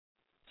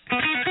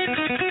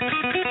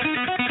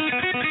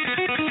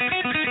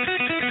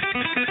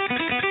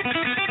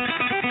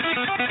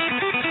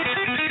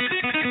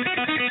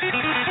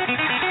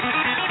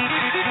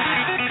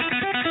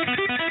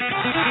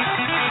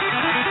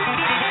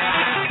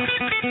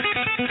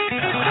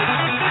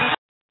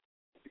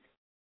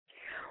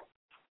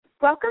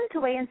Welcome to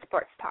Weigh In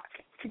Sports Talk.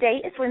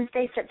 Today is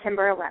Wednesday,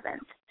 September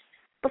 11th.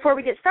 Before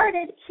we get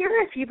started, here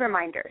are a few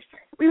reminders.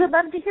 We would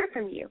love to hear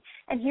from you,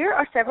 and here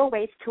are several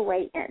ways to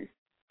weigh in.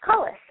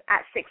 Call us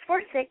at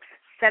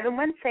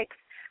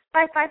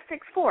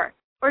 646-716-5564, or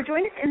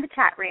join us in the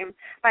chat room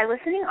by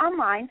listening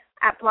online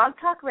at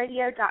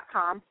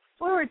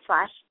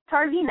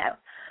blogtalkradio.com/Tarvino,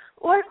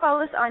 or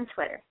follow us on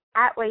Twitter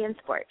at Weigh In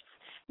Sports.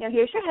 Now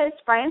here's your host,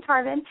 Brian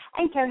Tarvin,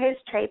 and co-host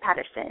Trey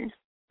Patterson.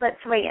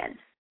 Let's weigh in.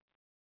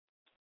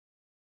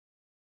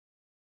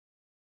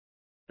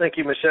 Thank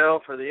you,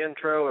 Michelle, for the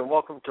intro, and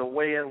welcome to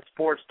Weigh In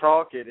Sports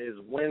Talk. It is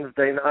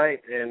Wednesday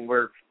night, and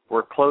we're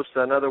close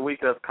to another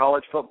week of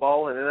college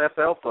football and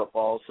NFL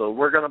football, so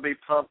we're going to be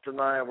pumped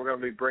tonight. We're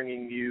going to be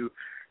bringing you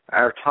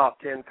our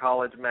top 10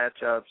 college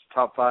matchups,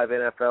 top 5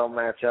 NFL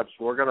matchups.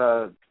 We're going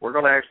to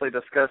actually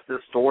discuss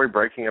this story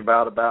breaking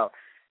about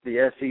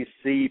the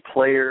SEC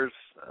players.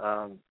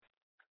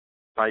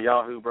 By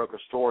Yahoo broke a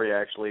story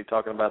actually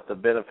talking about the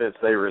benefits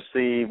they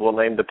receive. We'll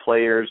name the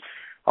players.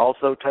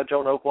 Also touch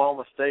on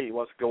Oklahoma State,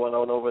 what's going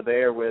on over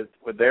there with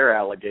their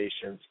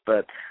allegations.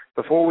 But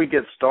before we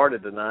get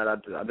started tonight, I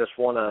just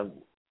want to,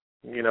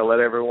 let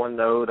everyone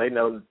know. They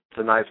know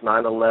tonight's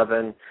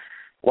 9/11.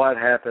 What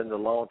happened a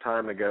long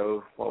time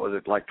ago? What was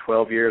it, like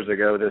 12 years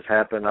ago this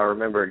happened? I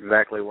remember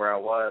exactly where I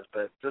was.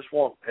 But just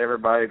want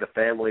everybody, the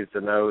families,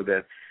 to know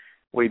that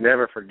we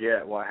never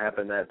forget what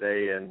happened that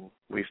day, and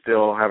we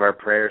still have our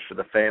prayers for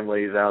the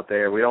families out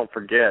there. We don't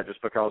forget.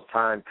 Just because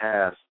time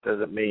passed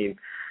doesn't mean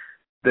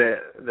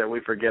that we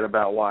forget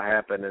about what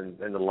happened and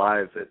the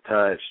lives it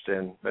touched.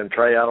 And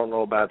Trey, I don't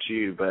know about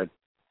you, but,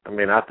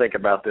 I think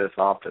about this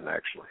often,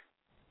 actually.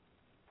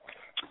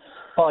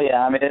 Well,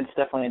 yeah, it's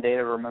definitely a day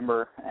to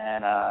remember,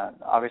 and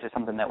obviously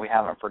something that we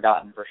haven't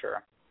forgotten for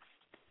sure.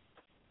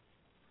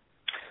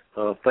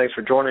 Thanks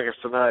for joining us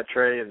tonight,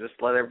 Trey, and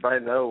just let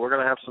everybody know we're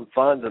going to have some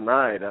fun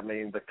tonight.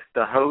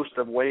 The host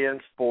of Weigh In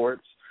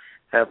Sports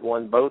have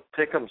won both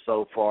pick'em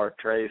so far,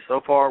 Trey. So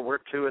far, we're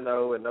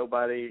 2-0, and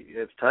nobody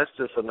has touched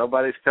us, and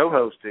nobody's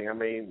co-hosting.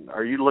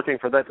 Are you looking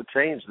for that to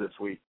change this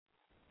week?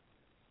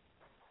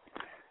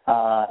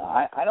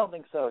 I don't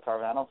think so,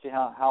 Tarvin. I don't see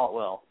how it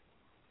will.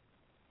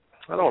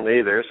 I don't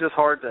either. It's just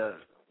hard to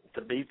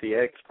beat the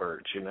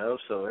experts,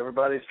 so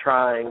everybody's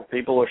trying.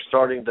 People are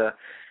starting to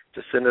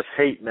send us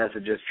hate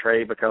messages,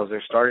 Trey, because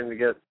they're starting to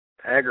get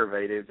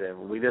aggravated,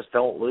 and we just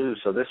don't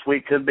lose. So this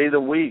week could be the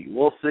week.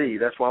 We'll see.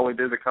 That's why we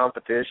do the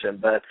competition.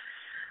 But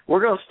we're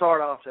going to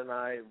start off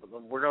tonight.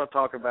 We're going to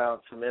talk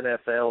about some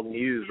NFL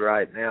news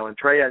right now. And,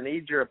 Trey, I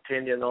need your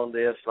opinion on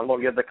this. I'm going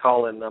to give the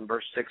call-in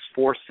number,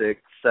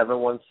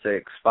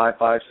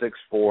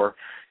 646-716-5564,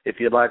 if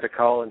you'd like to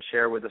call and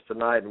share with us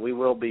tonight. And we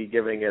will be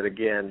giving it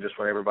again just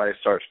when everybody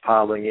starts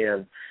piling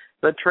in.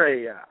 But,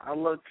 Trey,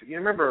 you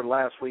remember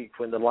last week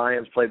when the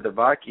Lions played the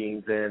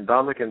Vikings and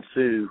Dominican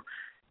Sue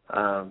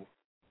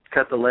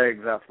cut the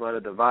legs out from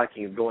under the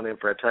Vikings going in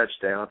for a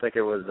touchdown. I think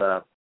it was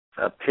a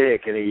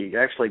pick, and he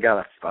actually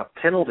got a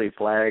penalty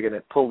flag, and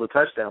it pulled the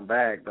touchdown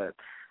back. But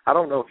I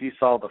don't know if you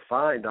saw the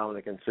fine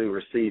Dominican Sue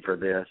received for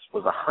this. It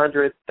was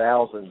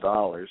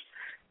 $100,000.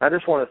 I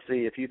just want to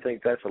see if you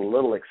think that's a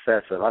little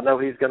excessive. I know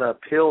he's going to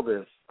appeal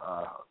the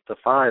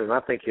fine, and I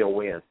think he'll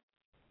win.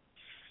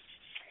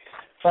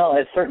 Well,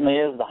 it certainly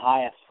is the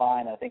highest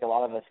fine I think a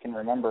lot of us can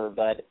remember,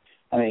 but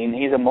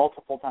he's a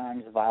multiple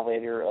times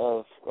violator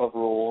of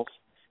rules,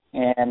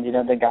 and,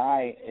 the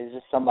guy is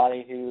just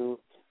somebody who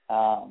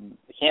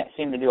can't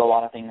seem to do a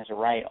lot of things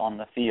right on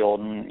the field,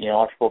 and, a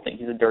lot of people think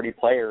he's a dirty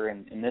player,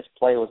 and this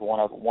play was one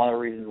of the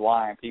reasons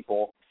why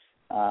people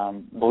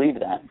believe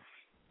that.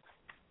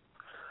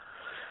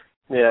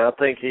 Yeah, I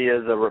think he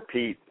is a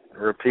repeat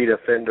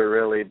offender,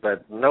 really,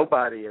 but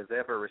nobody has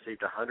ever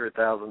received a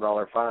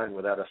 $100,000 fine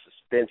without a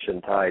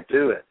suspension tied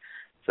to it.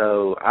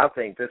 So I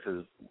think this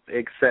is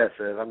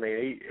excessive.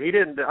 He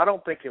didn't. I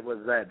don't think it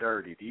was that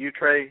dirty. Do you,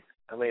 Trey?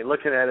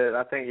 Looking at it,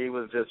 I think he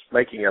was just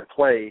making a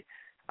play.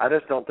 I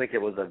just don't think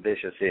it was a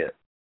vicious hit.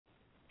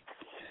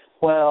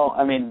 Well,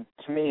 to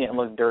me it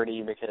looked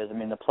dirty because,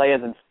 the play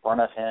is in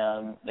front of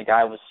him. The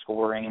guy was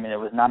scoring. It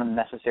was not a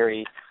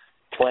necessary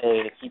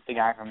play to keep the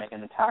guy from making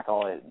the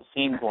tackle. It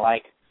seemed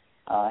like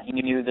he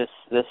knew this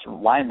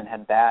lineman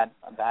had bad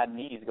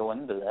knees going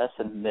into this,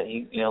 and that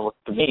he, to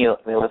me,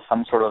 there was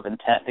some sort of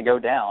intent to go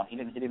down. He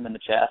didn't hit him in the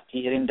chest;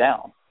 he hit him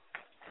down.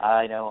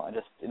 It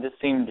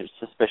just seemed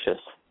suspicious.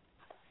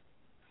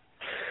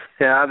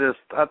 Yeah,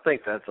 I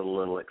think that's a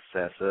little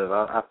excessive.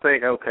 I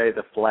think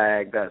the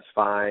flag, that's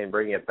fine,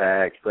 bring it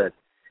back. But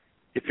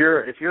if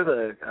you're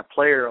a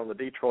player on the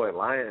Detroit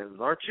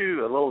Lions, aren't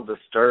you a little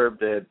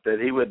disturbed that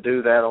he would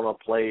do that on a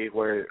play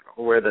where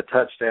the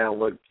touchdown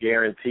looked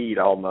guaranteed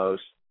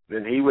almost?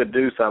 Then he would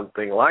do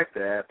something like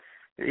that,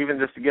 even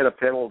just to get a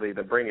penalty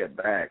to bring it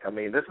back.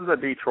 This is a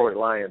Detroit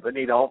Lions. They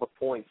need all the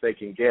points they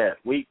can get.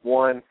 Week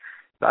 1,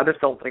 I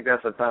just don't think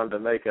that's the time to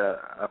make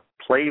a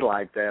play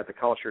like that to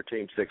cost your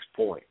team 6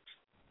 points.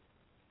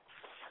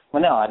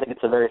 Well, no, I think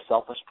it's a very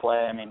selfish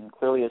play.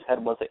 Clearly his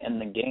head wasn't in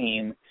the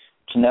game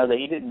to know that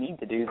he didn't need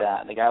to do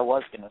that. The guy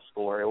was going to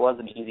score. It was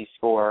an easy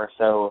score.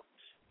 So,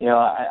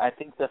 I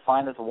think the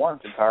fine is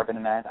warranted, Tarvin,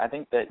 and I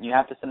think that you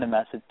have to send a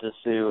message to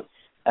Sue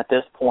at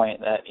this point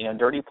that,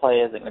 dirty play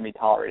isn't going to be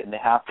tolerated, and they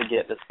have to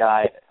get this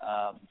guy,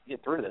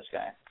 get through this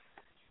guy.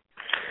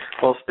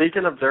 Well,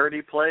 speaking of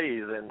dirty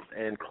plays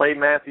and Clay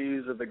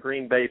Matthews of the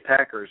Green Bay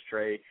Packers,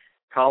 Trey,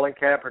 Colin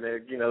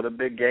Kaepernick, the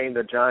big game,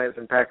 the Giants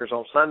and Packers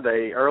on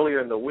Sunday,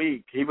 earlier in the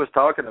week, he was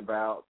talking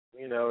about,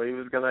 he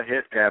was going to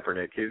hit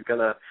Kaepernick. He was going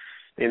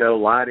to,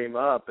 light him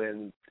up.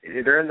 And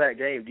during that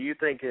game, do you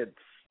think it's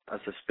a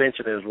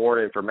suspension is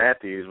warranted for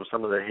Matthews with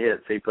some of the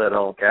hits he put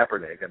on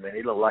Kaepernick? I mean,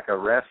 he looked like a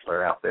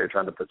wrestler out there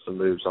trying to put some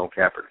moves on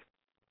Kaepernick.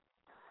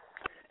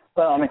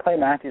 Well, Clay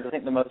Matthews, I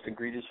think the most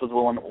egregious was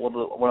one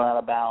out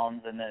of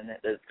bounds, and then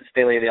the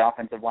Staley, the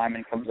offensive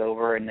lineman, comes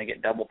over, and they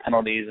get double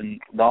penalties,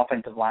 and the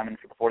offensive lineman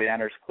for the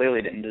 49ers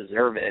clearly didn't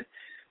deserve it.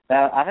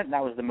 I think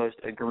that was the most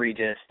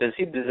egregious. Does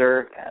he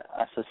deserve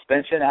a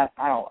suspension?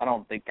 I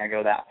don't think I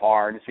go that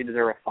far. Does he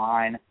deserve a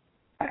fine?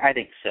 I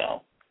think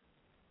so.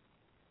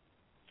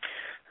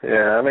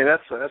 Yeah,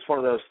 that's one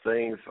of those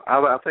things.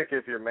 I think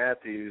if you're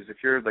Matthews, if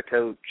you're the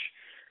coach,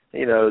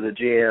 the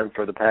GM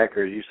for the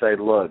Packers, you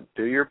say, look,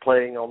 do your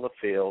playing on the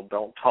field.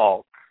 Don't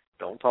talk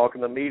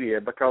in the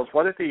media, because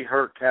what if he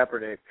hurt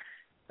Kaepernick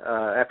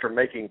after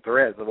making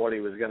threats of what he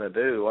was going to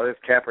do? What if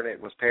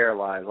Kaepernick was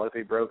paralyzed? What if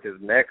he broke his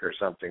neck or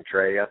something,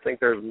 Trey? I think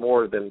there's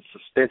more than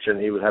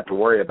suspension he would have to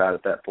worry about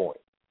at that point.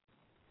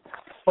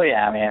 Well,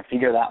 yeah, if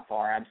you go that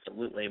far,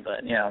 absolutely.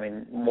 But,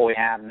 what we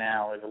have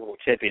now is a little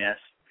chippiness.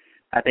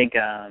 I think,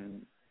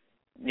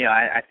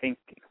 I think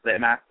that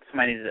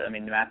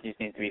Matthews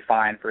needs to be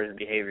fined for his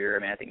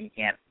behavior. I think you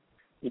can't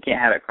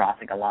have it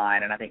crossing a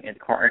line, and I think it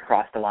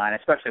crossed the line,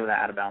 especially with that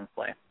out-of-bounds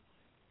play.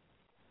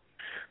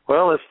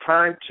 Well, it's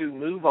time to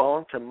move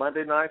on to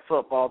Monday Night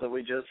Football that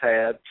we just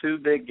had, two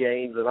big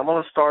games, and I'm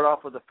going to start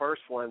off with the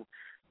first one.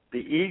 The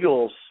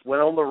Eagles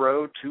went on the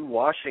road to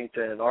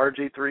Washington.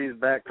 RG3 is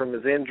back from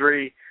his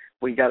injury.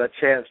 We got a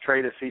chance,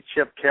 Trey, to see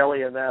Chip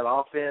Kelly in that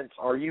offense.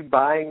 Are you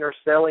buying or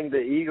selling the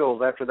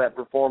Eagles after that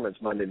performance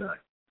Monday night?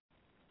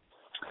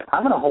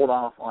 I'm going to hold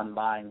off on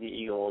buying the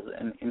Eagles,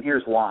 and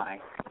here's why.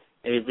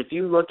 Is if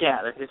you look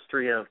at the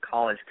history of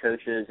college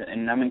coaches,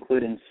 and I'm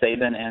including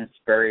Saban and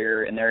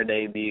Spurrier in their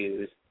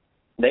debuts,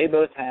 they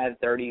both had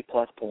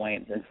 30-plus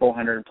points and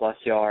 400-plus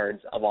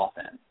yards of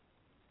offense,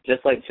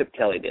 just like Chip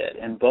Kelly did,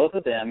 and both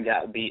of them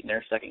got beat in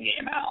their second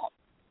game out.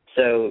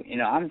 So,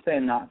 I'm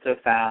saying not so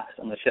fast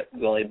on the Chip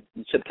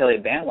Kelly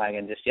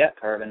bandwagon just yet,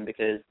 Carvin,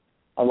 because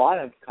a lot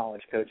of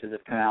college coaches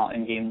have come out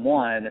in game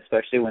one,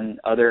 especially when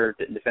other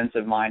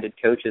defensive-minded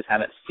coaches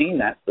haven't seen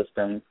that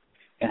system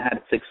and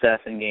had success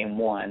in game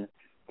one.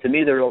 To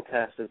me, the real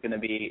test is going to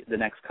be the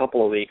next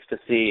couple of weeks to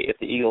see if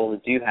the Eagles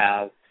do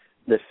have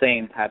the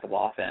same type of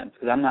offense,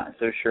 because I'm not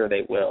so sure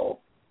they will.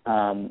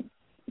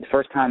 The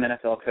first time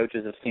NFL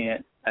coaches have seen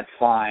it, that's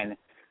fine.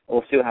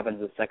 We'll see what happens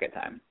the second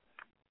time.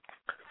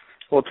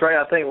 Well, Trey,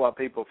 I think what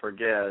people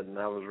forget, and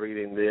I was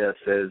reading this,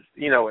 is,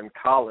 in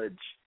college,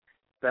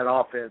 that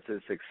offense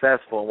is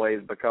successful in ways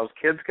because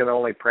kids can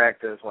only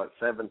practice,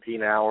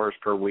 17 hours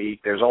per week.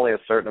 There's only a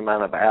certain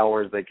amount of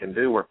hours they can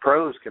do, where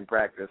pros can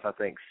practice,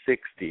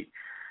 60.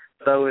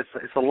 So it's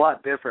a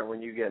lot different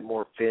when you get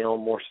more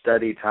film, more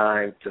study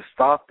time to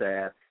stop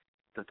that.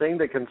 The thing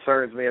that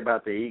concerns me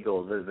about the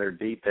Eagles is their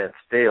defense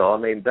still.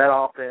 That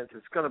offense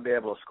is going to be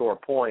able to score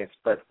points,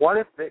 but what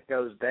if it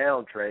goes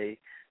down, Trey?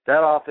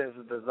 That offense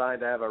is designed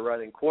to have a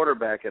running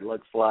quarterback, it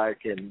looks like,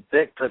 and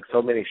Vic took so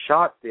many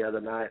shots the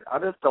other night. I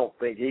just don't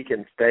think he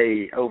can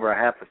stay over a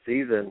half a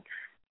season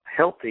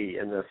healthy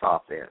in this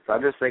offense. I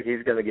just think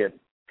he's going to get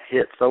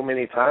hit so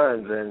many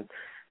times, and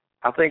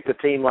I think the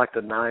team like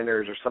the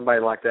Niners or somebody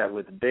like that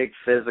with big,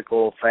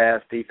 physical,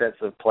 fast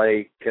defensive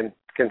play can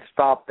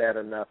stop that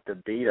enough to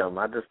beat them.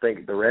 I just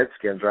think the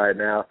Redskins right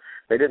now,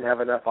 they didn't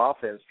have enough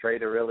offense, Trey,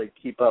 to really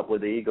keep up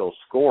with the Eagles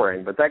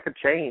scoring. But that could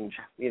change,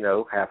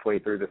 halfway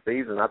through the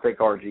season. I think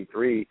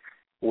RG3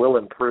 will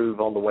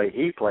improve on the way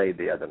he played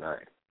the other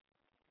night.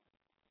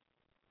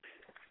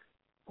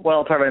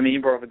 Well, Tarvin, you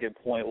brought up a good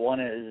point.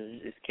 One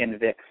is can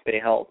Vic stay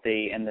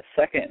healthy? And the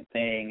second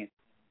thing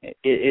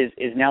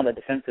is now the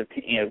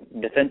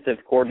defensive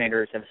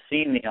coordinators have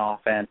seen the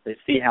offense. They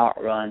see how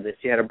it runs. They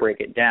see how to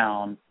break it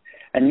down.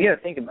 And you got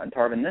to think about it,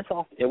 Tarvin,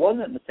 it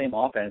wasn't the same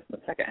offense in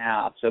the second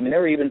half. So,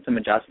 there were even some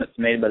adjustments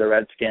made by the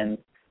Redskins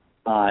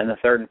in the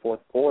third and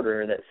fourth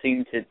quarter that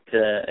seemed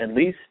to at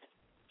least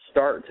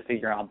start to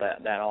figure out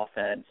that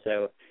offense.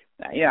 So,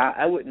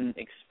 I wouldn't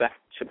expect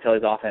Chip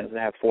Kelly's offense to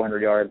have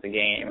 400 yards a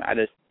game.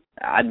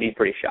 I'd be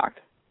pretty shocked.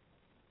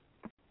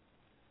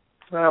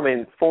 Well,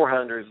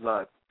 400 is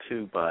not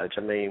too much.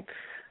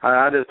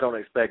 I just don't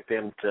expect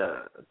them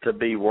to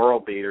be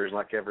world beaters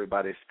like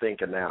everybody's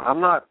thinking now.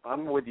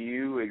 I'm with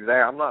you exactly.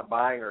 I'm not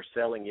buying or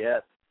selling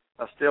yet.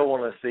 I still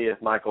want to see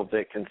if Michael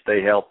Vick can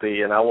stay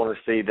healthy, and I want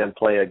to see them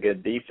play a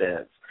good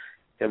defense.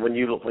 And when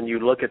you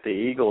look at the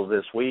Eagles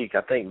this week,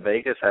 I think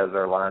Vegas has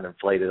their line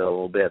inflated a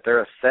little bit.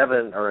 They're a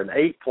 7 or an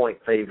 8-point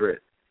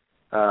favorite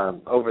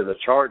over the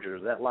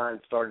Chargers. That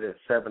line started at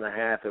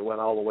 7.5. It went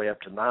all the way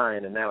up to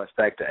 9, and now it's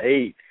back to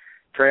 8.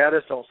 Trey, I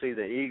just don't see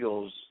the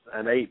Eagles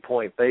an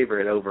 8-point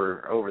favorite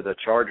over the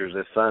Chargers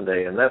this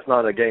Sunday, and that's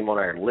not a game on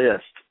our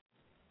list.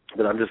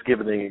 But I'm just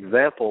giving the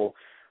example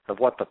of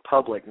what the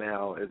public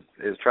now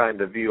is trying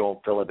to view on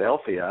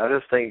Philadelphia. I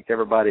just think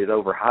everybody's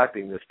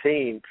overhyping this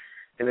team,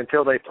 and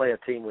until they play a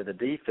team with a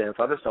defense,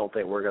 I just don't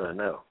think we're going to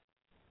know.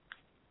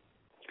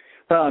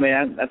 Well, I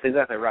mean, that's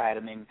exactly right.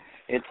 I mean,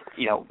 it's,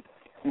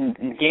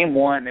 in game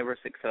one they were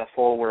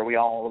successful. Were we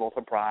all a little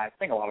surprised? I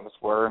think a lot of us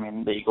were. I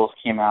mean, the Eagles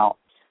came out,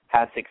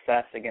 had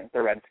success against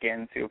the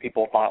Redskins, who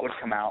people thought would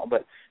come out.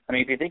 But, I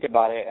mean, if you think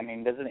about it, I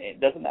mean,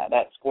 doesn't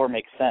that score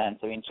make sense?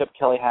 I mean, Chip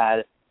Kelly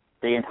had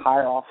the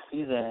entire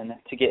offseason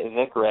to get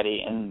Vic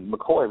ready and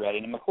McCoy ready,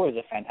 and McCoy is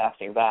a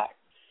fantastic back.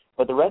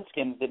 But the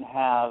Redskins didn't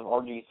have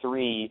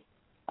RG3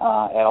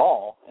 at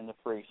all in the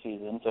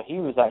preseason, so he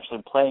was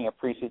actually playing a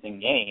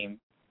preseason game,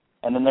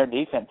 and then their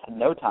defense had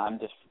no time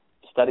to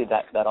study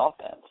that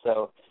offense.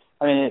 So,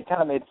 I mean, it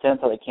kind of made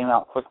sense how they came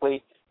out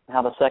quickly and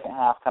how the second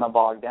half kind of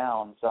bogged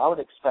down. So I would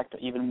expect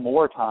even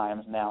more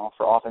times now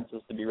for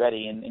offenses to be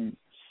ready, and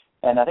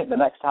I think the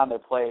next time they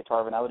play,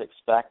 Tarvin, I would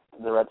expect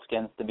the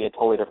Redskins to be a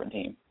totally different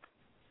team.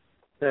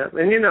 Yeah,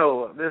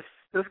 and this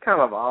kind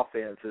of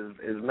offense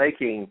is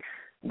making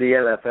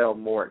the NFL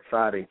more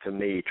exciting to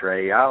me,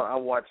 Trey. I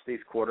watch these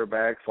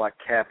quarterbacks like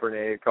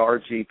Kaepernick,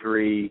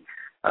 RG3,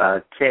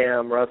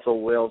 Cam,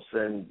 Russell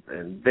Wilson,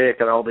 and Vic,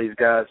 and all these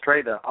guys.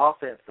 Trey, the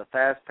offense, the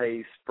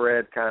fast-paced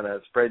spread kind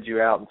of spreads you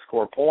out and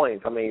score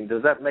points. I mean,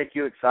 does that make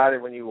you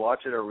excited when you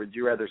watch it, or would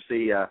you rather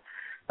see a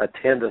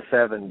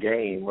 10-7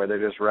 game where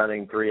they're just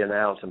running 3 and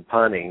outs and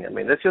punting? I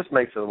mean, this just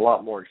makes it a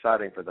lot more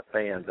exciting for the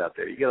fans out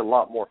there. You get a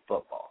lot more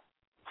football.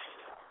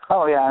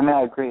 Oh yeah, I mean,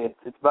 I agree.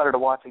 It's better to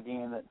watch a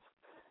game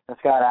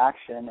that's got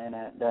action in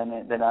it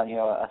than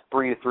a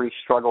 3-3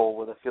 struggle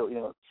with a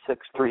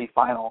 6-3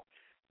 final.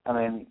 I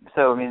mean,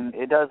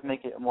 it does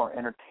make it more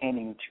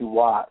entertaining to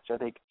watch. I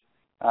think,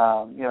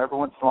 every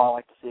once in a while I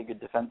like to see a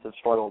good defensive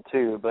struggle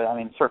too. But I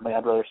mean, certainly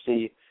I'd rather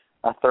see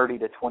a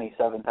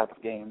 30-27 type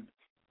of game.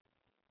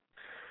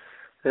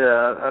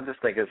 Yeah, I just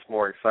think it's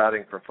more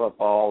exciting for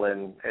football.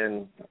 And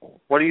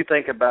what do you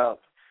think about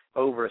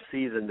over a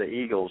season, the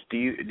Eagles? Do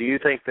you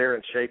think they're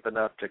in shape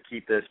enough to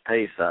keep this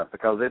pace up?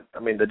 Because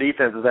the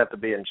defenses have to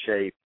be in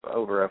shape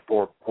over a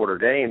 4-quarter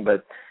game,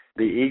 but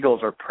the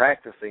Eagles are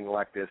practicing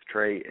like this,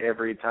 Trey.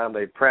 Every time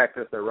they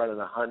practice, they're running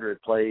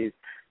 100 plays.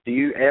 Do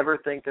you ever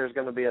think there's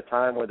going to be a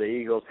time where the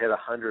Eagles hit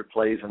 100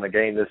 plays in the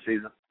game this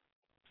season?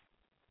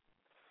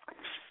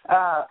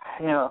 I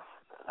don't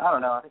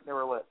know. I think they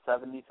were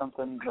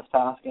 70-something this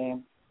past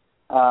game.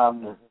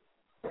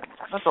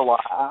 That's a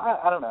lot.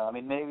 I don't know. I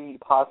mean, maybe,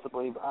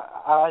 possibly.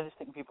 I just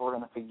think people are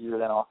going to figure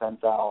that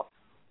offense out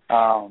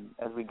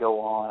as we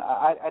go on.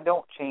 I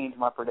don't change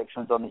my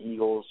predictions on the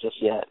Eagles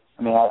just yet.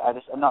 I mean,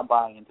 I'm not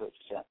buying into it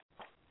just yet.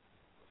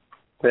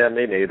 Yeah,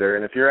 me neither.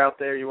 And if you're out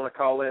there, you want to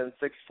call in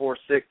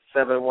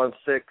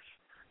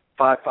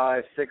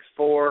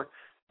 646-716-5564.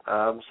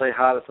 Say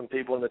hi to some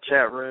people in the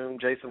chat room.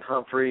 Jason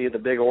Humphrey, the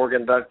big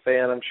Oregon Duck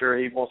fan. I'm sure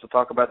he wants to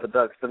talk about the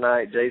Ducks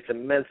tonight.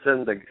 Jason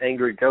Minson, the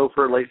Angry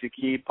Gopher. Lacey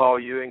Key, Paul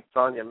Ewing,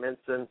 Sonia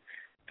Minson.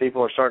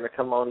 People are starting to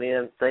come on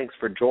in. Thanks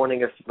for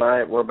joining us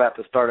tonight. We're about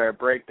to start our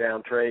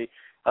breakdown, Trey,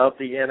 of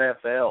the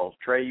NFL.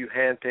 Trey, you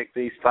handpicked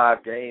these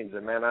 5 games,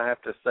 and, man, I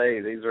have to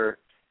say these are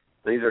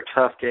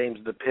tough games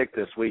to pick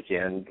this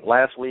weekend.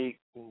 Last week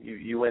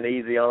you went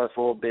easy on us a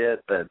little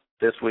bit, but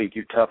this week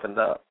you toughened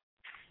up.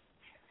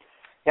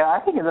 Yeah,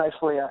 I think it's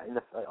actually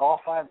all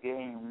 5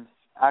 games.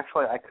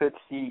 Actually, I could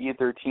see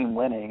either team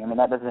winning. I mean,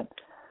 that doesn't,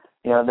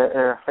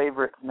 they're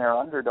favorites and they're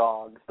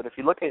underdogs. But if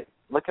you look at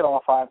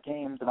all 5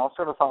 games, and I'll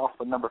start us off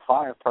with number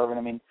 5, Tarvin.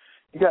 I mean,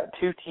 you got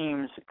 2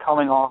 teams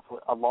coming off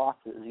of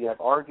losses. You have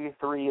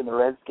RG3 and the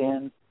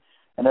Redskins,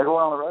 and they're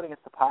going on the road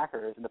against the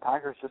Packers. And the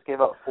Packers just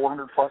gave up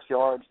 400-plus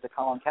yards to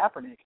Colin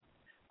Kaepernick,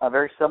 a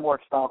very similar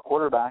style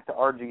quarterback to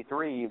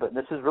RG3. But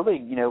this is really,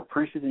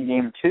 preseason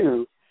game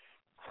 2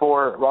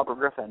 for Robert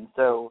Griffin.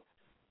 So,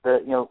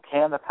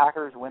 can the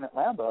Packers win at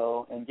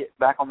Lambeau and get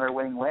back on their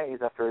winning ways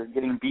after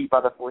getting beat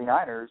by the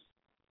 49ers?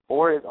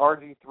 Or is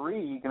RG3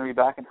 going to be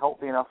back in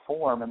healthy enough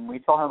form? And we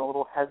saw him a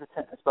little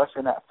hesitant, especially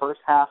in that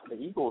first half of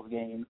the Eagles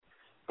game.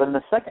 But in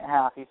the second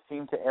half, he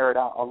seemed to air it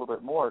out a little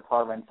bit more,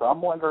 Tarvin. So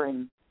I'm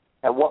wondering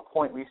at what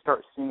point we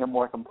start seeing a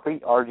more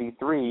complete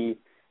RG3,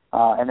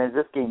 and is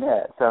this game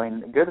it? So,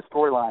 good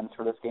storylines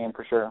for this game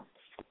for sure.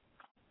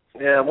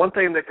 Yeah, one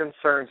thing that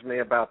concerns me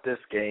about this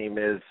game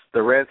is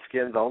the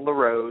Redskins on the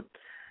road,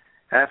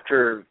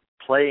 after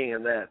playing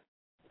in that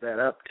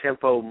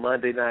up-tempo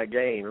Monday night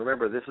game.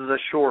 Remember, this is a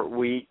short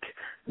week.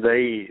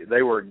 They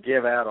were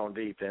give out on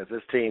defense.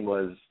 This team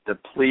was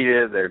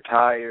depleted. They're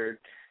tired,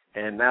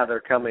 and now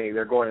they're going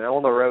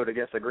on the road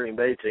against a Green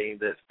Bay team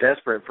that's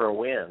desperate for a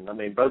win. I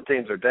mean, both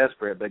teams are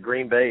desperate, but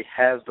Green Bay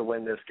has to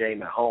win this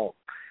game at home.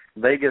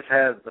 Vegas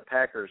has the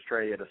Packers,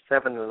 Trey, at a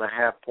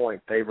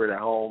 7.5-point favorite at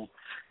home.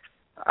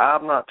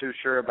 I'm not too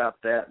sure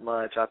about that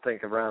much. I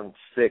think around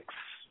 6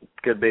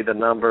 could be the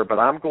number, but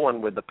I'm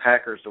going with the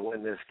Packers to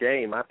win this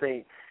game. I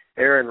think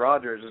Aaron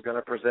Rodgers is going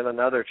to present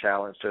another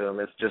challenge to him.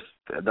 It's just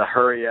the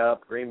hurry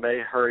up. Green Bay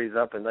hurries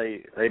up, and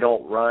they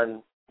don't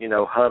run,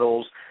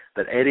 huddles.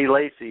 But Eddie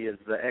Lacy is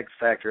the X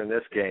factor in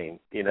this game.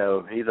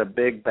 He's a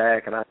big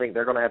back, and I think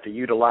they're going to have to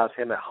utilize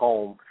him at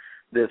home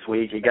this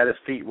week. He got his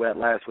feet wet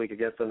last week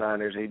against the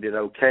Niners. He did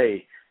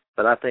okay,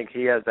 but I think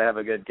he has to have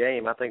a good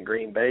game. I think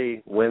Green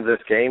Bay wins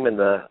this game, and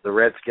the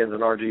Redskins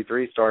and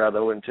RG3 start out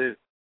 0-2.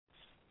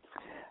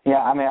 Yeah,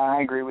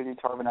 I agree with you,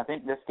 Tarvin. I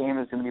think this game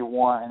is going to be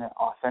won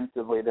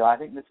offensively, though. I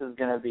think this is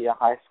going to be a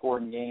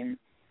high-scoring game.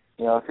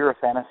 If you're a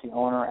fantasy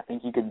owner, I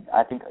think you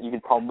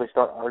could probably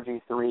start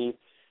RG3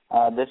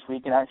 this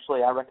week. And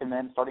actually, I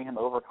recommend starting him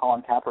over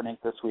Colin Kaepernick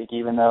this week,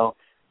 even though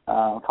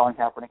Colin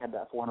Kaepernick had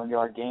that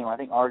 400-yard game. I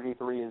think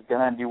RG3 is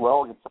going to do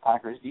well against the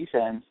Packers'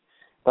 defense.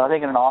 But I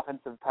think in an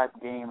offensive-type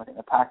game, I think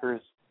the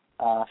Packers,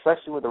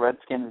 especially with the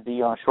Redskins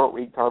D on a short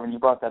week, Tarvin, you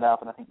brought that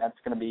up, and I think that's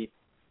going to be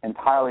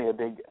entirely a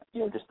big,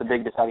 just a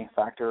big deciding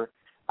factor.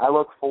 I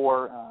look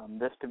for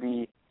this to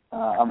be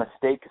a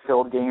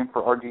mistake-filled game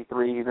for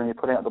RG3. He's going to be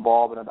putting out the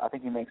ball, but I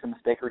think he makes a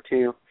mistake or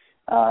two.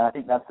 I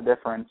think that's the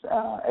difference.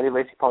 Eddie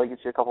Lacy probably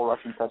gets you a couple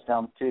rushing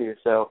touchdowns too.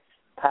 So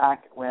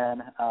Pack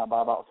win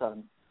by about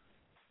 7.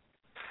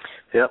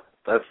 Yep,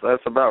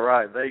 that's about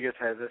right. Vegas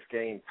has this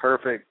game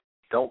perfect.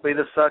 Don't be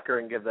the sucker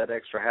and give that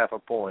extra half a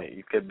point.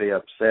 You could be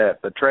upset.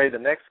 But Trey, the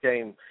next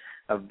game,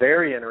 a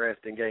very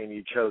interesting game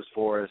you chose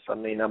for us.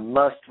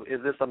 Is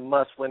this a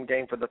must-win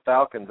game for the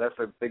Falcons? That's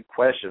a big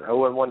question.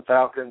 0-1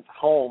 Falcons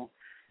home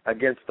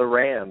against the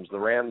Rams. The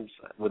Rams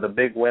with a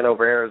big win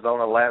over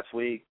Arizona last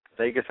week.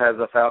 Vegas has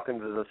the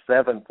Falcons as a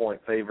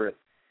 7-point favorite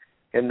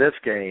in this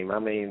game.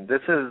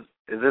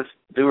 Is this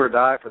do or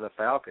die for the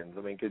Falcons?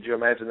 Could you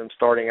imagine them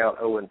starting out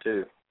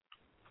 0-2?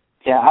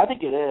 Yeah, I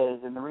think it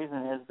is, and the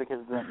reason is because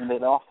they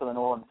lost to the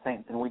New Orleans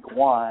Saints in Week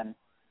 1.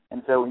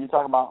 And so when you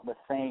talk about the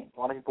Saints, a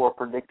lot of people are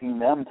predicting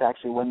them to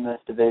actually win this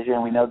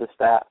division. We know the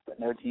stats that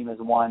no team has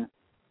won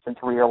since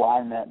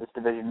realignment this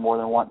division more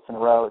than once in a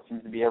row. It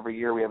seems to be every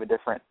year we have a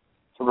different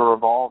sort of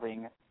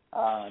revolving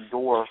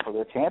door for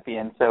the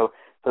champion. So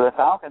for the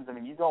Falcons,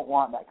 you don't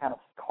want that kind of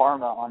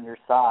karma on your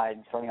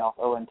side starting off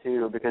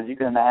 0-2 because you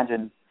can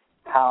imagine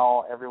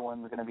how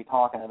everyone's going to be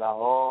talking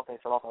about, if they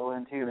start off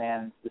 0-2,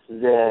 man, this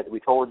is it. We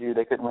told you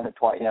they couldn't win it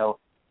twice, So,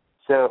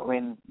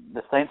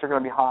 the Saints are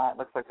going to be hot. It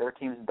looks like their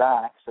team's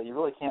back, so you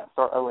really can't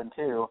start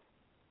 0-2.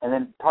 And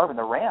then, Tarvin,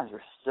 the Rams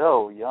are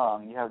so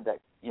young. You have that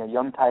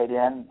young tight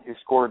end who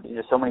scored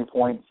so many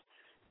points.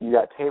 You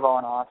got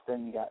Tavon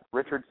Austin. You got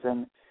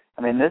Richardson.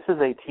 This is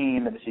a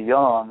team that is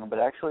young, but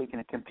actually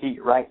can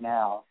compete right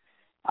now.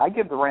 I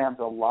give the Rams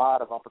a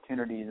lot of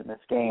opportunities in this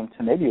game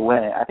to maybe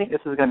win it. I think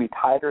this is going to be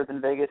tighter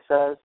than Vegas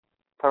says.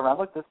 Tarvin, I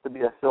look this to be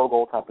a field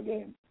goal type of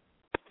game.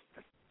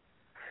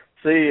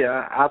 See,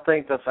 I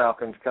think the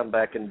Falcons come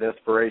back in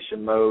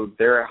desperation mode.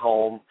 They're at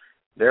home.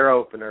 They're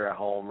opener at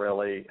home,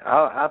 really.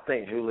 I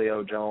think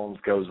Julio Jones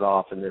goes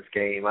off in this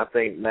game. I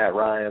think Matt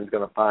Ryan's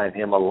going to find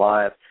him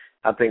alive.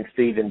 I think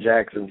Steven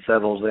Jackson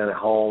settles in at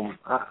home.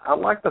 I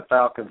like the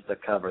Falcons to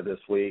cover this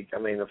week.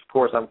 Of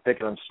course, I'm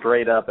picking them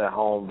straight up at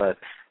home, but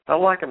I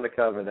like them to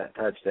cover that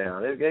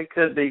touchdown. It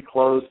could be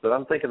close, but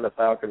I'm thinking the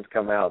Falcons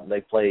come out and they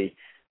play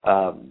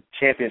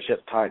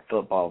championship-type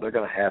football. They're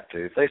going to have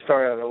to. If they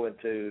start out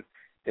 0-2,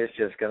 it's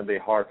just going to be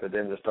hard for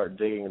them to start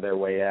digging their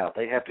way out.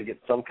 They have to get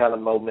some kind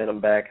of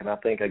momentum back, and I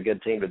think a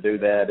good team to do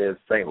that is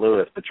St.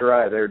 Louis. But you're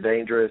right, they're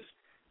dangerous.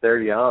 They're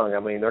young.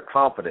 They're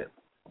confident.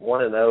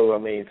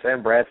 1-0.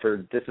 Sam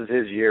Bradford, this is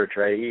his year,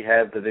 Trey. He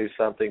had to do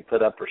something,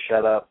 put up or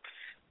shut up.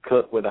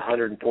 Cook with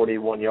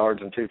 141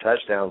 yards and 2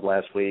 touchdowns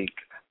last week.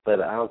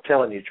 But I'm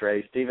telling you,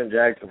 Trey, Steven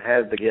Jackson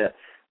has to get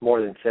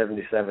more than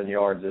 77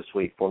 yards this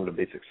week for him to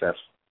be successful.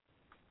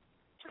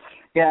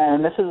 Yeah,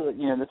 and this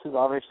is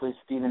obviously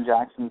Steven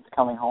Jackson's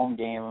coming home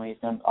game. He's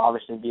going to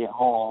obviously be at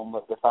home,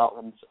 but the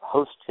Falcons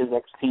host his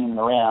ex-team,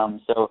 the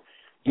Rams. So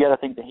you got to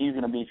think that he's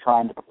going to be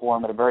trying to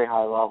perform at a very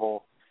high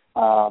level.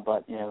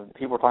 But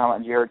people are talking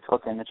about Jared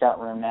Cook in the chat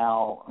room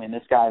now.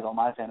 This guy's on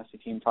my fantasy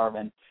team,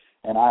 Tarvin,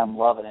 and I am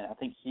loving it. I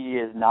think he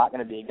is not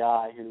going to be a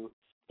guy who,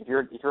 if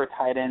you're a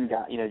tight end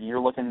guy, you're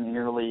looking in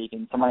your league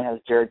and somebody has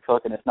Jared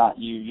Cook and it's not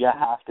you, you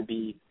have to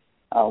be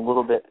a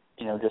little bit,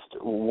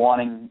 just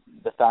wanting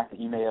the fact that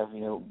you may have,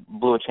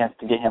 blew a chance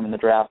to get him in the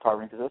draft,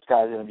 Tarvin, because this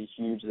guy's going to be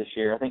huge this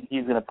year. I think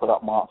he's going to put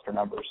up monster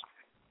numbers.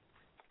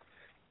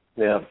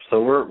 Yeah,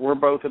 so we're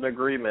both in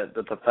agreement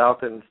that the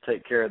Falcons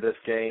take care of this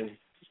game.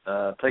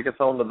 Take us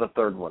on to the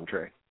third one,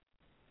 Trey.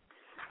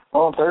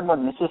 Well, the third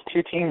one, this is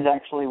 2 teams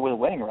actually with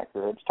winning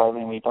records,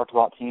 Tarvin. We talked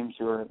about teams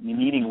who are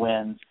needing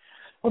wins.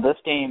 Well, this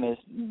game is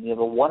the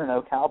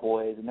 1-0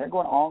 Cowboys, and they're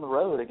going on the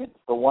road against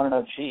the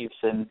 1-0 Chiefs.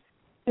 And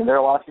there are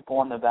a lot of people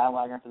on the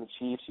bandwagon for the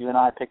Chiefs. You and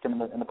I picked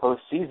them in the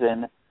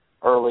postseason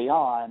early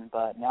on,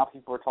 but now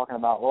people are talking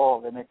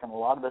about, they make them a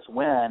lot of this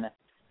win,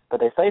 but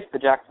they face the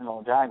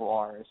Jacksonville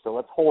Jaguars, so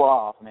let's hold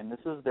off. This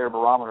is their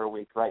barometer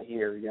week right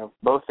here.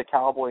 Both the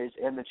Cowboys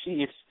and the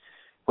Chiefs,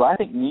 who I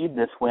think need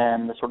this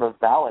win to sort of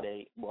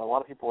validate what a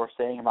lot of people are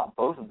saying about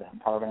both of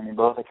them, Tarvin.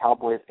 Both the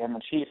Cowboys and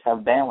the Chiefs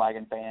have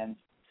bandwagon fans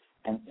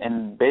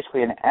and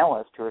basically an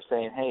analyst who are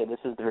saying, hey, this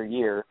is their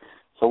year.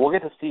 So we'll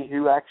get to see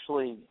who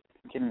actually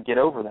can get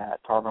over that,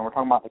 Tarvin. We're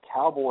talking about the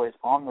Cowboys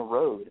on the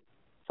road.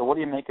 So what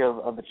do you make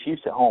of the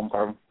Chiefs at home,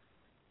 Tarvin?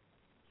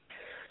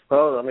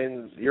 Well, I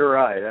mean, you're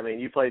right. I mean,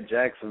 you played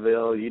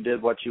Jacksonville. You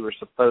did what you were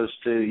supposed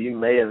to. You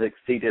may have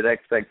exceeded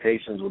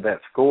expectations with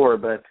that score,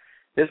 but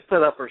it's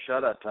put up or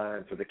shut up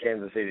time for the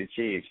Kansas City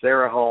Chiefs.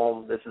 They're at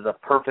home. This is a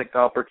perfect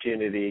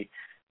opportunity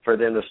for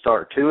them to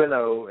start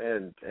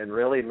 2-0 and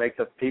really make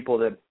the people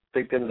that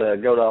pick them to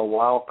go to a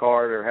wild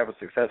card or have a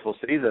successful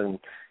season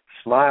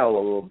smile a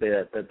little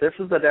bit. But this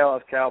is the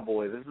Dallas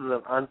Cowboys. This is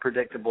an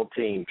unpredictable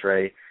team,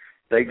 Trey.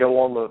 They go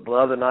on the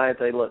other night,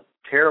 they look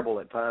terrible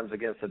at times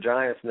against the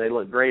Giants, and they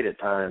look great at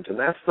times. And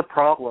that's the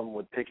problem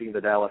with picking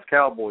the Dallas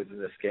Cowboys in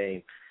this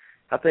game.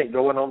 I think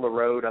going on the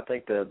road, I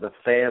think the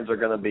fans are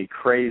going to be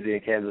crazy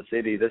in Kansas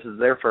City. This is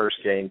their first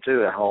game,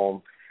 too, at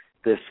home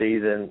this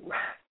season.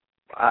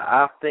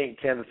 I think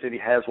Kansas City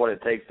has what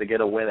it takes to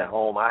get a win at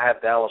home. I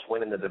have Dallas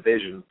winning the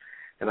division,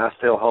 and I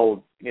still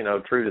hold,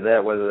 true to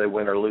that, whether they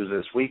win or lose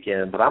this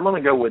weekend. But I'm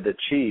going to go with the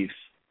Chiefs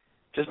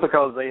just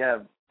because they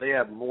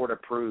have more to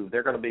prove.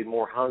 They're going to be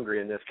more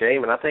hungry in this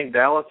game, and I think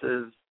Dallas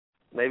is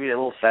maybe a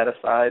little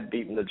satisfied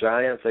beating the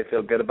Giants. They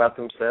feel good about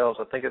themselves.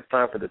 I think it's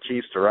time for the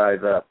Chiefs to rise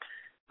up.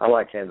 I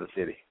like Kansas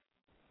City.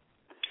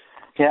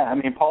 Yeah, I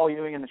mean, Paul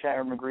Ewing in the chat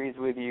room agrees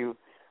with you.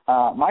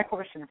 My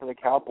question for the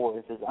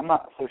Cowboys is I'm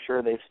not so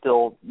sure they've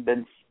still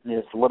been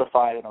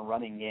solidified in a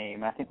running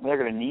game. I think they're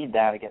going to need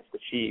that against the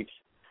Chiefs.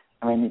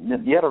 I mean,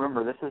 you got to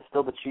remember, this is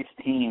still the Chiefs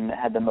team that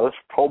had the most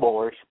Pro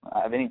Bowlers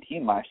of any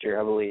team last year,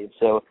 I believe.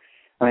 So,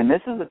 I mean,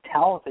 this is a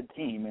talented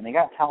team, and they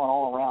got talent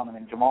all around. I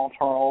mean, Jamal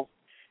Charles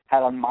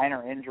had a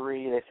minor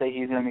injury. They say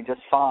he's going to be just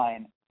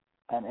fine,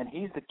 and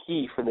he's the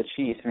key for the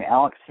Chiefs. I mean,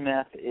 Alex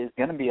Smith is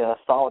going to be a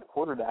solid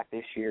quarterback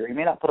this year. He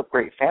may not put up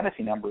great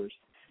fantasy numbers,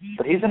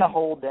 but he's going to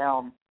hold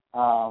down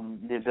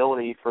the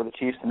ability for the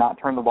Chiefs to not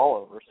turn the ball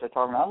over. So,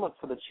 Tarvin, I look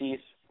for the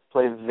Chiefs to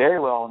play very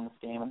well in this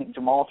game. I think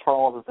Jamal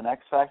Charles is an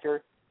X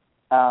factor.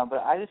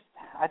 But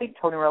I think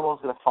Tony Romo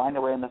is going to find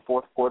a way in the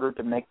fourth quarter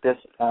to make this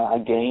a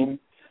game.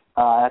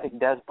 I think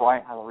Des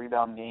Bryant has a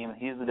rebound game, and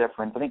he's the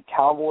difference. I think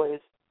Cowboys,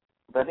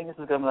 but I think this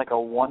is going to be like a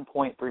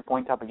 1-point,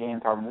 3-point type of game,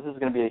 Tarvin. This is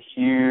going to be a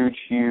huge,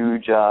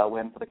 huge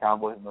win for the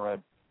Cowboys on the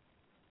road.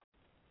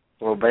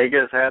 Well,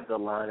 Vegas had the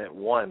line at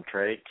 1,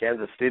 Trey.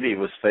 Kansas City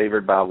was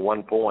favored by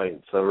 1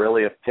 point, so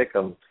really a pick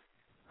 'em.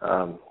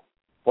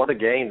 What a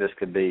game this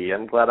could be.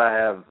 I'm glad I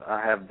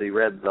have the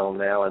red zone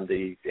now in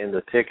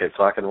the ticket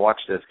so I can watch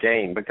this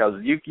game because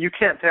you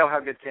can't tell how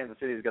good Kansas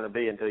City is going to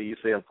be until you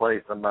see them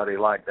play somebody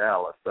like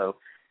Dallas. So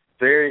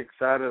very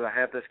excited. I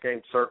have this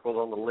game circled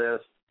on the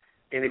list.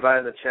 Anybody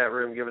in the chat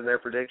room giving their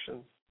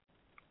predictions?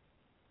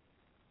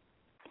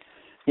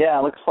 Yeah,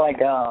 it looks like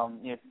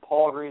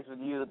Paul agrees with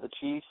you that the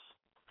Chiefs,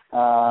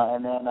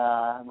 and then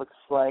it looks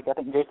like I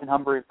think Jason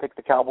Humphrey picked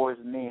the Cowboys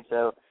with me.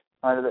 So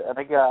I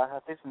think I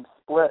see some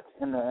split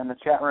in the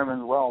chat room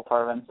as well,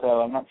 Tarvin.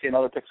 So I'm not seeing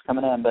other picks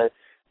coming in, but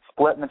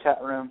split in the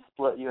chat room,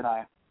 split you and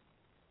I.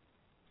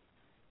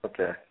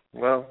 Okay.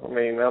 Well, I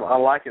mean, I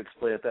like it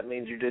split. That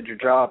means you did your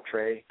job,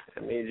 Trey.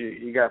 That means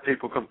you got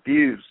people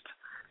confused.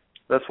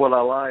 That's what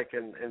I like.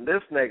 And in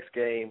this next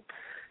game,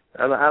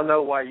 I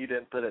know why you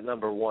didn't put it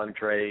number 1,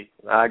 Trey.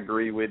 I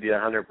agree with you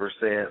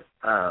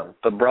 100%.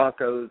 The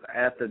Broncos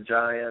at the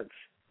Giants.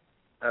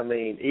 I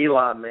mean,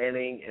 Eli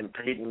Manning and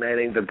Peyton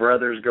Manning, the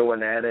brothers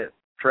going at it.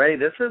 Trey,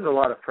 this is a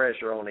lot of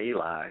pressure on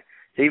Eli.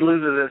 He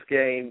loses this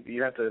game,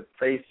 you have to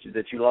face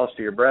that you lost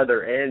to your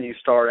brother, and you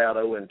start out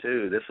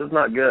 0-2. This is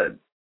not good.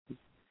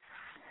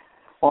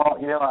 Well,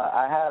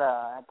 I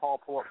had Paul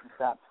pull up some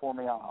stats for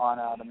me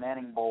on the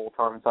Manning Bowl.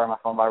 Tarvin, sorry, my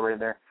phone vibrated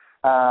there.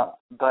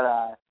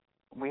 But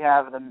we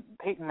have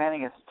Peyton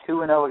Manning is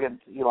 2-0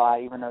 against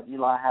Eli, even though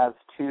Eli has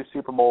 2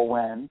 Super Bowl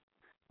wins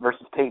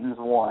versus Peyton's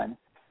 1.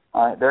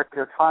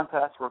 Their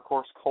contests were, of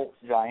course, Colts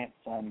Giants,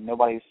 and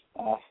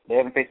they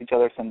haven't faced each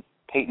other since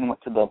Peyton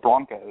went to the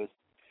Broncos.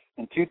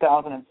 In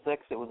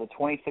 2006, it was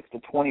a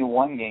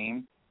 26-21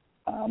 game.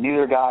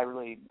 Neither guy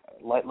really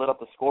lit up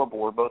the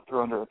scoreboard. Both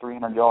threw under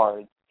 300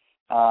 yards.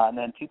 And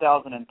then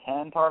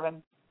 2010,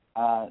 Tarvin,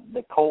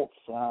 the Colts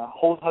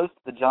hosted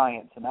the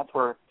Giants, and that's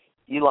where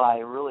Eli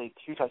really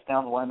 2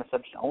 touchdowns, 1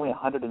 interception, only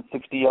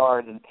 160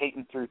 yards, and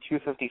Peyton threw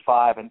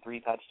 255 and 3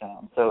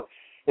 touchdowns. So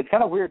it's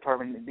kind of weird,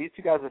 Tarvin. These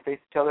two guys have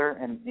faced each other,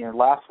 and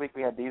last week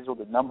we had these with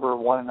the number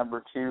 1 and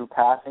number 2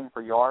 passing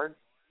for yards,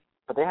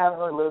 but they haven't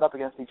really lit up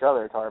against each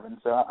other, Tarvin.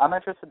 So I'm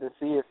interested to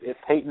see if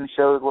Peyton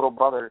shows little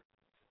brother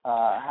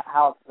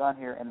how it's done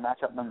here in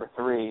matchup number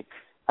 3.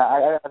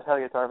 I got to tell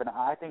you, Tarvin,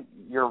 I think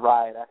you're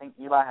right. I think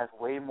Eli has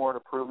way more to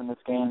prove in this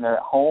game. They're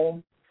at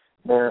home.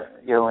 He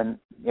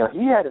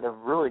had a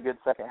really good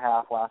second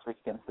half last week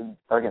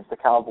against the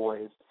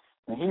Cowboys,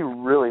 and he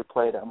really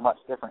played a much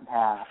different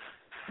half.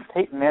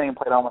 Peyton Manning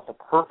played almost a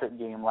perfect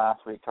game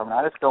last week, Tarvin.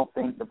 I just don't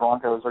think the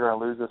Broncos are going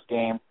to lose this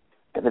game.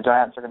 The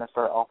Giants are going to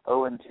start off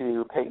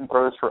 0-2. Peyton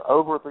throws for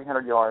over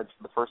 300 yards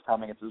for the first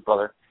time against his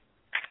brother.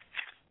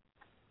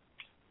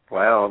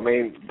 Wow, I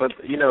mean, but,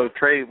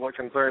 Trey, what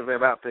concerns me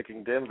about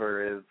picking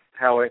Denver is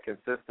how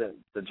inconsistent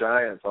the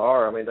Giants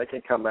are. I mean, they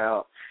can come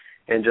out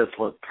and just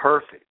look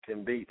perfect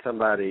and beat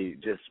somebody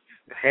just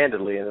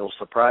handedly, and it'll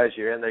surprise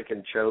you, and they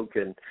can choke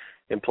and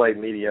play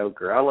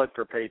mediocre. I look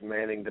for Peyton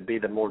Manning to be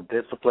the more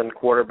disciplined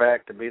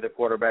quarterback, to be the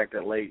quarterback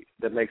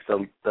that makes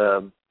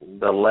the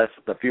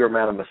fewer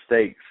amount of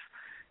mistakes,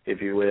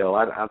 if you will.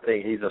 I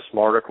think he's a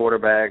smarter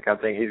quarterback. I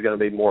think he's going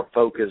to be more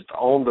focused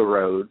on the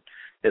road.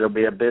 It'll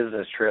be a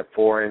business trip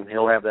for him.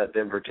 He'll have that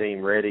Denver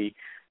team ready.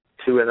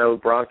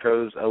 2-0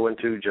 Broncos,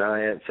 0-2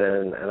 Giants,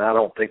 and I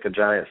don't think the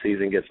Giants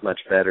season gets much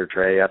better,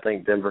 Trey. I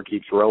think Denver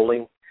keeps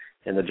rolling,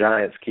 and the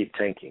Giants keep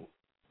tanking.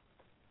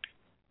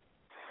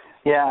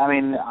 Yeah, I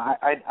mean,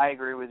 I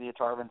agree with you,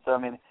 Tarvin. So, I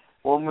mean,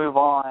 we'll move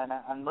on.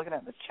 I'm looking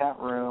at the chat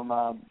room.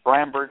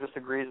 Brian Burgess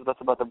agrees with us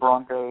about the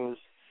Broncos.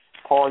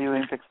 Paul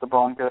Ewing picks the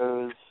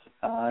Broncos.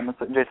 And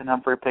Jason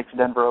Humphrey picks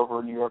Denver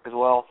over New York as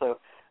well. So,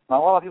 a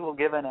lot of people have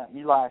given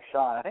Eli a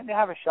shot. I think they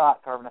have a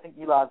shot, Tarvin. I think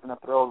Eli's going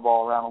to throw the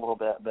ball around a little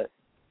bit, but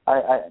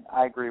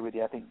I agree with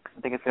you. I think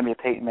it's going to be a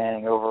Peyton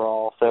Manning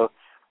overall. So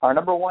our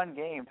number one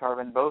game,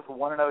 Tarvin, both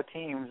 1-0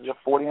 teams, the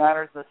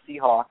 49ers and the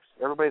Seahawks.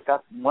 Everybody's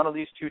got one of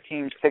these two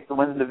teams picked to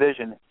win the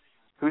division.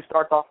 Who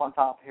starts off on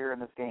top here in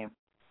this game?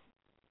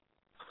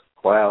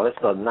 Wow, it's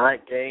a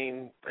night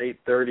game,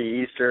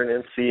 8:30 Eastern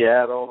in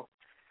Seattle.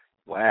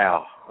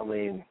 Wow, I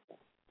mean,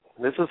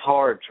 this is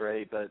hard,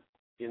 Trey, but,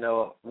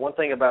 one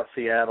thing about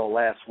Seattle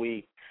last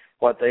week,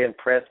 what they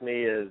impressed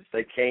me is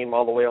they came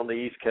all the way on the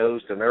East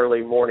Coast, an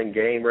early morning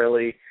game,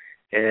 really,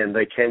 and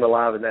they came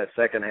alive in that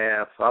second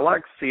half. I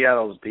like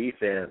Seattle's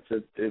defense.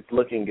 It's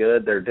looking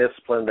good. They're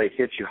disciplined. They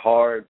hit you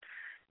hard.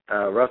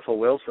 Russell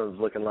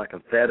Wilson's looking like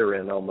a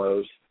veteran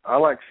almost. I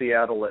like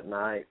Seattle at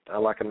night. I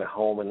like them at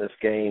home in this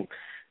game.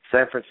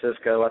 San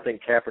Francisco, I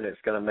think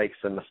Kaepernick's going to make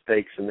some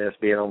mistakes in this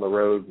being on the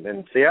road.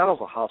 And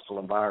Seattle's a hostile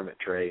environment,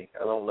 Trey.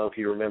 I don't know if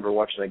you remember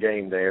watching a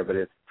game there, but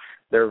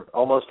they're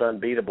almost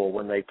unbeatable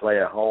when they play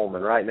at home.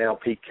 And right now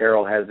Pete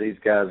Carroll has these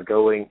guys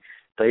going.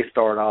 They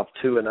start off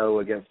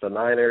 2-0 against the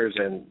Niners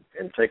and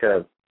take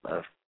a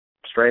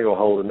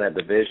stranglehold in that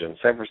division.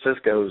 San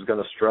Francisco is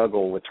going to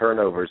struggle with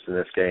turnovers in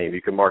this game.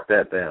 You can mark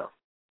that down.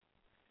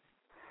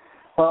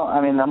 Well,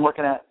 I mean, I'm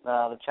looking at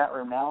the chat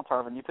room now,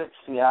 Tarvin. You picked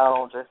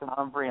Seattle, Jason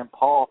Humphrey, and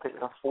Paul picked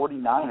the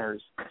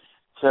 49ers.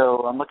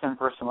 So I'm looking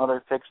for some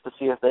other picks to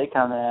see if they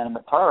come in.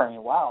 But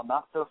Tarvin, wow,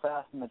 not so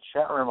fast in the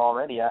chat room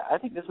already. I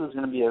think this is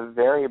going to be a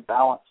very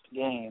balanced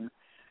game.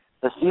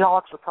 The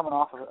Seahawks are coming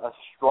off of a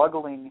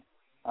struggling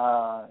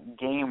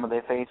game where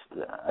they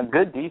faced a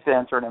good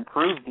defense or an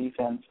improved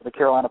defense, the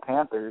Carolina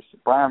Panthers.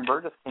 Brian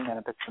Burgess came in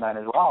and picked the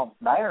Niners. Wow,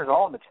 Niners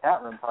all in the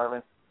chat room,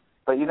 Tarvin.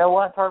 But you know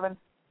what, Tarvin?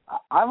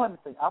 I'm going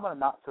to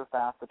not so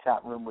fast the chat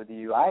room with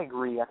you. I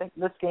agree. I think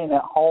this game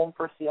at home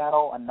for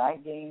Seattle, a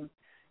night game,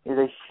 is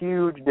a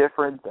huge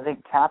difference. I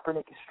think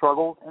Kaepernick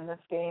struggled in this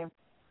game.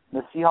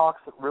 The Seahawks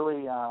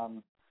really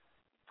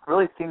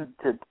seemed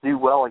to do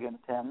well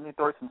against him. Let me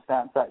throw some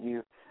stats at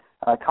you.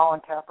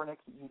 Colin Kaepernick,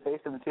 he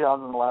faced him in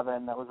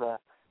 2011. That was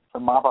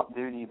some mop-up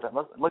duty. But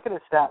look at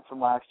his stats from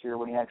last year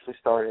when he actually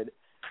started.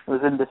 It was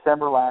in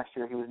December last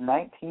year. He was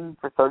 19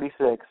 for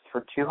 36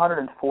 for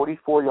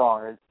 244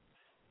 yards,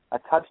 a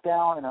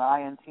touchdown and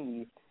an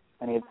INT,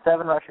 and he had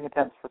 7 rushing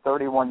attempts for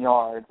 31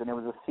 yards, and it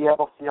was a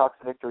Seattle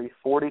Seahawks victory,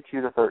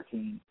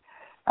 42-13.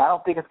 I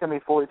don't think it's going to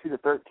be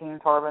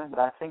 42-13, Tarvin, but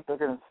I think they're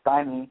going to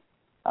stymie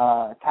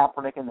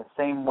Kaepernick in the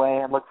same way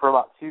and look for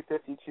about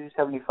 250,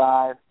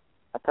 275,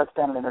 a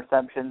touchdown and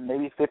interception,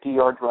 maybe 50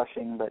 yards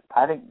rushing. But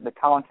I think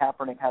that Colin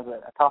Kaepernick has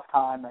a tough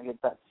time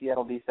against that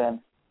Seattle defense,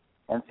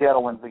 and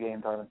Seattle wins the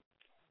game, Tarvin.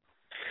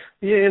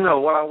 Yeah,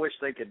 what I wish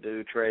they could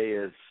do, Trey,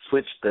 is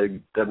switch the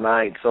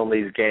nights on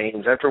these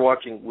games. After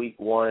watching Week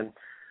 1,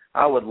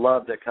 I would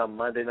love to come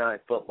Monday Night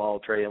Football,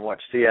 Trey, and watch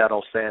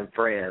Seattle San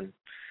Fran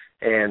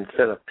and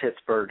instead of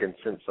Pittsburgh and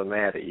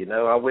Cincinnati.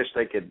 I wish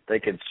they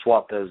could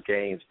swap those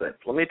games. But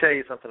let me tell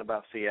you something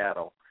about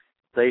Seattle.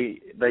 They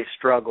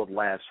struggled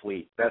last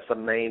week. That's the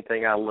main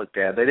thing I looked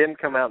at. They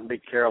didn't come out and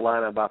beat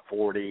Carolina by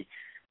 40.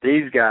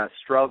 These guys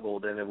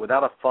struggled, and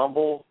without a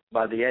fumble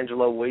by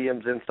D'Angelo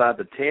Williams inside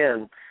the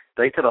 10,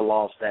 they could have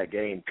lost that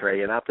game,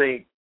 Trey. And I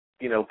think,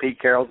 Pete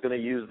Carroll's going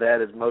to use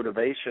that as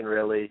motivation,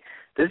 really.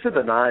 This is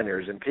the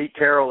Niners, and Pete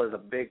Carroll is a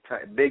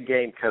big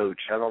game coach.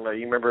 I don't know.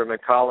 You remember him in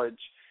college?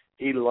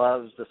 He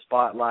loves the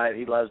spotlight.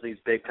 He loves these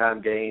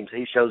big-time games.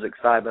 He shows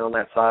excitement on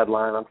that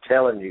sideline. I'm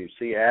telling you,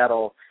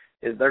 Seattle,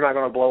 they're not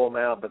going to blow them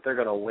out, but they're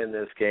going to win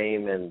this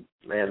game. And,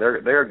 man,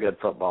 they're a good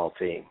football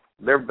team.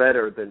 They're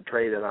better than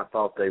Trey than I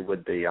thought they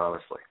would be,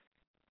 honestly.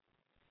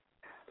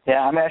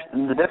 Yeah, I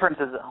mean, the difference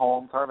is at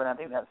home, Tarvin. I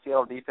think that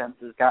Seattle defense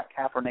has got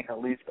Kaepernick at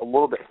least a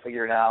little bit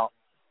figured out.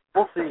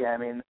 We'll see. I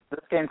mean, this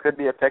game could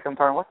be a pick-em,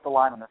 Tarvin. What's the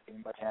line on this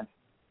game by chance?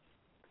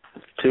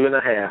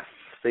 2.5.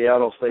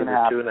 Seattle's favored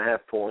 2.5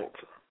 points.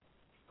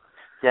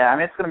 Yeah, I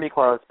mean, it's going to be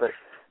close, but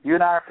you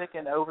and I are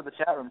picking over the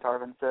chat room,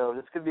 Tarvin, so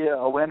this could be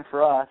a win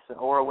for us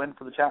or a win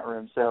for the chat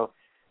room. So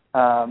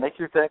make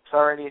your picks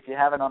already if you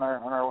haven't on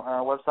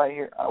our website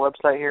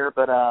here.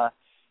 But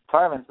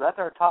Tarvin, so that's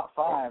our top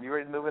 5. You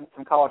ready to move into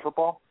some college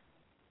football?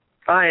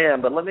 I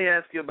am, but let me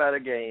ask you about a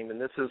game,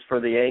 and this is for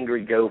the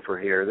Angry Gopher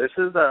here. This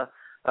is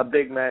a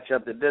big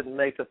matchup that didn't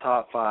make the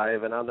top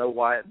 5, and I know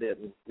why it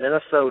didn't.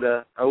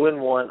 Minnesota,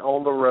 0-1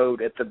 on the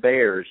road at the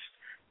Bears.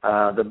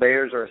 The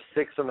Bears are a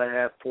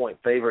 6.5-point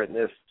favorite in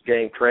this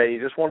game, Trey.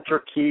 You just want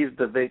your keys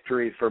to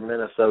victory for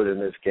Minnesota in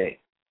this game.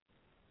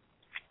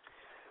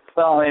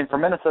 Well, I mean, for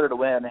Minnesota to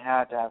win, they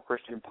have to have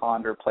Christian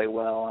Ponder play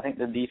well. I think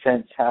the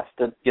defense has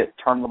to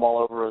turn the ball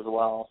over as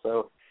well.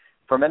 So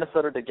for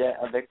Minnesota to get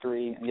a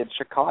victory against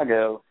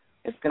Chicago,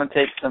 it's going to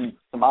take some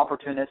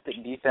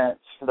opportunistic defense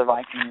for the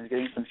Vikings,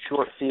 getting some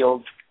short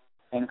fields,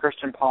 and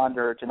Christian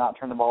Ponder to not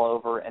turn the ball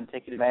over and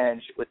take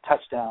advantage with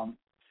touchdowns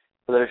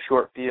for those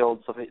short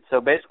fields.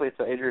 So basically,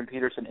 Adrian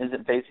Peterson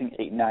isn't facing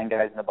 8 and 9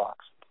 guys in the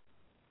box.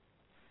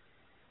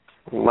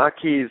 My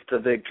keys to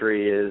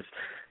victory is,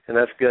 and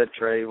that's good,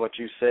 Trey, what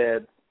you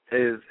said,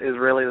 is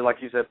really, like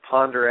you said,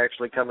 Ponder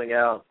actually coming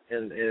out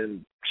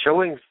and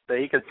showing that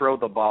he can throw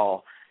the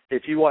ball.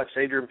 If you watched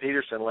Adrian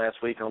Peterson last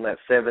week on that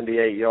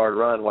 78-yard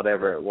run,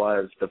 whatever it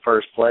was, the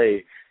first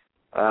play,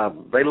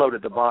 they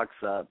loaded the box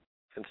up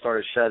and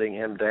started shutting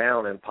him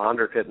down, and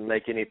Ponder couldn't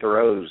make any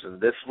throws.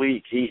 And this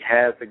week he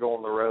has to go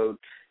on the road.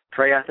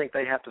 Trey, I think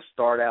they have to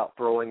start out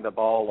throwing the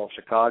ball on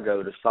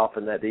Chicago to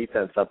soften that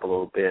defense up a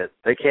little bit.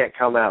 They can't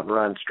come out and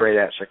run straight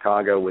at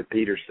Chicago with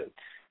Peterson.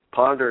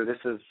 Ponder, this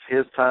is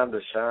his time to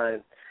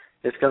shine.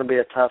 It's going to be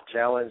a tough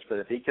challenge, but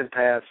if he can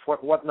pass,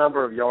 what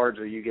number of yards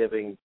are you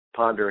giving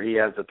Ponder he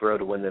has to throw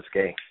to win this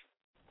game?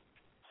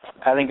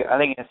 I think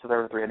he has to throw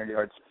over 300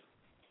 yards.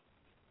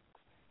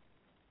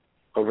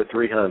 Over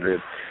 300.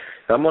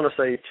 I'm going to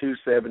say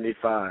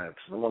 275.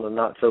 I'm going to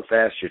not so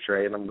fast you,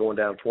 Trey, and I'm going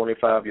down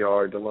 25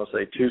 yards. I'm going to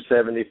say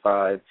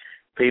 275.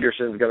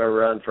 Peterson's going to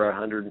run for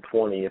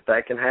 120. If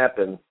that can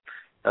happen,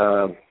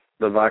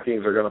 the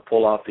Vikings are going to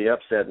pull off the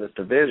upset in this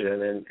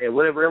division, and it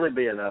would really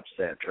be an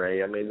upset,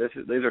 Trey. I mean,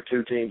 these are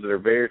two teams that are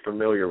very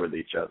familiar with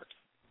each other.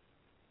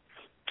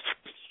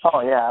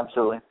 Oh, yeah,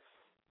 absolutely.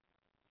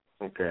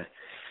 Okay.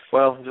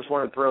 Well, just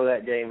want to throw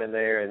that game in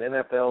there, and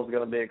NFL is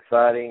going to be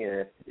exciting,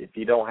 and if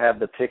you don't have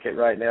the ticket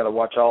right now to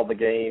watch all the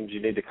games, you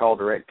need to call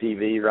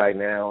DirecTV right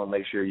now and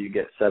make sure you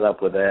get set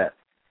up with that.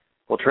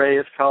 Well, Trey,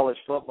 it's college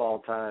football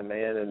time,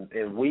 man,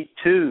 and week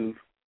 2,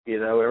 you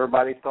know,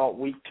 everybody thought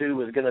week 2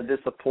 was going to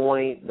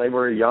disappoint. They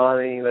were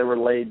yawning. They were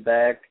laid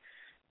back,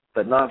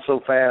 but not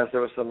so fast.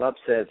 There were some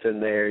upsets in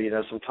there. You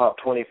know, some top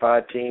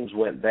 25 teams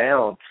went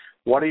down.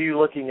 What are you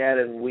looking at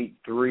in week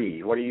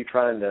 3? What are you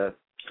trying to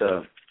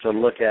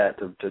look at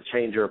to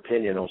change your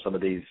opinion on some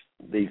of these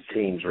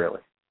teams,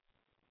 really?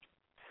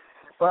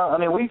 Well, I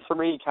mean, week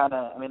 3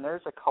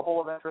 there's a couple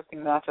of interesting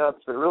matchups,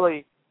 but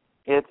really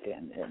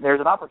there's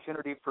an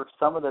opportunity for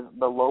some of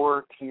the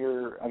lower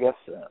tier, I guess,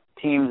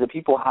 teams that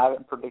people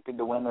haven't predicted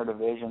to win their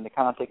division to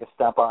kind of take a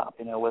step up.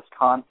 You know,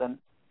 Wisconsin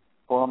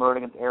going on the road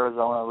against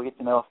Arizona. We get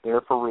to know if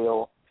they're for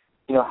real.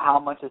 You know, how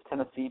much has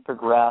Tennessee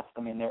progressed?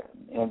 I mean,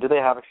 do they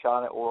have a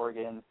shot at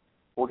Oregon?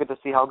 We'll get to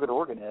see how good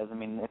Oregon is. I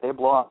mean, if they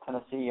blow out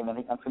Tennessee, I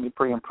think that's going to be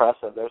pretty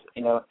impressive. There's,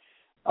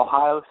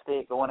 Ohio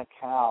State going to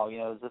Cal.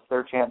 Is this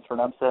their chance for an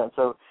upset?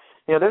 So,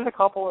 there's a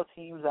couple of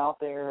teams out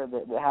there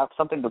that have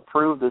something to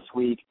prove this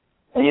week.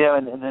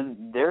 And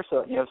then there's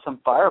some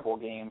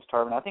fireable games,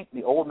 Tarvin. I think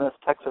the Ole Miss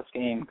Texas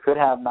game could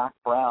have Mac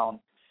Brown,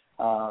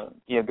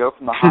 go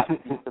from the hot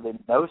seat to the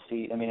no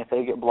seat. I mean, if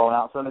they get blown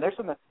out. So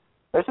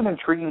there's some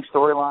intriguing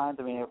storylines.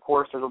 I mean, of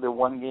course, there's only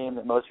one game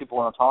that most people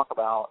want to talk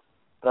about,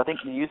 but I think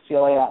the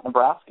UCLA at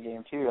Nebraska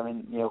game too. I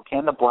mean,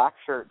 can the Black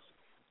Shirts,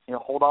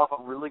 hold off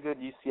a really good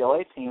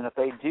UCLA team? If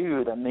they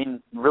do, that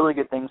means really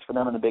good things for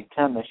them in the Big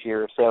Ten this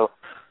year. So,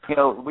 this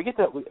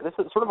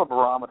is sort of a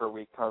barometer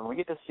week, Carmen. We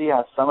get to see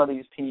how some of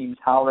these teams,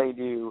 how they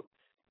do,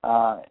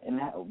 and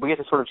we get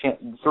to sort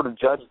of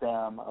judge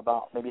them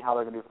about maybe how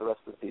they're going to do for the rest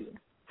of the season.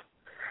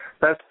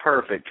 That's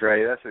perfect,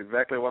 Trey. That's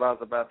exactly what I was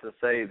about to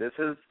say. This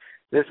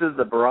is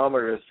the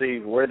barometer to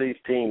see where these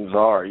teams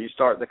are. You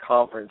start the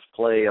conference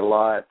play a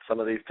lot. Some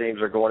of these teams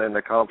are going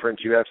into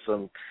conference. You have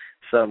some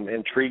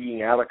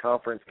intriguing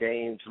out-of-conference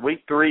games.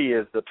 Week 3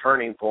 is the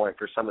turning point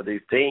for some of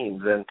these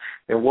teams, and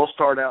we'll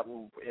start out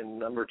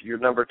in your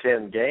number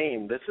 10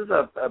 game. This is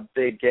a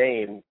big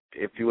game,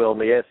 if you will, in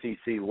the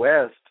SEC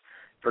West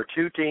for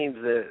two teams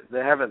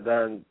that haven't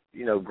done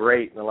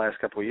great in the last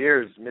couple of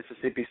years.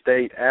 Mississippi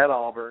State at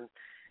Auburn.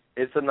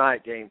 It's a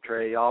night game,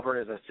 Trey.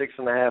 Auburn is a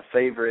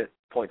 6.5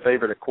 point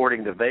favorite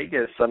according to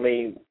Vegas. I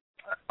mean,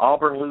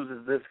 Auburn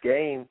loses this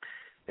game,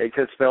 it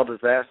could spell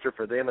disaster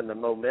for them and the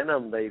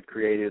momentum they've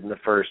created in the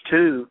first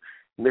 2.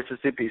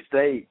 Mississippi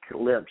State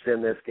limps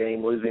in this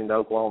game, losing to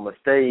Oklahoma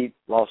State,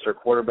 lost their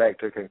quarterback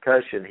to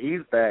concussion.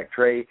 He's back,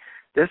 Trey.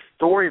 This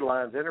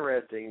storyline's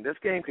interesting. This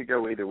game could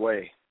go either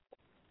way.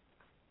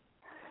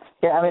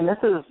 Yeah, I mean, this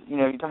is,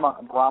 you're talking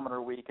about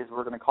barometer week, as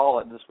we're going to call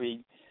it this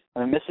week. I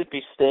mean,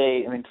 Mississippi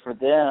State, for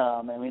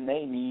them,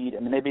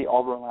 they beat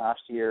Auburn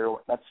last year.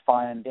 That's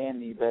fine and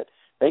dandy, but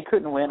they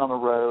couldn't win on the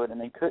road, and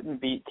they couldn't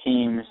beat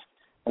teams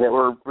that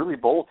were really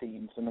bowl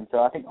teams. I mean, so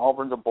I think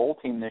Auburn's a bowl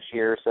team this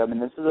year. So, I mean,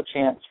 this is a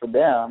chance for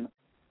them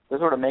to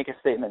sort of make a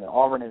statement that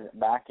Auburn isn't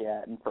back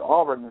yet. And for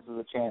Auburn, this is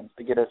a chance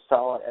to get a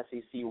solid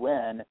SEC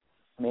win.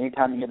 I mean,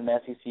 anytime you get an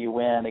SEC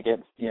win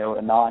against,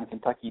 a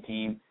non-Kentucky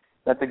team,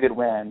 that's a good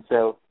win.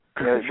 So,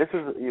 this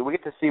is we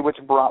get to see which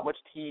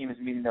team is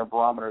meeting their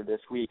barometer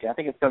this week. And I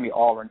think it's going to be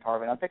Auburn,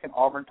 Tarvin. I'm picking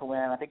Auburn to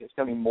win. I think it's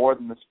going to be more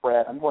than the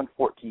spread. I'm going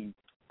 14.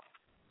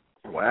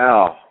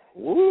 Wow.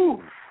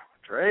 Woo.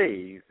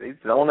 Trey, he's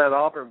on that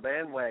Auburn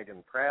bandwagon.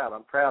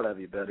 I'm proud of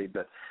you, buddy.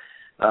 But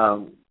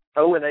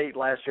 0-8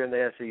 last year in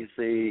the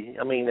SEC.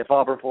 I mean, if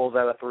Auburn pulls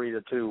out a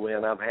 3-2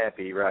 win, I'm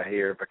happy right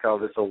here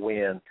because it's a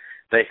win.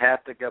 They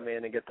have to come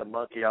in and get the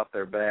monkey off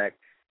their back.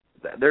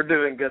 They're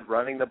doing good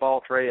running the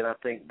ball, Trey, and I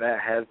think that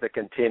has to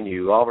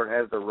continue. Auburn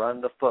has to run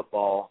the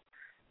football,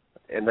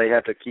 and they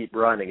have to keep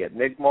running it.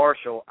 Nick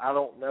Marshall, I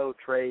don't know,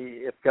 Trey,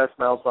 if Gus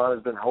Malzahn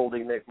has been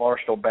holding Nick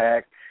Marshall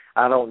back.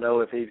 I don't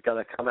know if he's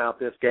going to come out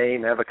this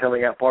game, have a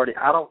coming-out party.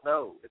 I don't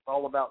know. It's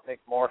all about Nick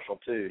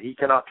Marshall, too. He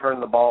cannot turn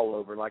the ball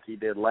over like he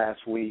did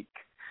last week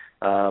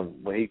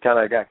when he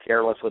kind of got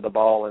careless with the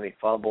ball and he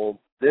fumbled.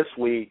 This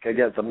week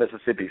against a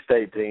Mississippi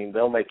State team,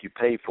 they'll make you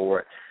pay for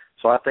it.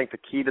 So I think the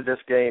key to this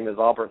game is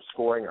Auburn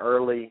scoring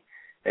early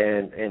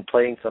and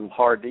playing some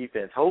hard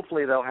defense.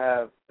 Hopefully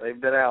they've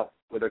been out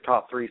with their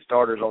top 3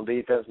 starters on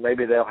defense.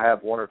 Maybe they'll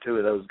have 1 or 2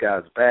 of those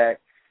guys back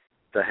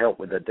to help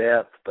with the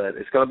depth. But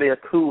it's going to be a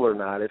cooler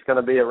night. It's going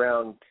to be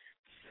around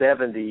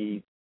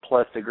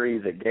 70-plus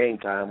degrees at game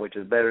time, which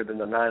is better than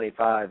the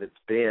 95 it's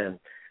been.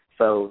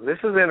 So this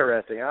is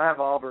interesting. I have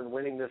Auburn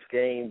winning this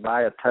game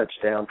by a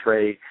touchdown,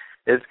 Trey.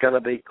 It's going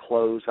to be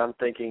close. I'm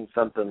thinking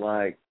something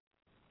like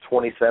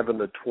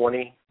 27-20.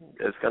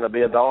 It's going to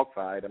be a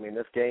dogfight. I mean,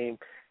 this game,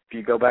 if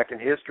you go back in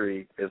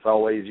history, it's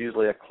always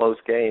usually a close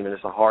game, and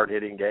it's a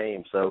hard-hitting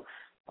game. So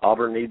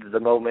Auburn needs the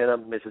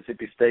momentum.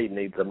 Mississippi State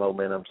needs the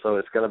momentum. So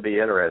it's going to be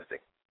interesting.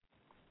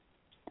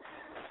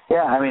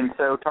 Yeah, I mean,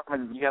 so,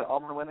 Tarvin, you got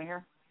Auburn winning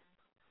here?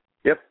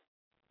 Yep.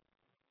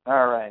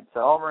 All right.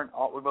 So Auburn,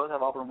 we both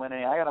have Auburn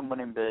winning. I got them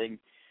winning big.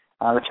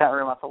 The chat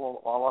room, I saw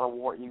a lot of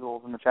War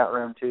Eagles in the chat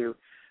room, too.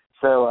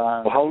 So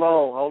well,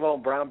 hold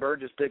on. Brian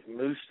Burgess picked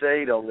Moose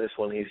State on this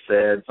one, he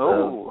said.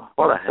 So,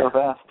 what so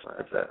fast.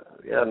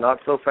 Yeah, not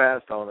so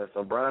fast on it.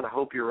 So, Brian, I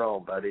hope you're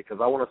wrong, buddy, because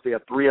I want to see a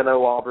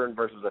 3-0 Auburn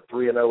versus a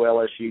 3-0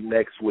 LSU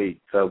next week.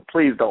 So,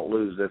 please don't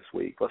lose this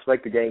week. Let's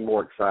make the game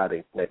more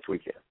exciting next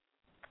weekend.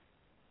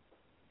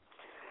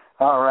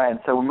 All right.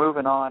 So, we're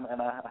moving on.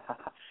 And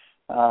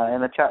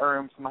in the chat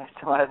room, somebody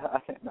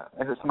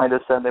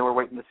just said they were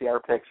waiting to see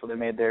our picks, so they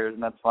made theirs,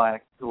 and that's fine.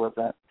 Who was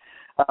that?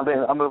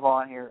 I'll move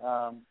on here.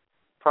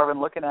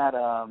 Tarvin, looking at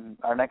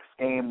our next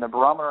game, the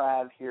barometer I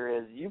have here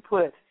is you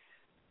put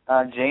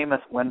Jameis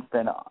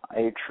Winston,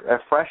 a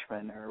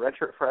freshman, or a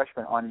redshirt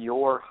freshman, on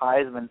your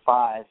Heisman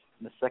 5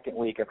 in the second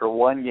week after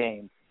one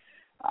game.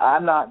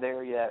 I'm not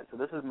there yet, so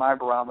this is my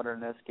barometer in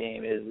this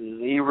game. Is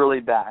he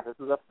really back? This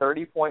is a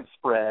 30-point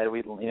spread.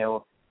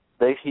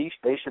 They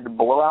should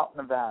blow out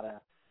Nevada.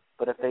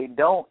 But if they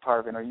don't,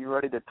 Tarvin, are you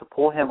ready to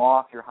pull him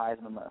off your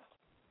Heisman list?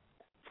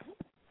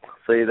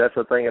 See, that's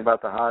the thing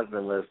about the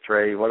Heisman list,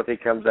 Trey. What if he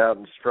comes out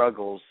and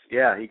struggles?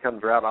 Yeah, he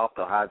comes right off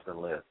the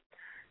Heisman list,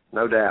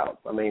 no doubt.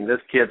 I mean,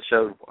 this kid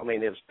showed, it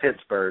was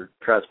Pittsburgh,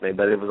 trust me,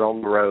 but it was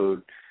on the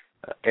road.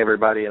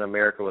 Everybody in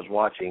America was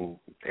watching.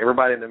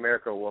 Everybody in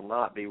America will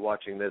not be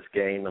watching this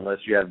game unless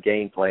you have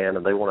game plan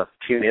and they want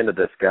to tune into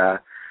this guy.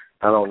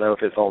 I don't know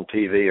if it's on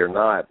TV or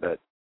not, but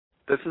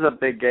this is a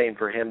big game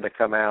for him to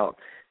come out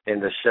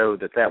and to show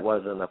that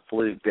wasn't a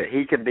fluke, that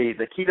he could be.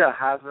 The key to a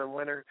Heisman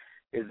winner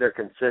is they're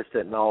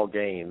consistent in all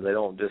games. They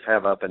don't just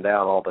have up and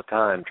down all the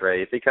time,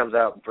 Trey. If he comes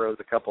out and throws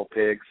a couple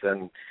picks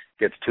and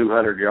gets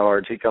 200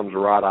 yards, he comes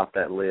right off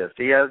that list.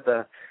 He has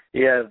to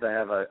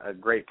have a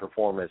great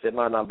performance. It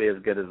might not be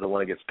as good as the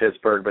one against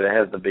Pittsburgh, but it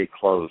has to be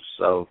close.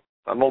 So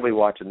I'm going to be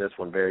watching this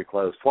one very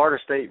close. Florida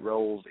State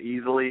rolls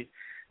easily,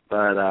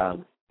 but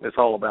it's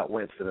all about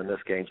Winston in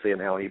this game, seeing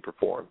how he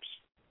performs.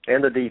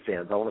 And the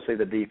defense. I want to see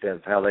the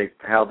defense, how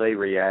they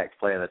react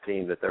playing a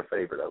team that they're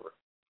favored over.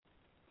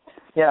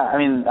 Yeah,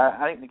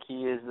 I think the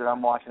key is that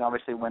I'm watching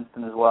obviously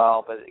Winston as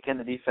well, but again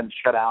the defense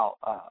shut out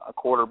a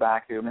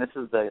quarterback who this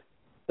is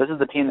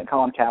the team that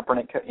Colin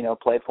Kaepernick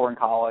played for in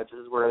college.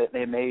 This is where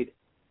they made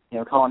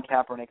Colin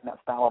Kaepernick and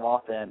that style of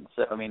offense.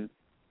 So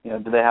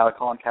do they have a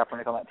Colin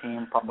Kaepernick on that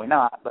team? Probably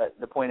not. But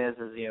the point is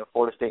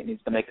Florida State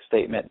needs to make a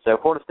statement. So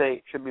Florida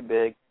State should be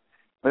big.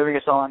 Moving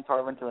us on,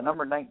 Tarvin, to the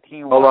number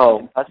 19. Hold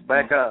on,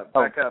 back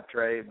up,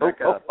 Trey,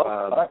 back up.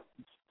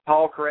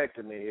 Paul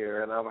corrected me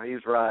here, and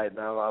he's right. And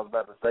I was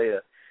about to say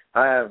it.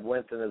 I have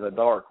Winston as a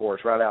dark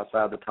horse right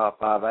outside the top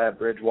 5. I have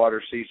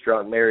Bridgewater,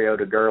 Seastrunk,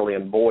 Mariota, Gurley,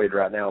 and Boyd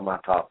right now in my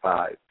top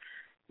 5.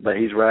 But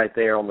he's right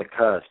there on the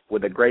cusp.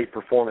 With a great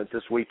performance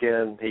this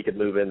weekend, he could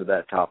move into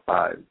that top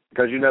 5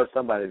 because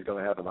somebody's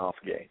going to have an off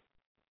game.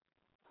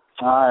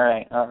 All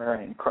right.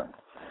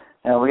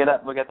 And we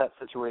got that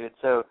situated.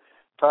 So,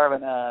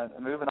 Tarvin,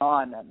 moving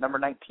on, number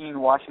 19,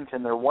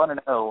 Washington, they're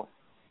 1-0.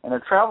 and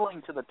they're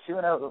traveling to the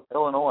 2-0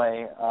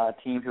 Illinois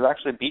team who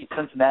actually beat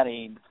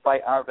Cincinnati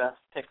despite our best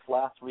picks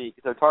last week.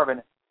 So,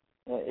 Tarvin,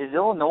 is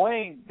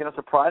Illinois going to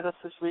surprise us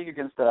this week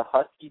against a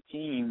Husky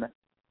team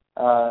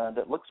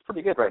that looks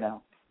pretty good right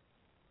now?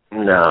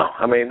 No.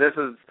 I mean, this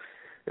is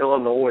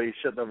Illinois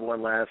shouldn't have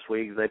won last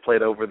week. They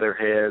played over their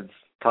heads.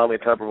 Tommy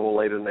Tuberville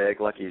laid an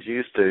egg like he's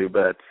used to,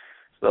 but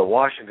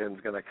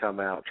Washington's going to come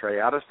out, Trey.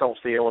 I just don't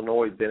see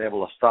Illinois being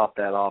able to stop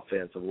that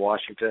offense of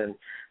Washington.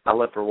 I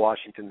look for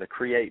Washington to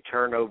create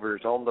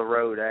turnovers on the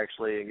road,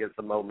 actually, and get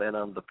the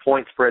momentum. The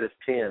point spread is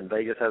 10.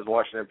 Vegas has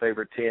Washington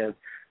favored 10.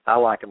 I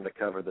like them to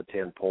cover the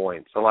 10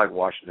 points. I like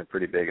Washington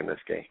pretty big in this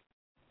game.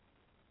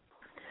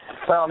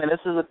 Well, I mean, this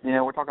is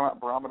we're talking about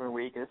barometer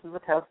week. This is a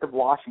test of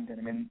Washington.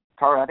 I mean,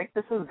 Tara, I think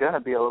this is going to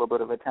be a little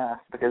bit of a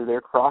test because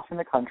they're crossing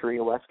the country.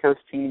 A West Coast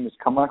team is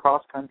coming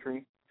across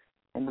country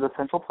into the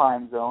Central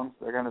Time Zone.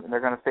 So they're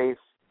going to face,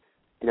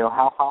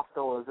 how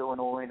hostile is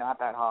Illinois? Not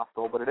that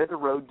hostile, but it is a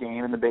road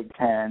game in the Big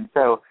Ten.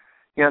 So,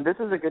 this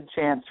is a good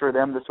chance for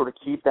them to sort of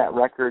keep that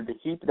record, to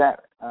keep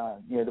that,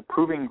 the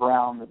proving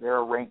ground that they're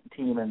a ranked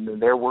team and that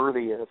they're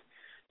worthy of,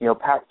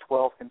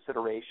 Pac-12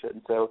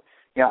 consideration. So,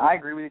 I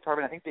agree with you,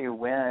 Tarvin. I think they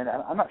win.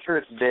 I'm not sure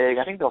it's big.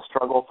 I think they'll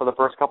struggle for the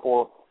first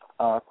couple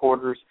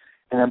quarters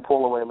and then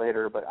pull away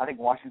later. But I think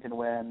Washington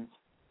wins.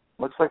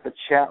 Looks like the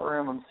chat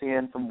room I'm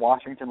seeing some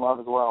Washington love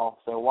as well.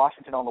 So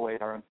Washington all the way,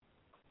 Tarvin.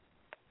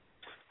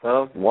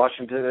 Well,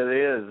 Washington it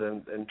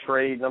is. And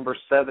Trey, number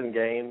 7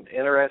 game,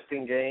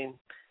 interesting game.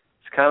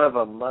 It's kind of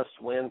a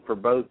must-win for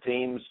both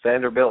teams.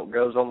 Vanderbilt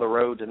goes on the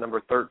road to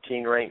number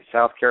 13 ranked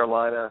South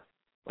Carolina.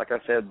 Like I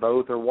said,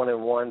 both are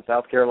 1-1.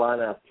 South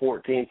Carolina, a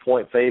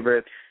 14-point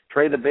favorite.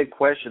 Trey, the big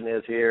question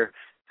is here,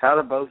 how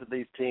do both of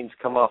these teams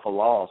come off a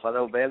loss? I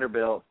know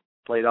Vanderbilt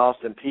played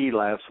Austin Peay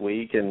last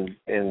week and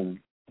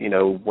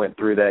went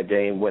through that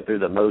game, went through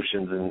the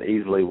motions and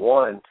easily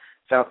won.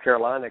 South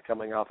Carolina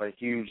coming off a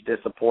huge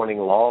disappointing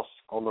loss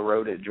on the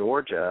road at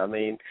Georgia. I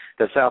mean,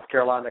 does South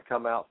Carolina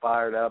come out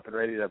fired up and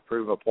ready to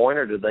prove a point,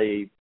 or do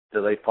they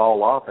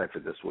fall off after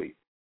this week?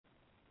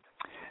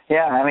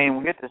 Yeah, I mean,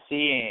 we get to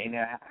see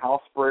how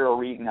Spurrier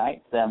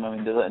reignites them. I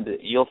mean,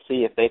 you'll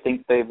see if they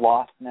think they've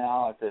lost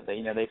now, if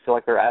they feel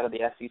like they're out of the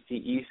SEC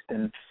East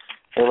and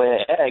they lay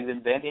an egg, then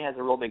Vandy has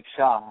a real big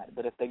shot.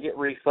 But if they get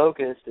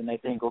refocused and they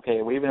think,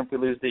 okay, well, even if we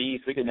lose the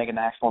East, we could make a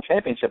national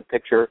championship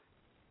picture,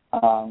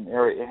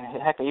 or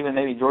heck, even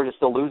maybe Georgia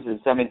still loses.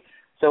 I mean,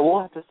 so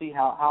we'll have to see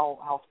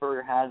how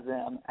Spurrier has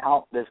them.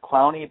 How is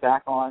Clowney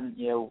back on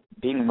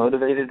being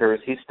motivated, or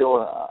is he still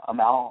a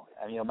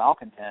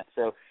malcontent?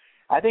 So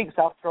I think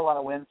South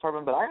Carolina wins,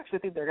 Tarvin, but I actually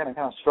think they're going to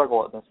kind of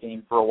struggle at this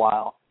game for a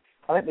while.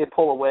 I think they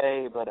pull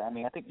away, but, I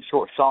mean, I think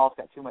Short Shaw's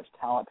got too much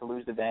talent to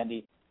lose to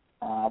Vandy.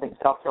 I think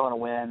South Carolina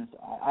wins.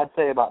 I'd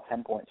say about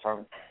 10 points,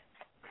 Tarvin.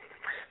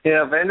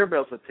 Yeah,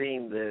 Vanderbilt's a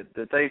team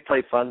that they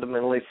play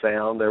fundamentally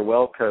sound. They're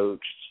well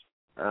coached.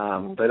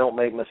 They don't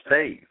make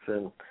mistakes.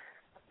 And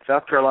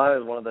South Carolina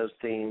is one of those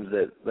teams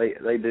that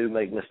they do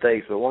make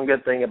mistakes. But one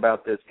good thing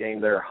about this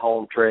game, they're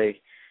home,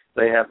 Trey.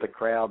 They have the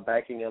crowd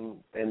backing them,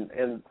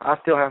 and I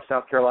still have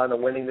South Carolina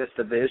winning this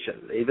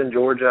division. Even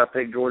Georgia, I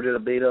picked Georgia to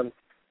beat them.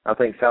 I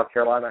think South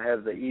Carolina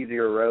has the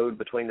easier road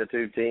between the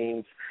two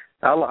teams.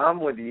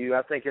 I'm with you.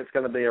 I think it's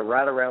going to be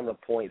right around the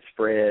point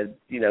spread,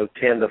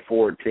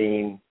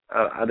 10-14.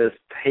 I just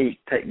hate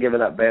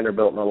giving up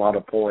Vanderbilt in a lot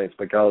of points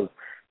because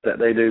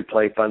they do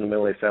play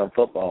fundamentally sound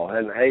football.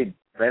 And, hey,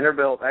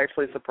 Vanderbilt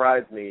actually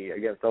surprised me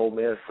against Ole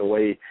Miss the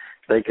way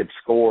they could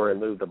score and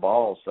move the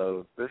ball.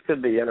 So this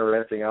could be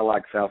interesting. I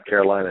like South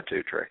Carolina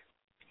too, Trey.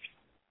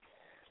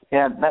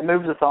 Yeah, that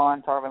moves us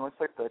on, Tarvin. Looks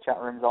like the chat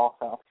room's all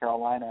South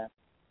Carolina.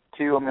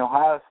 To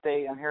Ohio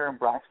State, I'm hearing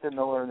Braxton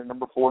Miller, the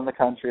number 4 in the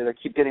country. They're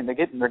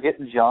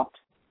getting jumped.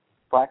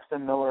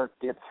 Braxton Miller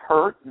gets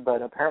hurt,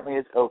 but apparently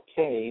it's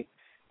okay.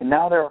 And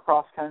now they're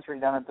across country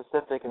down in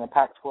Pacific in the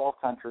Pac-12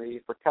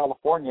 country for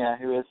California,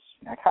 who is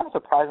kind of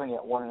surprisingly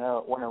at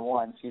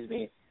 1-1. Excuse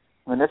me.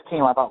 I mean, this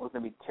team I thought was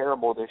going to be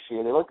terrible this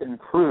year. They look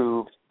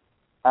improved,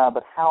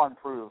 but how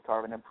improved,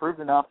 Tarvin? Improved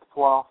enough to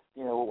pull off,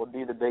 what would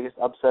be the biggest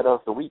upset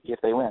of the week if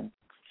they win.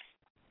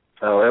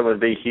 Oh, it would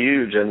be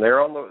huge, and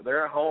they're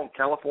at home.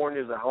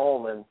 California's at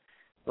home, and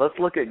let's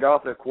look at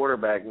Goff at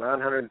quarterback.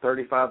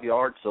 935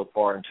 yards so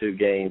far in 2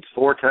 games,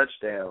 4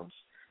 touchdowns.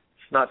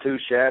 It's not too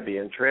shabby.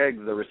 And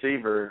Trigg, the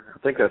receiver, I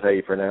think that's how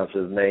you pronounce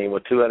his name,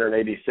 with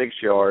 286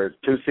 yards,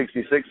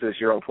 266 this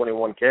year on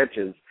 21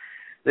 catches.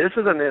 This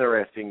is an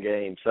interesting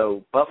game.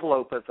 So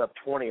Buffalo puts up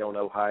 20 on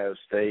Ohio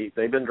State.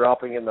 They've been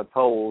dropping in the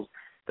polls.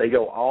 They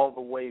go all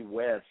the way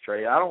west,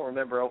 Trey. I don't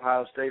remember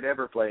Ohio State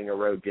ever playing a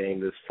road game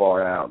this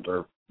far out,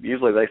 or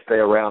usually they stay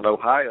around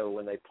Ohio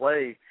when they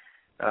play.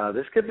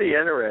 This could be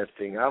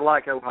interesting. I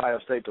like Ohio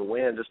State to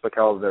win just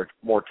because they're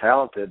more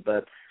talented,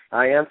 but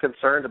I am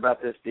concerned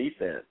about this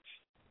defense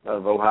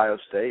of Ohio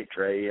State,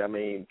 Trey. I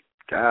mean,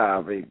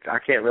 God, I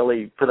can't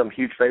really put them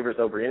huge favorites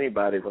over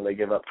anybody when they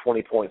give up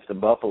 20 points to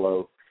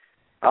Buffalo.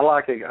 I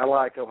like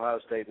Ohio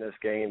State in this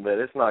game, but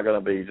it's not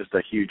going to be just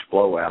a huge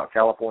blowout.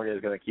 California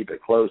is going to keep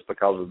it close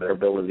because of their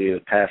ability to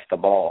pass the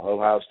ball.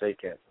 Ohio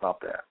State can't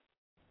stop that.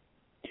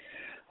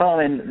 Well,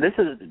 I mean,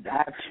 I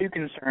have two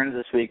concerns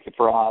this week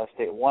for Ohio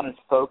State. One is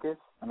focus.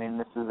 I mean,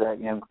 this is a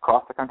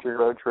across the country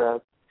road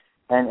trip,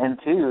 and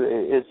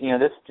two is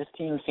this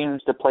team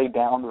seems to play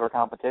down to their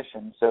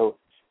competition. So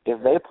if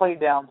they play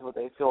down to what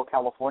they feel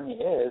California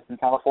is, and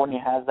California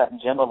has that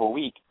gem of a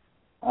week,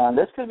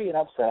 this could be an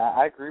upset.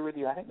 I agree with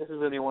you. I think this is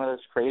going to be one of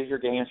those crazier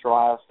games for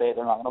Ohio State.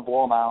 They're not going to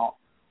blow them out.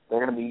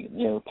 They're going to be,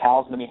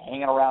 Cal's going to be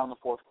hanging around in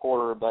the fourth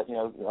quarter, but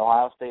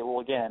Ohio State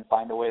will again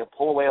find a way to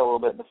pull away a little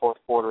bit in the fourth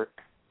quarter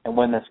and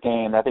win this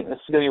game. I think this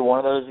is going to be one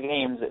of those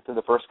games that through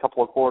the first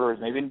couple of quarters,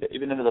 maybe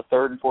even into the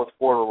third and fourth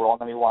quarter, we're all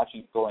going to be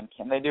watching it going,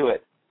 can they do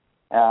it?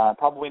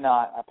 Probably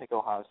not. I pick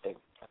Ohio State.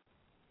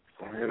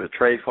 The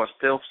trade what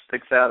still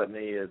sticks out at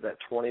me is that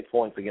 20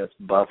 points against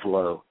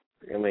Buffalo.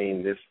 I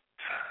mean,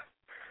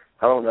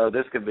 I don't know.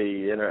 This could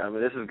be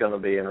this is going to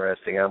be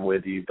interesting. I'm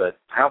with you. But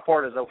how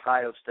far does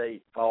Ohio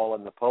State fall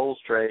in the polls,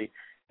 Trey,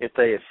 if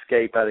they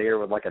escape out of here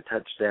with like a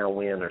touchdown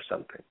win or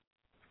something?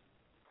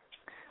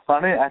 Well,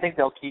 I mean, I think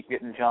they'll keep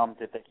getting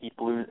jumped if they keep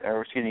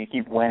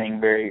keep winning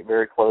very,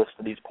 very close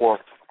to these poor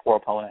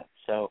opponents.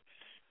 So,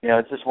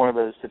 it's just one of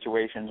those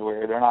situations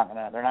where they're not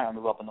gonna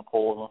move up in the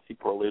polls unless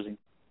people are losing.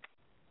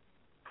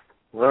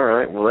 All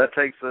right. Well, that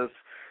takes us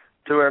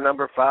to our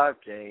number 5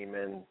 game,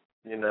 and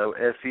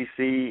SEC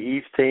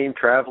East team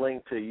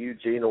traveling to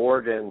Eugene,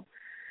 Oregon.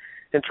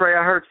 And Trey,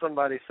 I heard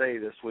somebody say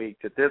this week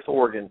that this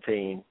Oregon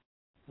team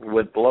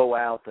would blow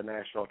out the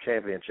national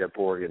championship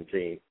Oregon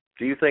team.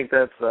 Do you think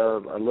that's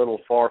a little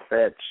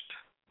far-fetched,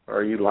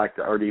 or do you like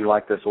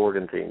this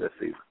Oregon team this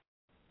season?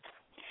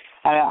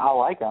 I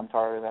like them,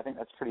 Tarvis. I think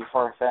that's pretty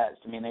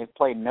far-fetched. I mean, they've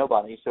played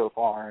nobody so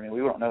far. I mean,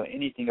 we don't know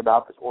anything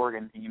about this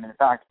Oregon team. In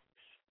fact,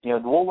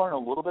 we'll learn a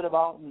little bit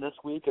about them this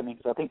week. I mean,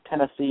 because I think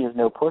Tennessee is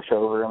no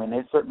pushover. I mean,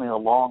 they've certainly a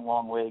long,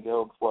 long way to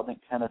go before I think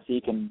Tennessee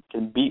can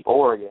beat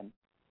Oregon.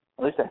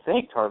 At least I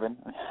think, Tarvin.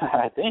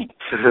 I think.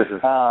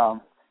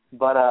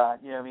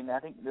 I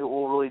think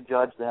we'll really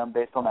judge them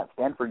based on that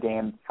Stanford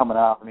game coming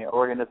up. I mean,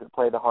 Oregon doesn't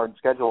play the hard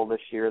schedule this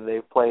year.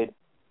 They've played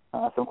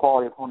some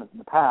quality opponents in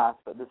the past,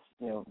 but this,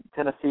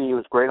 Tennessee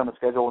was great on the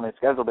schedule when they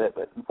scheduled it,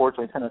 but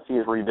unfortunately Tennessee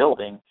is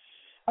rebuilding.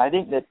 I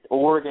think that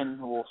Oregon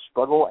will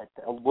struggle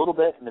a little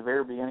bit in the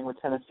very beginning with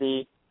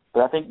Tennessee,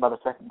 but I think by the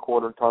second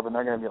quarter, Tarvin,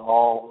 they're going to be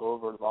all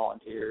over the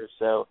Volunteers.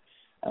 So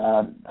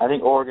I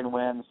think Oregon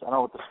wins. I don't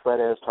know what the spread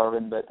is,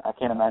 Tarvin, but I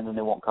can't imagine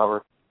they won't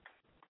cover.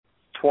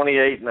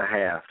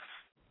 28.5.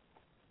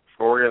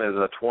 Oregon is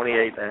a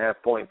 28.5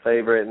 point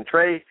favorite. And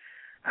Trey,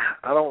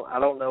 I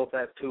don't know if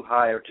that's too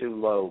high or too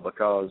low,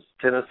 because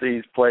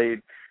Tennessee's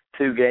played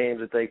 2 games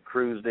that they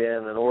cruised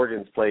in, and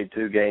Oregon's played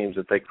 2 games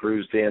that they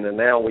cruised in, and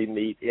now we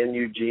meet in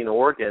Eugene,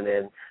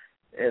 Oregon,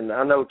 and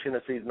I know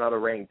Tennessee's not a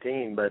ranked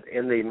team, but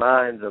in the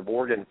minds of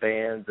Oregon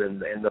fans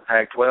and the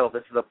Pac-12,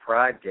 this is a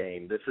pride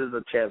game. This is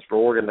a chance for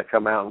Oregon to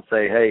come out and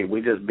say, hey,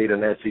 we just beat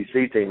an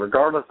SEC team,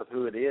 regardless of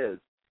who it is.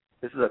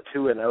 This is a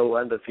 2-0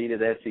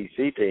 undefeated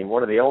SEC team,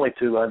 one of the only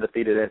 2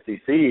 undefeated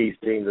SEC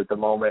East teams at the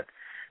moment.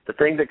 The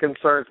thing that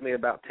concerns me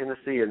about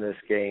Tennessee in this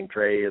game,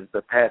 Trey, is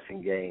the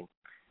passing game.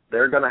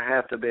 They're going to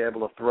have to be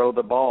able to throw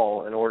the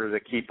ball in order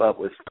to keep up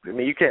with – I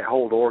mean, you can't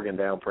hold Oregon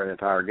down for an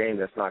entire game.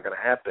 That's not going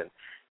to happen.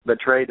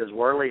 But, Trey, does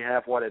Worley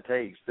have what it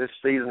takes? This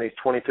season he's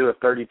 22 of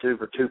 32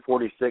 for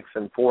 246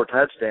 and 4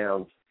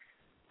 touchdowns.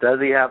 Does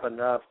he have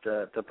enough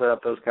to put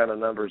up those kind of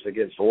numbers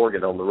against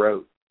Oregon on the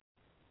road?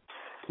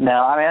 No,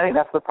 I mean, I think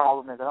that's the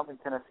problem is I don't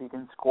think Tennessee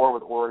can score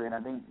with Oregon.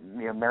 I think,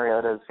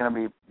 Mariota is going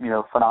to be,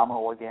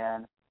 phenomenal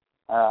again.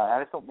 I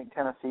just don't think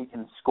Tennessee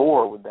can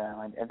score with them.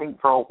 I think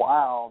for a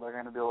while they're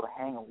going to be able to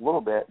hang a little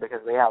bit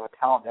because they have a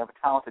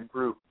talented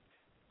group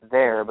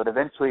there. But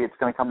eventually it's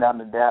going to come down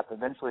to depth.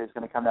 Eventually it's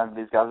going to come down to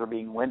these guys are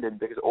being winded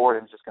because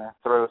Oregon's just going to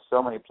throw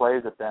so many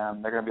plays at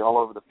them. They're going to be all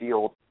over the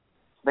field.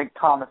 I think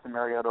Thomas and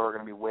Mariota are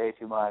going to be way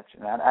too much,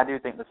 and I do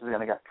think this is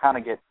going to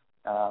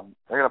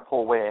they're going to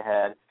pull way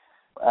ahead.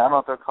 I don't know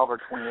if they'll cover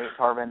 28,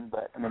 Tarvin,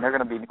 but, they're going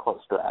to be close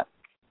to that.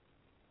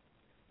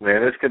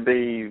 Man, this could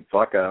be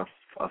like a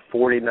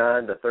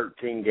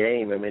 49-13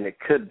 game. It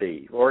could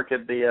be. Or it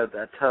could be a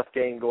tough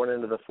game going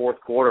into the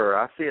fourth quarter.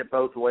 I see it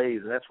both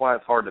ways, and that's why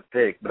it's hard to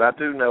pick. But I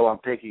do know I'm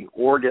picking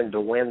Oregon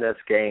to win this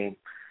game.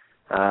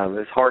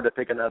 It's hard to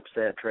pick an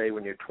upset, Trey,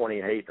 when you're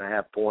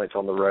 28.5 points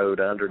on the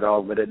road,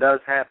 underdog. But it does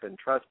happen.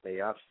 Trust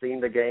me. I've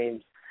seen the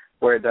games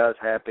where it does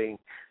happen.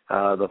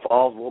 The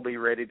Vols will be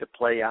ready to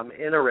play. I'm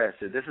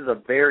interested. This is a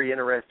very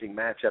interesting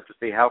matchup to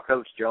see how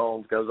Coach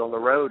Jones goes on the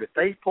road. If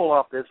they pull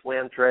off this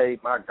win, Trey,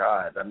 my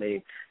God.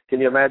 Can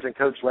you imagine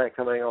Coach Lent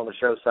coming on the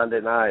show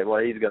Sunday night?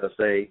 What he's going to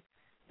say,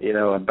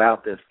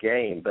 about this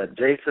game. But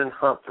Jason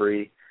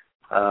Humphrey,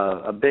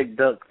 a big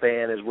Dunk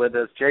fan, is with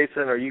us.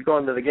 Jason, are you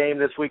going to the game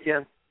this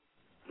weekend?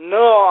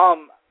 No,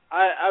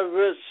 I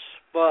wish,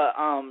 but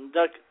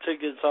Dunk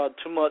tickets are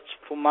too much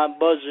for my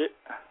budget.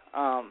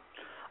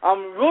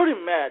 I'm really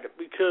mad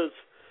because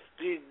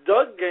the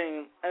Duck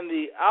game and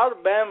the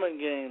Alabama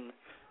game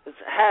is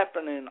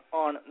happening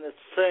on the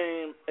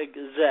same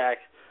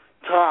exact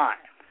time.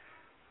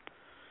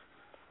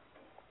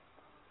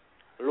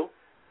 Hello?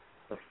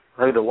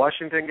 Oh, the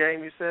Washington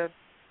game, you said?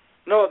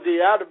 No, the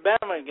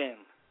Alabama game.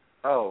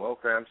 Oh,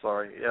 okay. I'm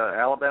sorry. Yeah,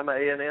 Alabama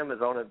A&M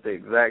is on at the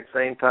exact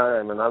same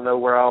time, and I know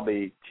where I'll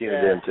be tuned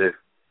into.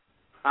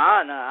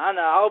 I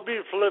know. I'll be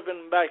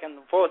flipping back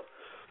and forth,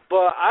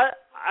 but I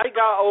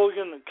got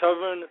Oregon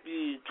covering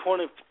the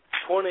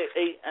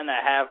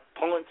 28.5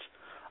 points.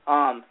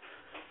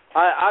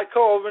 I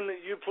call when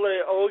you play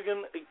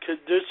Oregon a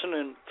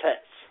conditioning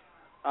test.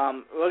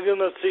 We're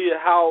gonna see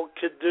how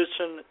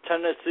conditioned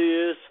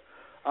Tennessee is.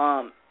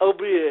 It'll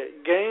be a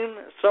game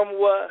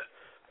somewhat,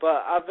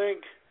 but I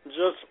think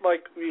just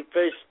like we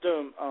faced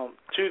them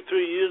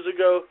 2-3 years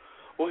ago,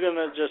 we're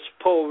gonna just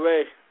pull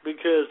away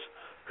because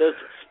there's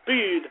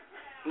speed,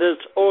 there's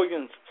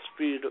Oregon's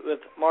speed with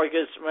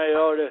Marcus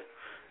Mariota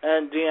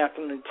and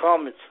DeAnthony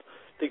Thomas.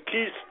 The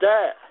key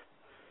stat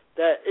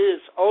that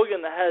is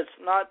Oregon has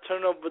not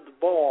turned over the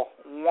ball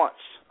once.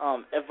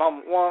 If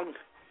I'm wrong,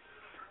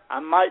 I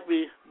might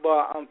be,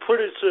 but I'm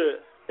pretty sure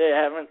they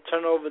haven't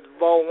turned over the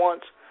ball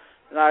once,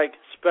 and I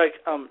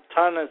expect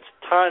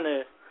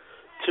Tyner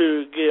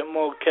to get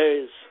more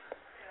Ks.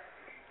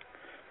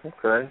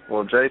 Okay.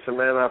 Well, Jason,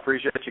 man, I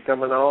appreciate you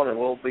coming on, and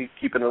we'll be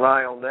keeping an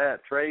eye on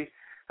that. Trey,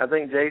 I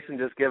think Jason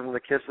just gave him the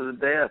kiss of the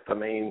death. I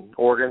mean,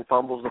 Oregon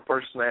fumbles the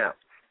first snap.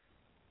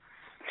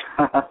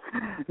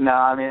 No,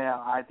 I mean,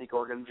 I think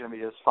Oregon's going to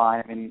be just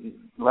fine. I mean,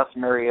 unless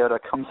Mariota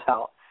comes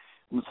out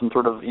with some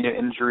sort of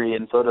injury,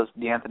 and so does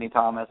DeAnthony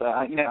Thomas.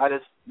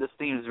 This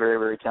team is very,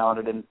 very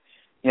talented, and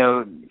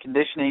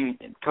conditioning.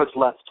 Coach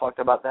Letts talked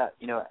about that,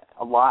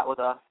 a lot with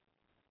us.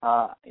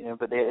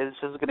 But this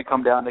is going to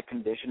come down to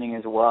conditioning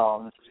as well,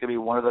 and this is going to be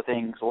one of the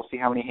things. We'll see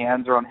how many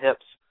hands are on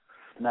hips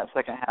in that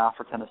second half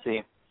for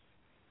Tennessee.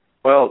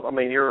 Well, I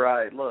mean, you're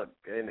right. Look,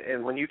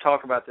 and when you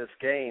talk about this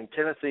game,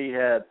 Tennessee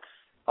had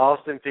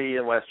Austin Peay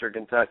and Western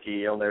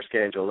Kentucky on their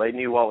schedule. They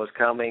knew what was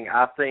coming.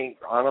 I think,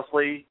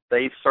 honestly,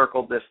 they've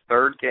circled this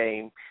third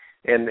game,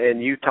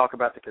 and you talk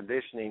about the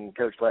conditioning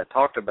Coach Lett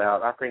talked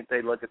about. I think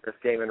they look at this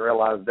game and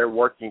realize they're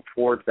working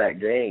towards that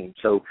game.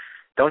 So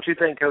don't you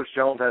think Coach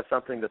Jones has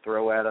something to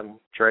throw at them,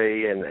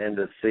 Trey, and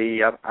to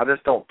see? I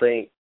just don't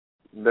think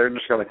they're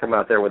just going to come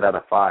out there without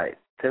a fight.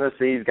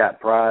 Tennessee's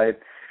got pride.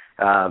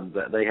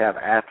 They have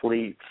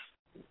athletes,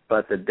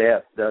 but the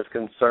depth does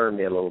concern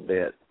me a little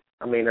bit.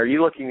 I mean, are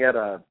you looking at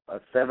a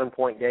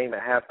 7-point game at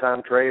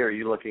halftime, Trey, or are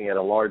you looking at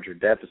a larger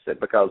deficit?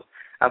 Because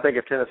I think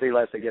if Tennessee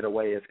lets it get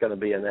away, it's going to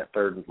be in that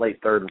late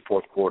third and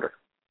fourth quarter.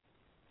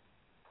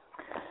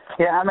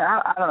 Yeah, I mean,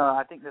 I don't know.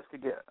 I think this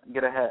could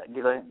get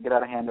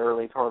out of hand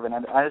early, Torvin.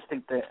 I just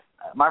think that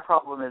my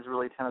problem is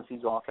really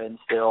Tennessee's offense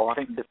still. I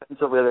think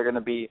defensively they're going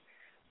to be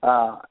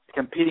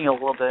competing a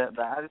little bit,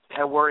 but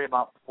I worry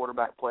about the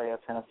quarterback play of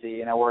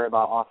Tennessee, and I worry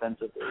about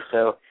offensively.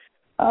 So,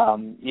 I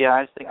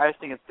just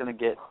think it's going to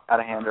get out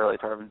of hand early,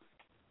 Torvin.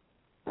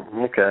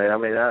 Okay. I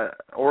mean,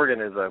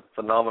 Oregon is a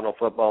phenomenal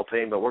football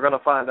team, but we're going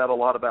to find out a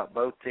lot about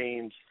both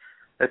teams.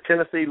 If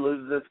Tennessee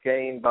loses this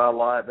game by a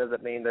lot,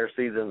 doesn't mean their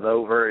season's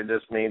over. It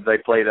just means they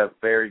played a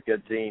very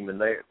good team, and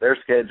their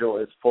schedule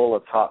is full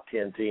of top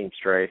 10 teams,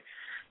 Trey.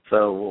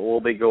 So we'll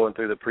be going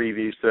through the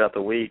previews throughout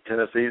the week.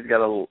 Tennessee's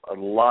got a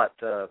lot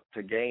to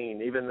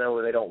gain. Even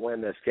though they don't win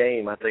this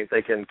game, I think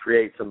they can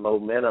create some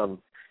momentum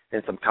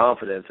and some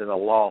confidence in a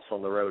loss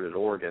on the road at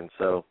Oregon.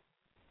 So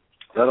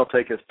that'll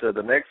take us to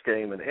the next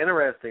game, an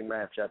interesting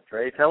matchup,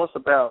 Trey. Tell us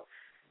about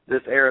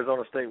this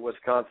Arizona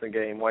State-Wisconsin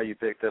game, why you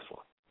picked this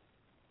one.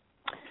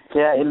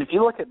 Yeah, and if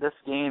you look at this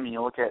game and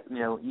you look at,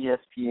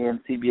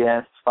 ESPN,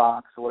 CBS,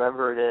 Fox,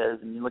 whatever it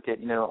is, and you look at,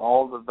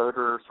 all the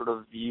voter sort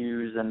of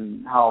views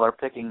and how they're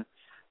picking,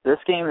 this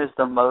game is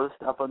the most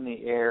up in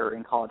the air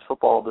in college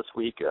football this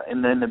week,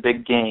 and then the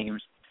big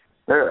games.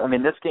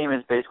 This game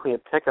is basically a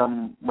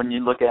pick-em when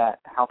you look at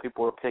how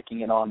people are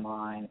picking it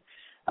online.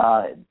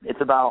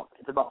 It's about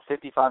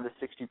 55 to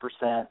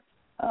 60%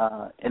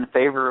 in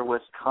favor of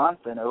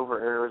Wisconsin over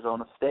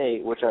Arizona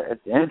State, which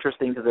it's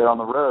interesting because they're on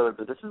the road,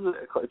 but this is an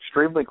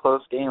extremely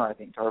close game, I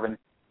think, Tarvin.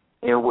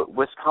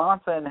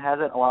 Wisconsin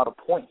hasn't allowed a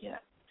point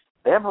yet.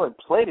 They haven't really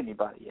played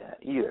anybody yet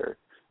either.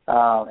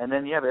 And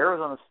then you have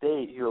Arizona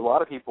State, who a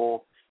lot of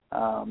people,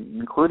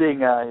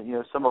 including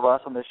some of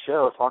us on this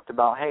show, talked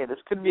about, hey, this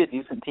could be a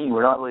decent team.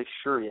 We're not really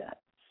sure yet.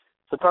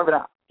 So,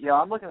 Tarvin,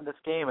 I'm looking at this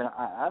game, and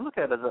I look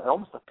at it as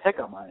almost a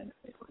pick-em.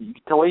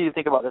 What do you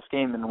think about this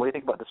game, and what do you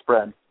think about the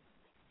spread?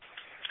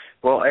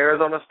 Well,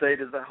 Arizona State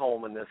is at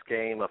home in this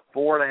game, a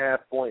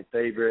 4.5-point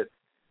favorite.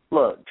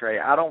 Look, Trey,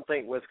 I don't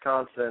think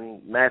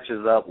Wisconsin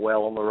matches up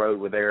well on the road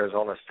with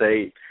Arizona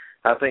State.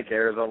 I think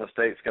Arizona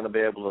State's going to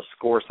be able to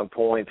score some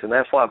points, and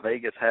that's why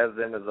Vegas has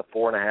them as a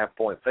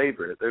 4.5-point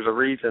favorite. There's a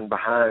reason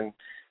behind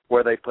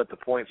where they put the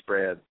point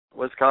spread.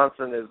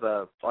 Wisconsin is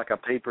like a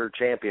paper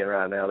champion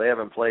right now. They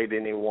haven't played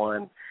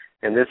anyone,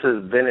 and this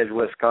is vintage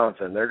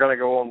Wisconsin. They're going to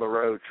go on the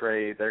road,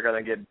 Trey. They're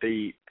going to get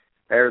beat.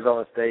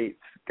 Arizona State's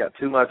got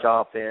too much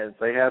offense.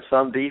 They have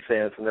some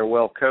defense, and they're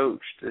well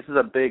coached. This is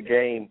a big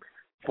game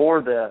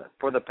for the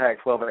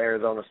Pac-12 and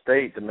Arizona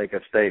State to make a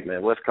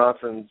statement.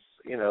 Wisconsin's,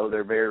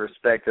 they're very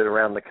respected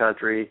around the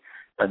country,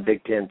 a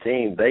Big Ten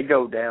team. They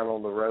go down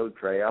on the road,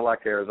 Trey. I like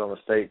Arizona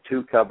State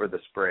to cover the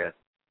spread.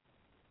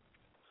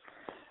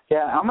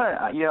 Yeah, I'm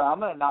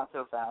gonna not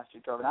so fast,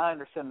 Jordan. I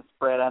understand the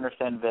spread. I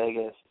understand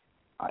Vegas.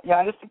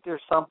 I just think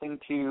there's something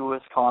to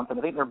Wisconsin.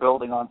 I think they're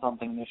building on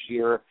something this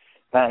year.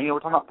 We're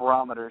talking about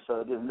barometer,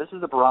 so this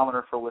is the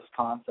barometer for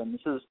Wisconsin.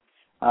 This is,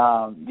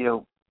 at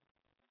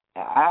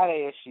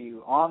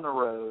ASU on the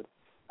road.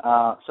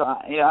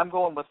 I'm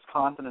going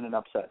Wisconsin in an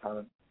upset,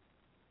 Carmen.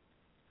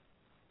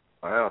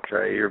 Wow,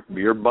 Trey,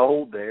 you're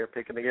bold there,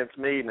 picking against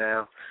me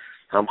now.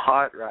 I'm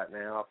hot right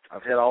now.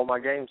 I've hit all my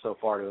games so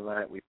far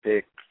tonight we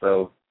picked.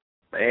 So,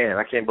 man,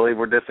 I can't believe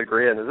we're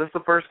disagreeing. Is this the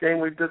first game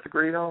we've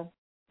disagreed on?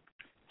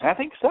 I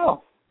think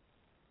so.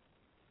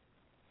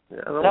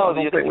 Yeah, I don't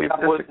think we've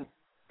disagreed.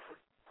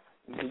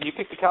 You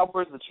picked the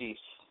Cowboys or the Chiefs?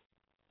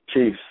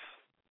 Chiefs.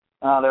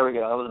 Oh, there we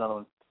go. That was another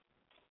one.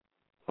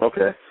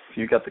 Okay.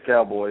 You got the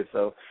Cowboys.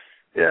 So,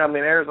 yeah,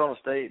 Arizona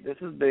State, this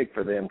is big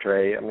for them,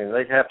 Trey.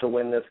 They have to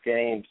win this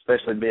game,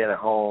 especially being at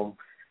home.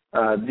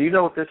 Do you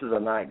know if this is a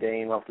night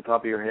game off the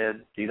top of your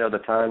head? Do you know the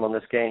time on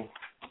this game?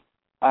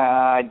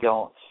 I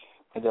don't,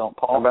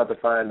 Paul. I'm about to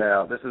find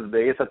out. This is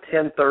big. It's a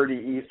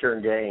 10:30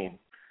 Eastern game.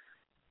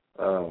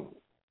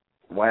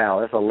 Wow,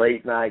 that's a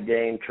late-night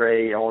game,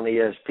 Trey, on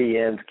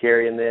ESPN's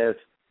carrying this.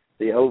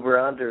 The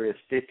over-under is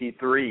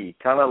 53,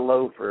 kind of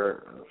low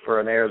for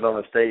an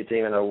Arizona State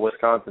team and a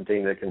Wisconsin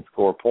team that can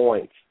score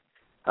points.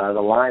 The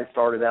line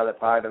started out at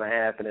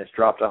 5.5, and it's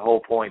dropped a whole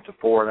point to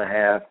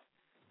 4.5.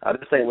 I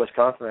just think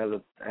Wisconsin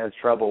has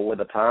trouble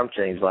with a time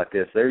change like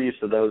this. They're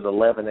used to those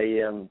 11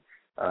 a.m.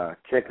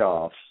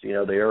 Kickoffs, the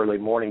early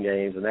morning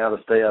games, and now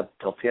to stay up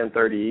till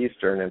 10:30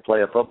 Eastern and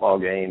play a football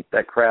game,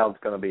 that crowd's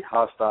going to be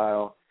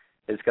hostile.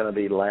 It's going to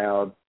be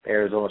loud.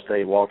 Arizona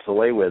State walks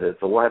away with it,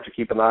 so we'll have to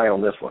keep an eye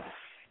on this one.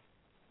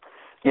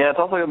 Yeah, it's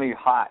also going to be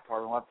hot,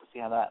 Carter. We'll have to see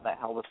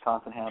how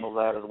Wisconsin handles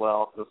that as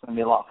well, because it's going to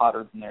be a lot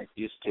hotter than they're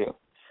used to.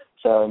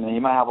 So,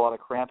 you might have a lot of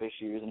cramp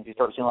issues, and if you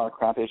start seeing a lot of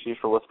cramp issues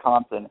for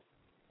Wisconsin,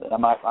 then I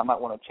might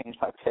want to change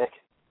my pick.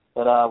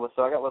 But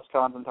so I got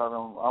Wisconsin, Carter.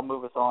 I'll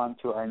move us on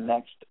to our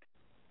next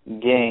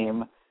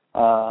game.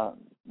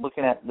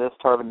 Looking at this,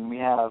 Tarvin, we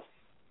have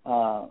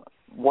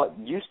what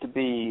used to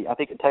be, I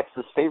think, a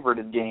Texas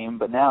favorited game,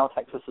 but now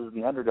Texas is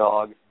the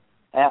underdog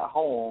at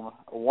home,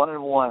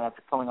 1-1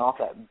 after coming off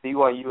that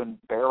BYU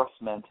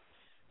embarrassment.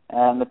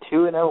 And the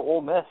 2-0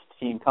 Ole Miss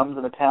team comes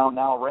into town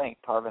now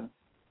ranked, Tarvin.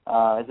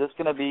 Is this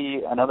going to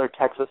be another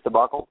Texas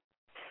debacle?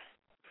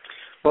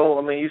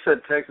 Well, you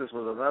said Texas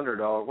was an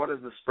underdog. What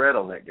is the spread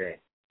on that game?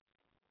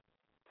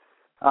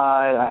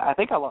 I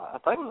think it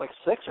was like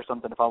 6 or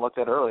something if I looked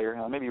at it earlier.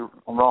 Maybe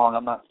I'm wrong.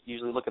 I'm not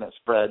usually looking at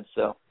spreads,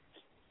 so.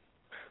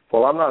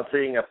 Well, I'm not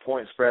seeing a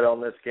point spread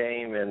on this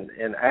game, and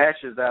Ash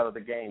is out of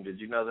the game. Did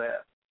you know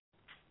that?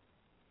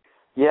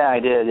 Yeah, I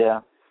did,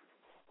 yeah.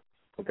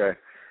 Okay.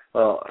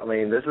 Well,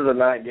 this is a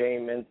night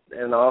game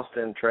in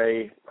Austin,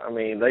 Trey.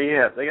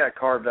 They got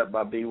carved up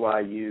by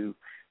BYU.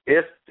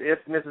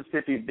 If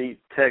Mississippi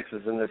beat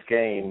Texas in this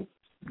game,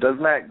 does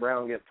Mac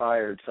Brown get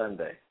fired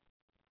Sunday?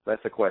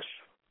 That's the question.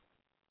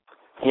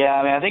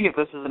 Yeah, I think if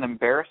this is an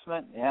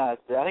embarrassment, I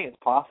think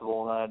it's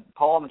possible.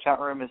 Paul in the chat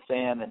room is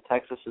saying that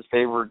Texas is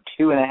favored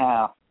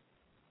 2.5,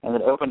 and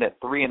it opened at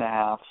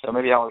 3.5. So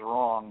maybe I was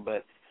wrong,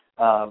 but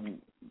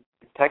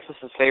Texas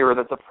is favored.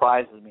 That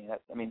surprises me.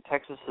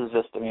 Texas is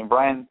just.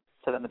 Brian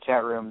said in the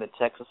chat room that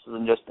Texas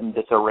is just in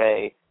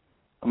disarray.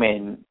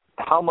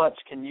 How much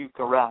can you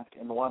correct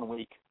in 1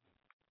 week?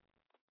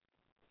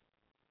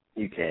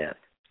 You can't.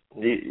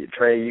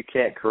 Trey, you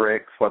can't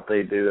correct what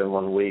they do in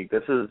 1 week.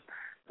 This is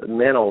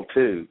mental,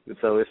 too.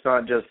 So it's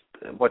not just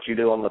what you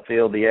do on the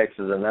field, the X's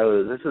and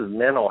O's. This is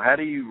mental. How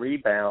do you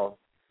rebound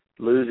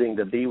losing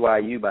to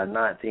BYU by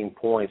 19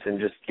 points and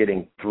just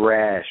getting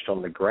thrashed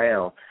on the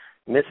ground?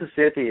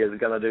 Mississippi is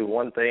going to do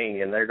one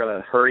thing, and they're going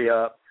to hurry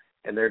up,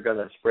 and they're going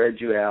to spread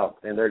you out,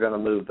 and they're going to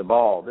move the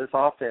ball. This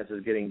offense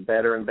is getting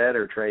better and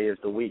better, Trey, as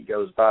the week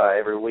goes by.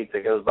 Every week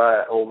that goes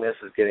by, Ole Miss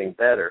is getting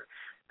better.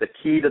 The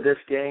key to this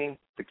game,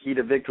 the key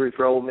to victory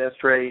for Ole Miss,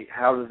 Trey,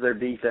 how does their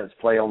defense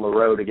play on the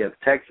road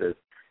against Texas?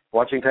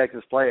 Watching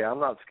Texas play,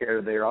 I'm not scared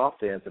of their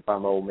offense if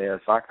I'm Ole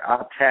Miss. I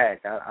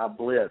attack, I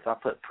blitz, I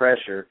put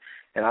pressure,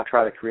 and I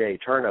try to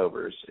create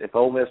turnovers. If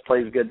Ole Miss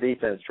plays good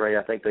defense, Trey,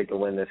 I think they can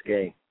win this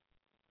game.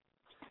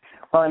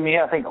 Well,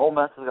 I think Ole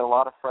Miss has got a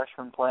lot of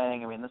freshmen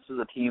playing. This is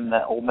a team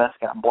that Ole Miss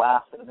got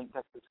blasted. I think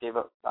Texas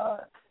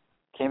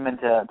came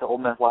into Ole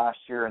Miss last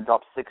year and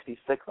dropped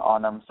 66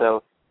 on them.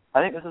 So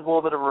I think this is a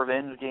little bit of a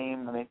revenge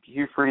game.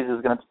 Hugh Freeze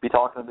is going to be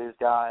talking to these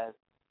guys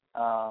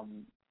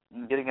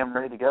and getting them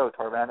ready to go,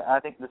 Tarvin. I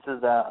think this is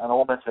an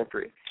Ole Miss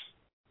victory.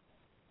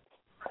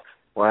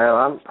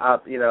 Well,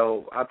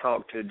 I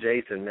talked to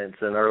Jason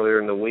Minson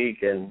earlier in the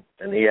week, and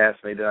he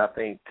asked me, did I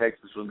think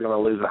Texas was going to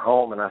lose at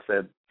home, and I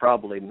said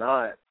probably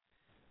not.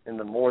 And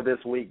the more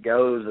this week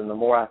goes and the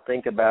more I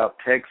think about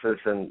Texas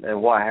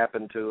and what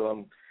happened to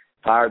them,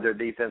 fired their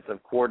defensive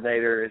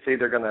coordinator, it's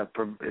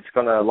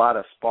going to light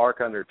a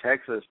spark under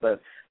Texas. But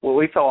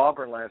we saw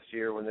Auburn last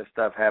year when this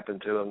stuff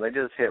happened to them. They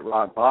just hit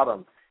rock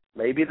bottom.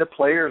 Maybe the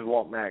players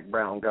want Mac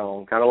Brown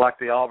gone, kind of like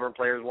the Auburn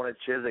players wanted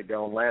Chizik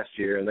gone last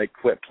year, and they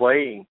quit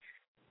playing.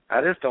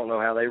 I just don't know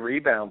how they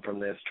rebound from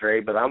this, Trey,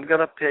 but I'm going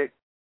to pick,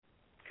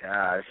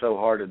 God, it's so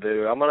hard to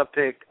do. I'm going to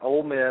pick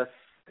Ole Miss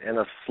in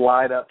a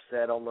slight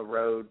upset on the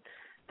road.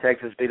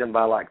 Texas beat them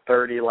by like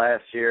 30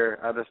 last year.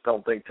 I just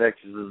don't think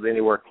Texas is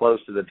anywhere close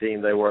to the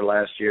team they were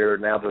last year.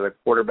 Now that their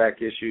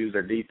quarterback issues,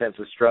 their defense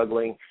is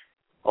struggling,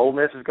 Ole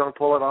Miss is going to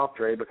pull it off,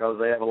 Trey, because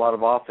they have a lot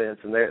of offense,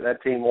 and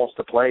that team wants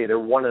to play. They're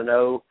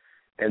 1-0,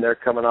 and they're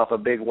coming off a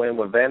big win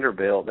with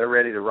Vanderbilt. They're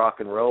ready to rock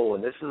and roll,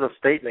 and this is a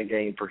statement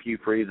game for Hugh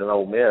Freeze and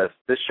Ole Miss.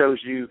 This shows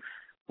you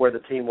where the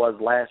team was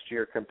last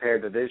year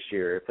compared to this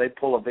year. If they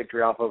pull a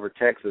victory off over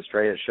Texas,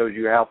 Trey, it shows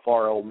you how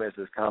far Ole Miss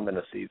has come in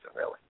the season,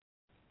 really.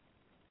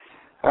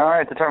 All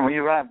right, determined.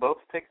 You're right. Both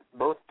picked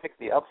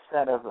the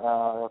upset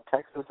of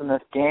Texas in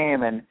this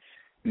game, and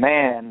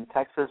man,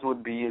 Texas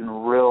would be in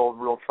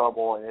real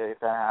trouble if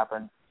that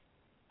happened.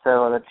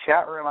 So the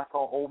chat room, I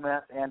saw Ole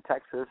Miss and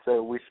Texas,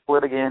 so we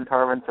split again,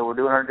 Tarvin. So we're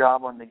doing our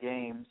job on the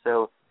game.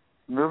 So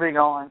moving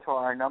on to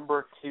our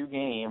number 2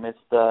 game, it's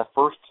the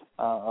first,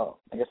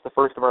 the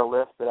first of our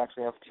list that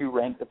actually have 2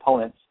 ranked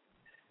opponents.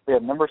 We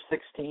have number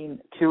 16,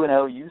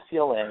 2-0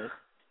 UCLA,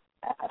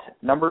 at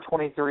number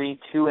 23,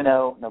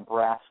 2-0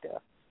 Nebraska.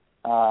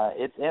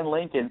 It's in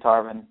Lincoln,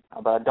 Tarvin,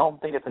 but I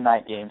don't think it's a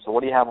night game. So what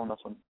do you have on this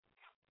one?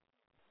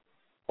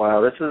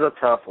 Wow, this is a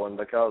tough one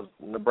because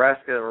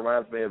Nebraska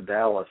reminds me of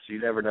Dallas. You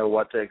never know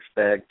what to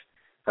expect.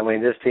 I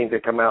mean, this team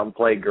could come out and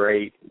play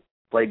great,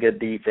 play good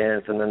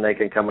defense, and then they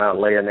can come out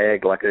and lay an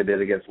egg like they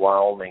did against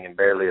Wyoming and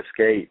barely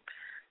escape.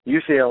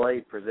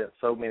 UCLA presents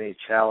so many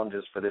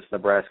challenges for this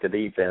Nebraska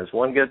defense.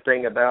 One good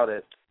thing about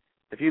it,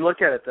 if you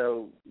look at it,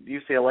 though,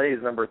 UCLA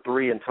is number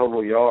 3 in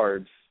total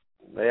yards.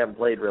 They haven't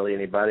played really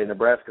anybody.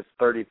 Nebraska's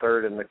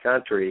 33rd in the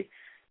country.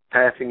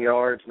 Passing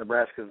yards,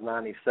 Nebraska's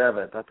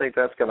 97th. I think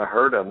that's going to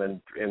hurt them.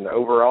 And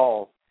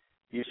overall,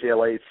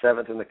 UCLA's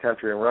 7th in the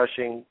country in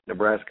rushing,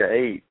 Nebraska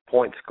 8th.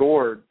 Points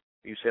scored,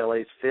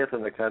 UCLA's 5th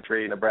in the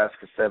country,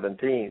 Nebraska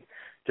 17th.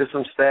 Just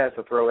some stats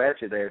to throw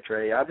at you there,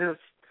 Trey.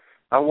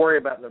 I worry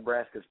about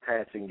Nebraska's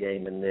passing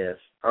game in this.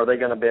 Are they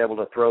going to be able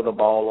to throw the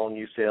ball on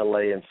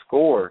UCLA and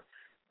score?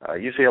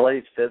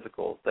 UCLA's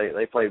physical.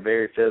 They play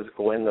very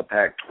physical in the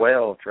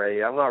Pac-12,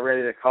 Trey. I'm not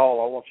ready to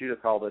call. I want you to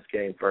call this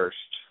game first.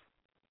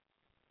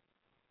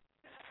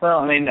 Well,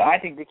 I mean, I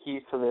think the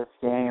keys to this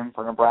game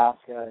for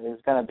Nebraska is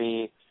going to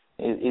be,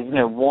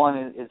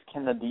 one is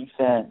can the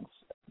defense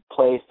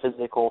play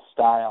physical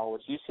style,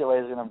 which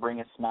UCLA is going to bring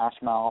a smash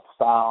mouth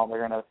style.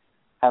 They're going to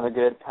have a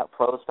good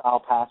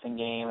pro-style passing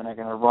game, and they're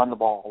going to run the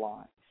ball a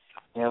lot.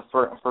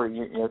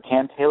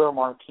 Can Taylor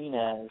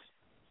Martinez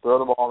throw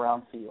the ball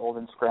around field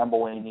and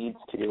scramble when he needs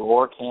to?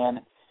 Or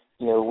can,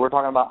 we're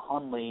talking about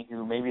Hundley,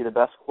 who may be the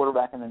best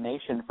quarterback in the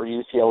nation for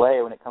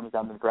UCLA when it comes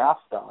down to draft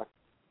stock.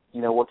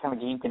 What kind of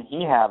game can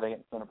he have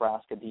against the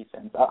Nebraska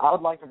defense? I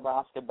would like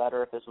Nebraska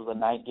better if this was a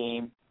night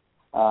game.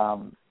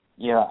 I'm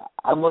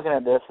looking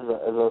at this as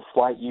a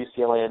slight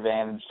UCLA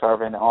advantage,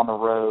 Tarvin, on the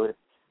road.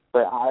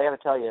 But I got to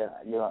tell you,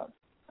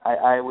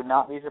 I would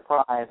not be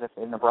surprised if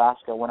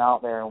Nebraska went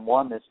out there and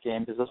won this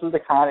game, because this is the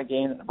kind of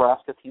game that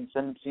Nebraska seems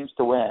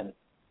to win.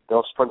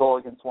 They'll struggle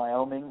against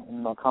Wyoming,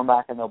 and they'll come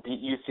back and they'll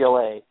beat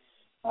UCLA.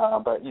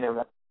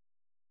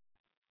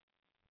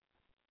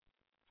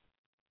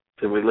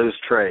 Did we lose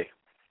Trey?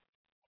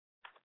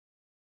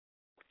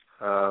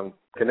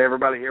 Can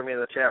everybody hear me in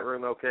the chat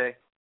room okay?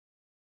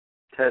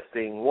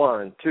 Testing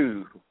 1,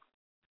 2.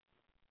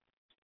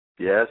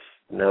 Yes,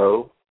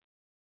 no.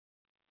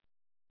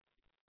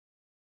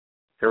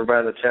 Everybody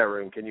in the chat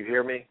room, can you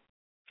hear me?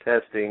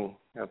 Testing.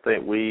 I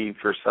think we,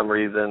 for some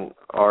reason,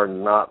 are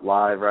not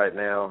live right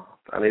now.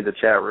 I need the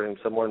chat room,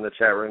 someone in the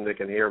chat room that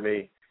can hear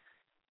me.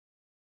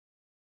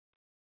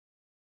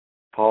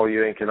 Paul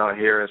Ewing cannot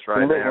hear us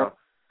right now.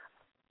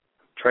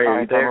 Trey,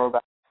 are you there?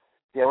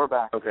 Yeah, we're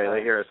back. Okay,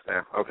 they hear us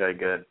now. Okay,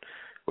 good.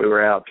 We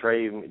were out.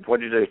 Trey,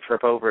 what did you do,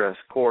 trip over a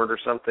cord or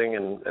something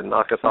and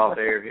knock us off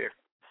air here?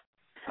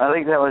 I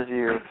think that was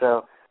you.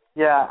 So,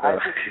 yeah, I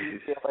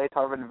think UCLA,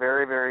 Tarvin,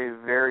 very, very,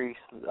 very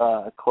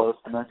close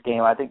in this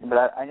game. I think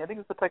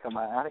it's the pick 'em.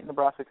 I think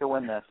Nebraska could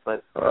win this,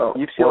 but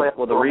UCLA.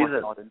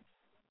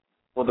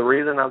 The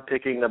reason I'm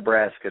picking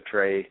Nebraska,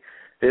 Trey,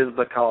 is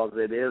because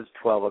it is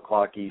 12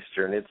 o'clock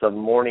Eastern. It's a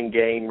morning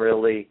game,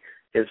 really.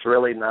 It's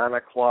really 9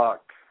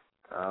 o'clock.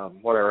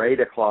 8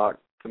 o'clock,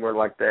 somewhere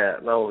like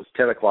that. No, it's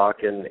 10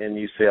 o'clock in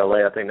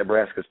UCLA. I think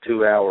Nebraska's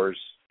 2 hours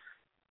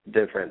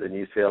different than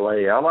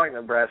UCLA. I like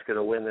Nebraska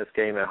to win this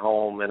game at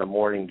home in a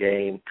morning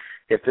game.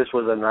 If this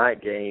was a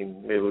night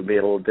game, it would be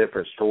a little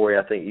different story.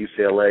 I think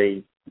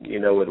UCLA,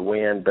 would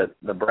win, but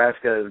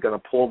Nebraska is going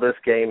to pull this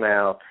game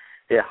out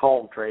at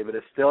home, Trey, but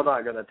it's still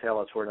not going to tell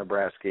us where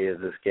Nebraska is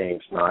this game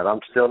tonight.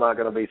 I'm still not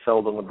going to be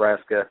sold on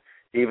Nebraska,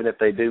 even if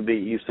they do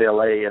beat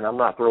UCLA, and I'm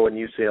not throwing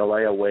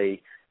UCLA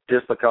away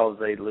just because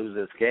they lose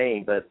this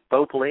game. But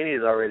Bo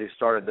Pelini's already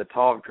started the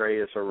talk, Trey.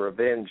 It's a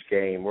revenge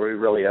game where we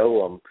really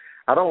owe them.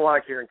 I don't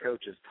like hearing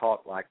coaches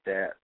talk like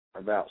that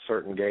about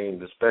certain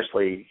games,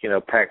 especially,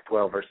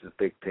 Pac-12 versus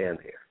Big Ten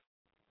here.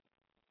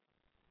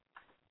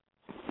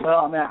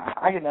 Well, I mean,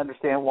 I can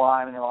understand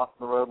why. I mean, they lost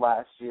on the road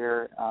last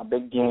year,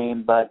 big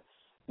game. But,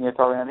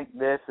 Tarvin, I think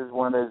this is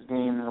one of those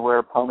games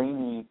where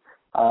Pelini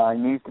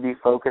needs to be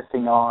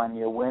focusing on,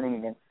 winning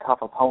against a tough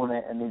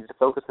opponent and needs to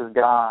focus his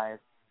guys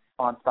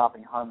on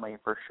stopping Hundley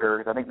for sure,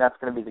 because I think that's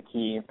going to be the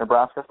key. If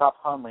Nebraska stops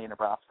Hundley,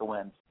 Nebraska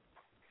wins.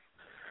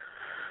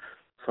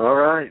 All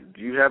right.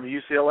 You have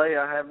UCLA,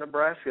 I have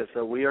Nebraska,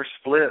 so we are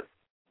split.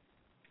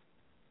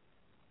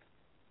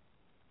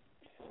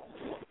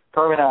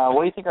 Tarvin,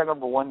 what do you think our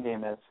number one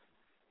game is?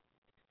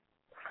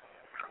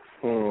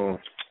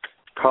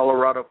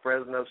 Colorado,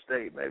 Fresno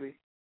State, maybe.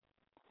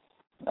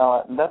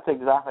 That's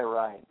exactly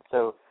right.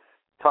 So,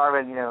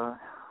 Tarvin,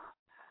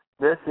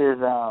 this is,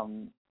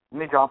 let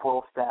me drop a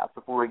little stats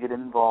before we get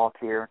involved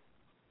here.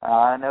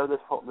 I know this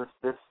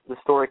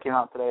story came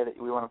out today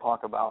that we want to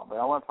talk about, but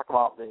I want to talk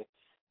about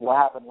what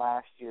happened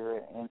last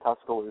year in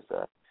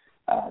Tuscaloosa,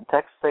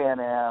 Texas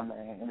A&M,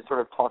 and sort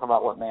of talk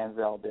about what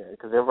Manziel did,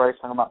 because everybody's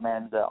talking about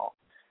Manziel.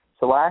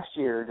 So last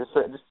year,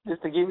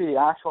 just to give you the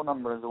actual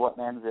numbers of what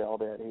Manziel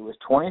did, he was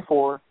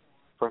 24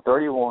 for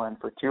 31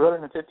 for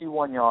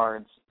 251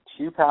 yards,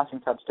 2 passing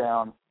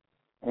touchdowns,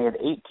 and he had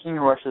 18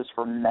 rushes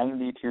for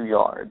 92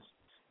 yards.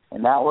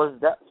 And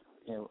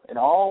in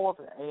all of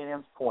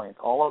A&M's points,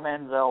 all of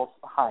Manziel's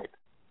hype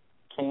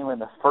came in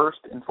the first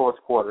and fourth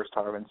quarters,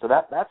 Tarvin. So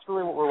that's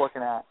really what we're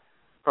looking at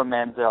from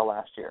Manziel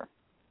last year.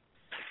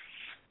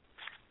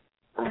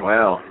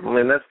 Wow. I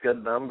mean, that's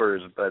good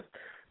numbers, but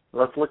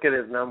let's look at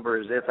his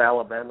numbers. If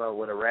Alabama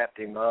would have wrapped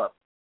him up,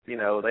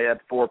 they had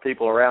 4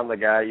 people around the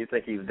guy. You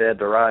think he's dead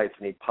to rights,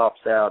 and he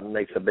pops out and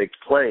makes a big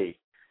play.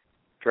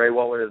 Trey,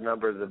 what would his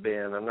numbers have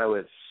been? I know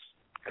it's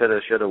coulda,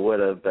 shoulda,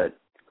 woulda, but,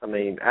 I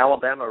mean,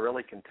 Alabama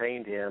really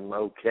contained him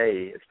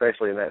okay,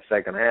 especially in that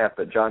second half,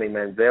 but Johnny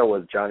Manziel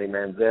was Johnny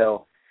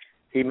Manziel.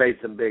 He made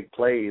some big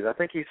plays. I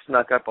think he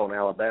snuck up on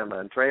Alabama.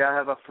 And, Trey, I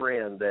have a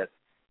friend that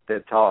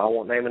taught, I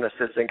won't name an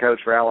assistant coach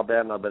for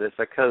Alabama, but it's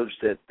a coach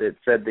that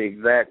said the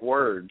exact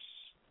words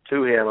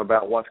to him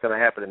about what's going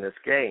to happen in this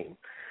game.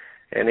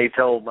 And he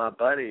told my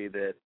buddy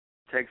that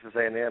Texas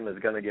A&M is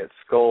going to get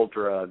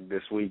skull-drugged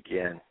this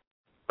weekend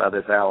by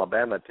this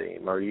Alabama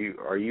team. Are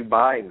you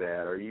buying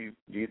that?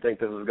 Do you think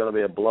this is going to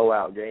be a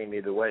blowout game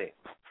either way?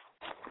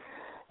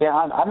 Yeah,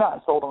 I'm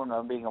not sold on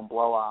it being a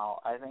blowout.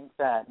 I think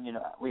that,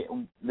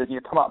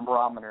 you're talking about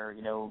barometer,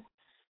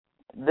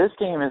 this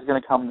game is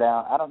going to come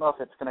down. I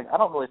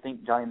don't really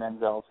think Johnny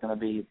Manziel is going to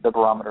be the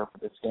barometer for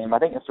this game. I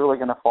think it's really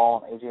going to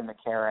fall on A.J.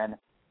 McCarron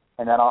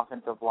and that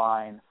offensive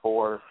line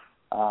for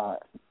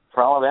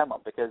Alabama,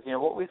 because,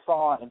 what we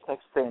saw in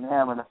Texas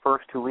A&M in the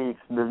first 2 weeks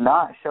does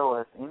not show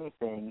us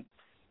anything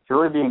to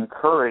really be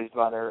encouraged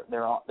by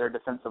their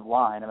defensive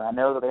line. I mean, I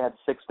know that they had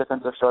 6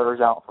 defensive starters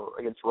out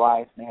against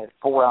Rice, and they had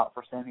 4 out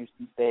for Sam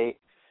Houston State,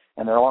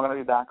 and they're all going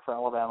to be back for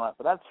Alabama,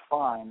 but that's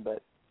fine.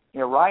 But,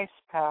 Rice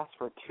passed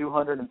for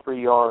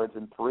 203 yards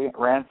and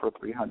ran for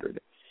 300.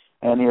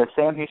 And,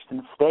 Sam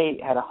Houston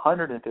State had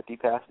 150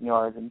 passing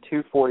yards and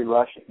 240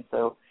 rushing.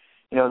 So,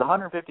 the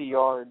 150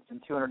 yards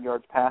and 200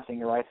 yards passing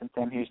to Rice and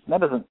Sam Houston,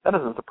 that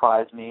doesn't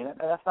surprise me.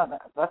 That's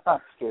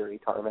not scary,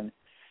 Tarvin,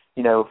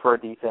 for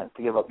a defense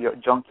to give up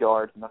junk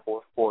yards in the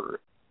fourth quarter.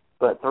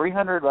 But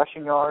 300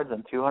 rushing yards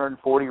and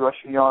 240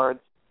 rushing yards,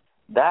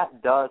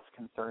 that does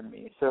concern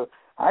me. So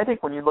I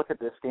think when you look at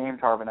this game,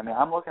 Tarvin, I mean,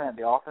 I'm looking at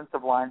the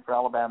offensive line for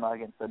Alabama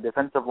against the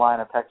defensive line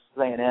of Texas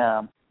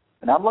A&M,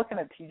 and I'm looking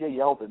at T.J.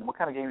 Yeldon. What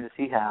kind of game does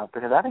he have?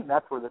 Because I think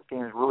that's where this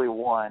game is really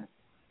won,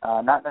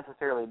 not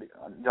necessarily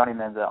Johnny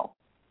Manziel.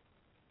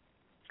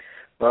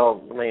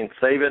 Well, I mean,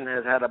 Saban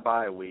has had a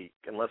bye week.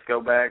 And let's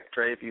go back,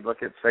 Trey, if you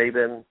look at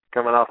Saban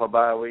coming off a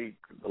bye week,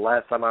 the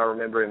last time I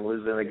remember him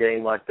losing a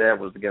game like that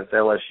was against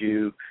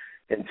LSU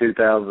in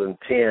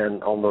 2010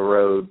 on the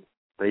road.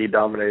 He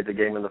dominated the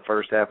game in the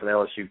first half, and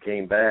LSU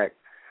came back.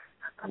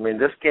 I mean,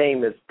 this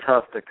game is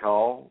tough to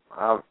call.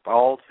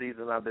 All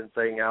season I've been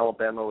saying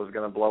Alabama was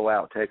going to blow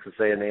out Texas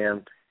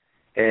A&M.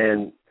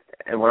 And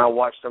when I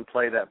watched them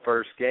play that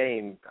first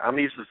game, I'm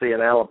used to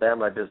seeing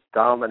Alabama just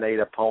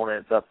dominate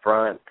opponents up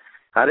front.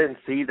 I didn't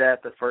see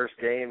that the first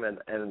game,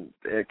 and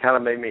it kind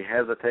of made me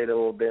hesitate a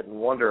little bit and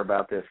wonder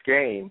about this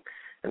game.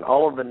 And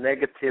all of the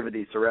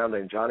negativity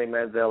surrounding Johnny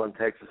Manziel and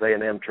Texas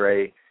A&M,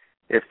 Trey,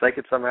 if they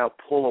could somehow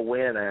pull a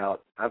win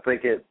out, I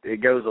think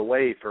it goes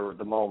away for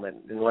the moment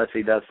unless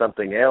he does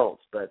something else.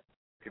 But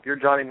if you're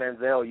Johnny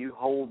Manziel, you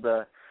hold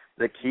the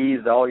keys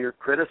to all your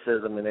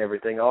criticism and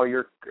everything, all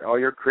your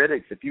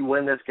critics. If you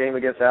win this game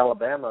against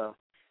Alabama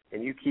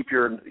and you keep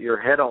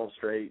your head on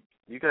straight,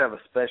 you could have a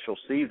special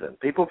season.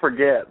 People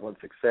forget when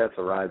success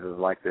arises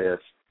like this.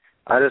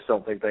 I just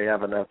don't think they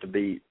have enough to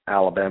beat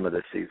Alabama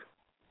this season.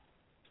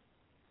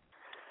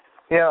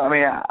 Yeah, I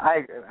mean,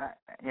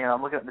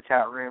 I'm looking at the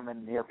chat room,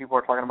 and people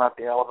are talking about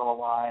the Alabama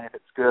line, if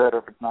it's good or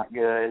if it's not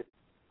good,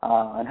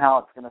 and how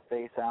it's going to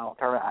face out.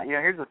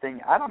 Here's the thing: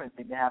 I don't even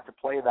think they have to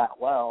play that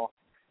well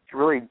to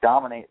really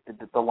dominate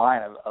the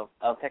line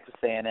of Texas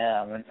A&M.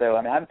 And so,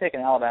 I mean, I'm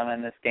picking Alabama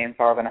in this game,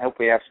 Tarvin, and I hope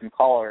we have some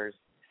callers.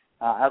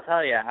 I'll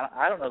tell you,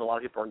 I don't know that a lot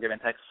of people are giving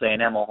Texas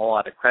A&M a whole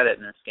lot of credit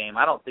in this game.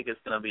 I don't think it's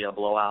going to be a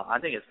blowout. I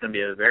think it's going to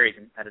be a very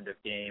competitive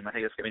game. I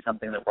think it's going to be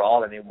something that we're all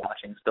going to be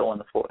watching still in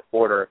the fourth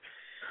quarter.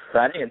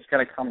 But I think it's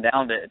going to come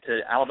down to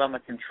Alabama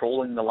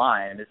controlling the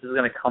line. This is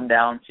going to come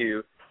down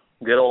to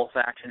good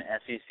old-fashioned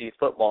SEC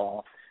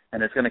football,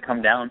 and it's going to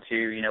come down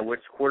to,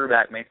 which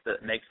quarterback makes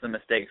the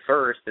mistake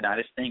first. And I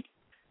just think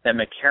that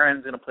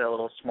McCarron's going to play a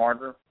little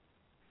smarter.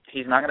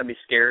 He's not going to be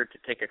scared to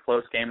take a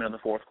close game into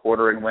the fourth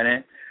quarter and win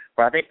it.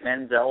 But I think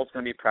Manziel is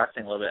going to be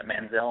pressing a little bit.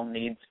 Manziel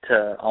needs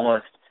to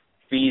almost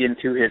feed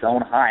into his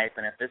own hype.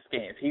 And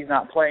if he's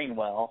not playing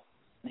well,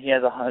 he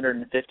has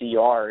 150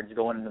 yards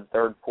going into the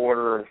third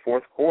quarter or the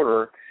fourth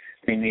quarter,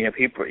 I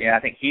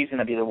think he's going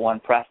to be the one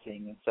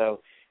pressing. And so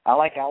I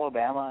like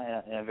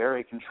Alabama in a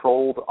very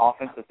controlled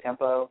offensive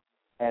tempo,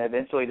 and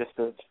eventually just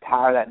to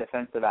tire that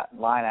defensive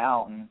line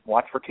out and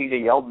watch for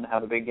T.J. Yeldon to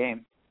have a big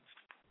game.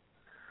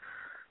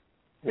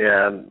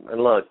 Yeah,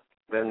 and look,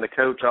 and the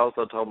coach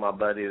also told my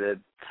buddy that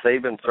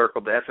Saban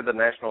circled, after the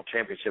national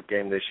championship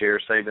game this year,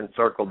 Saban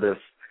circled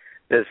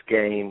this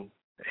game,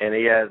 and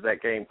he has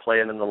that game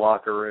playing in the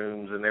locker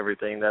rooms and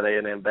everything, that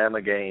A&M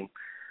Bama game.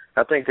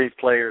 I think these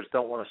players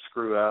don't want to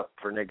screw up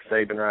for Nick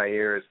Saban right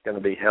here. It's going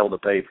to be hell to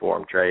pay for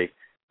them, Trey.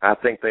 I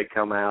think they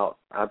come out.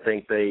 I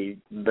think they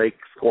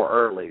score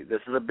early. This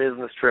is a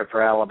business trip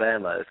for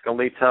Alabama. It's going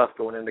to be tough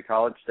going into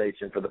College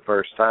Station for the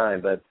first time,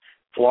 but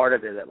Florida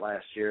did it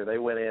last year. They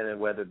went in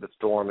and weathered the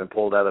storm and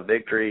pulled out a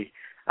victory.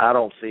 I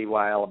don't see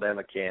why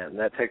Alabama can't. And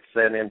that Texas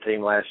A&M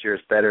team last year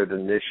is better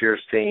than this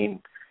year's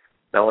team.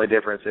 The only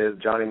difference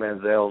is Johnny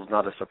Manziel's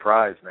not a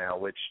surprise now,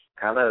 which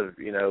kind of,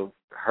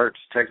 hurts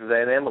Texas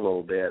A&M a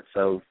little bit.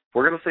 So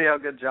we're going to see how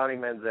good Johnny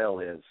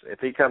Manziel is. If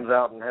he comes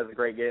out and has a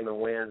great game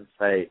and wins,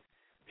 hey,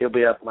 he'll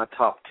be up my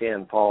top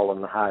 10, Paul,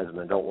 and the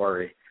Heisman. Don't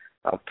worry.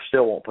 I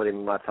still won't put him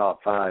in my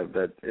top 5,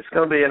 but it's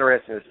going to be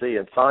interesting to see.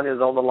 And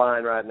Sonia's on the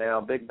line right now,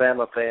 big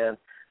Bama fan.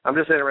 I'm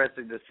just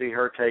interested to see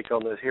her take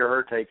on this, hear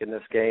her take in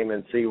this game,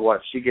 and see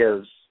what she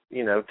gives,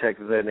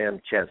 Texas A&M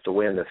a chance to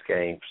win this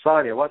game.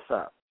 Sonia, what's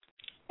up?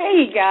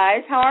 Hey,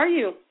 guys. How are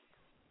you?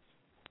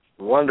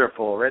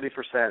 Wonderful. Ready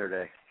for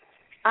Saturday.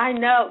 I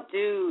know,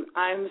 dude.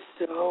 I'm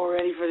so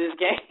ready for this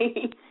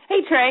game.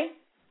 Hey, Trey.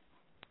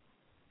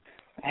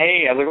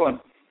 Hey, how's it going?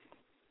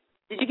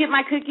 Did you get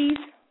my cookies?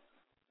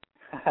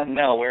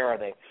 No, where are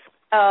they?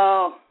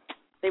 Oh,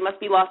 they must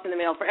be lost in the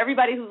mail. For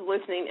everybody who's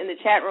listening in the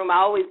chat room, I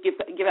always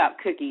give out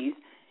cookies.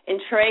 And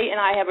Trey and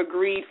I have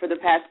agreed for the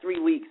past 3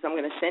 weeks I'm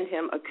going to send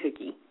him a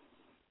cookie.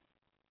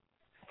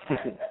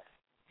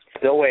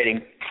 Still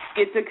waiting.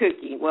 It's a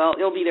cookie. Well,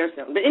 it'll be there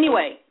soon. But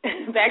anyway,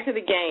 back to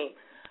the game.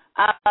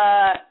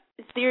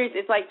 Serious,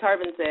 it's like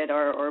Tarvin said,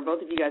 or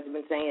both of you guys have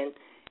been saying,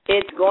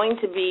 it's going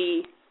to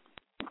be,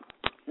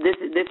 this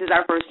is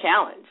our first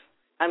challenge.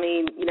 I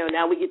mean,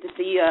 now we get to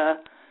see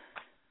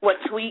what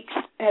tweaks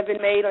have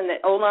been made on the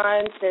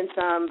O-line since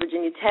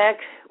Virginia Tech.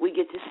 We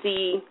get to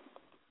see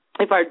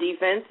if our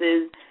defense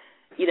is,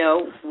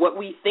 what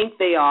we think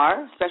they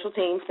are, special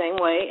teams, same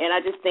way. And I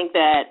just think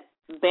that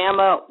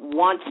Bama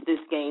wants this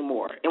game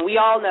more. And we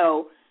all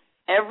know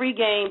every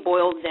game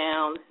boils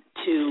down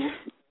to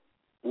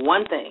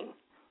one thing: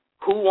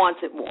 who wants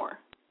it more?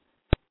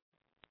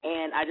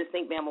 And I just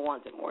think Bama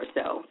wants it more.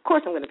 So, of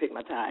course, I'm going to pick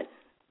my Tide.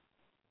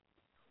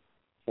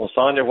 Well,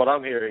 Sonia, what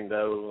I'm hearing,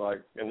 though,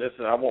 and this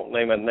is, I won't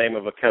name a name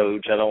of a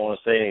coach. I don't want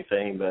to say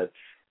anything, but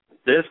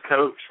this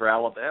coach for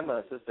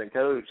Alabama, assistant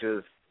coach,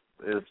 is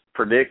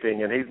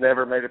predicting, and he's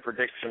never made a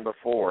prediction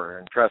before.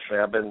 And trust me,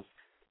 I've been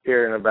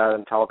hearing about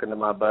him, talking to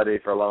my buddy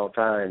for a long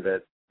time,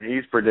 that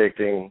he's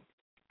predicting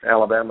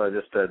Alabama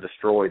just to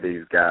destroy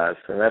these guys,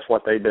 and that's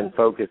what they've been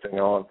focusing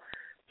on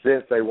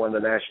since they won the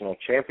national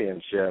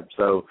championship.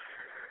 So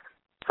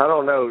I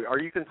don't know. Are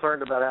you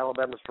concerned about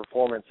Alabama's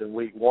performance in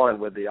week 1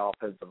 with the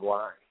offensive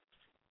line?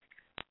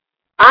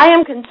 I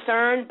am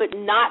concerned, but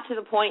not to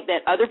the point that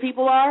other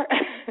people are.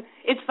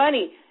 It's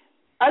funny.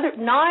 Other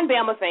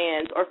non-Bama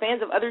fans or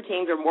fans of other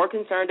teams are more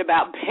concerned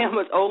about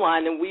Bama's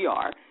O-line than we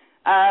are.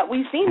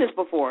 We've seen this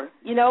before.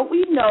 We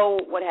know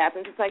what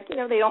happens. It's like, they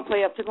don't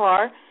play up to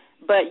par,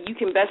 but you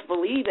can best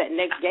believe that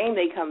next game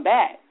they come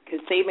back because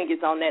Saban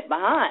gets on that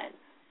behind.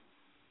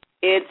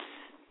 It's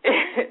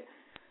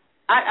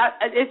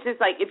it's just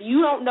like, if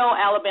you don't know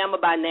Alabama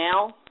by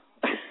now,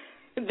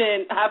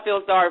 then I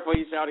feel sorry for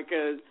you, Shawty,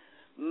 because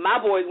my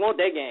boys want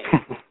that game.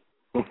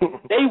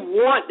 They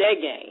want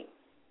that game.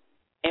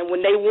 And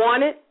when they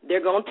want it,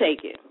 they're going to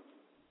take it.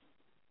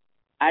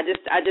 I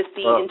just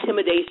see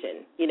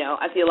intimidation.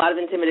 I see a lot of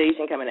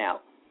intimidation coming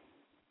out.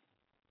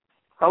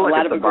 I look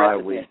at the bye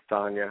week,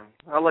 Tanya.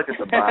 I look at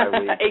the bye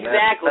week.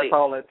 Exactly. That's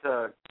all it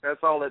took. That's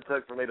all it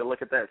took for me to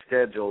look at that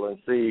schedule and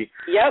see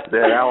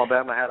that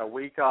Alabama had a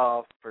week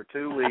off for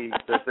 2 weeks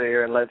this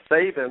year and let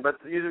Saban. But,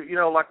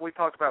 like we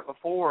talked about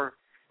before,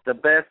 the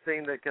best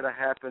thing that could have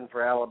happened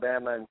for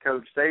Alabama and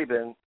Coach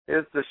Saban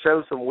is to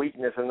show some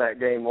weakness in that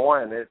game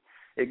 1.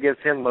 It gives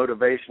him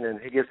motivation and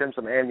it gives him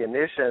some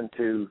ammunition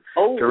to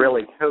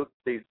really coach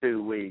these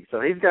 2 weeks. So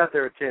he's got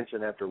their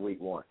attention after week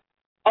 1.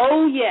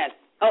 Oh, yes.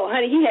 Oh,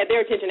 honey, he had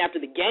their attention after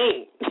the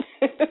game.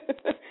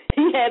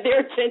 He had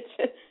their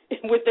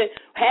attention with the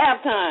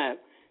halftime.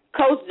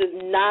 Coach does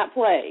not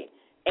play.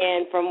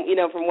 And from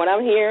what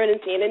I'm hearing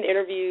and seeing in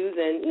interviews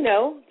and,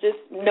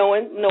 just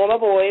knowing my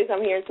boys,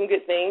 I'm hearing some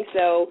good things.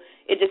 So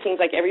it just seems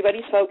like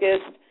everybody's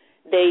focused.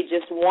 They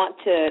just want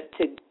to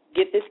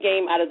get this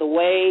game out of the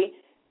way,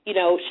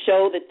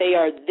 show that they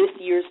are this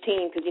year's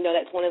team, because,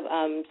 that's one of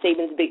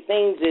Saban's big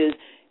things is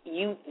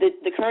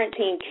the current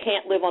team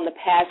can't live on the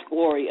past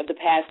glory of the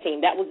past team.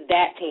 That was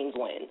that team's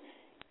win.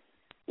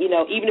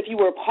 Even if you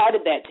were a part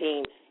of that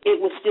team, it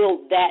was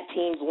still that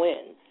team's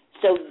win.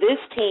 So this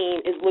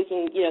team is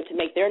looking, to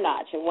make their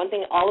notch. And one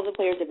thing all of the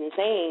players have been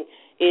saying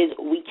is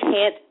we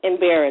can't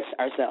embarrass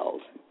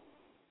ourselves.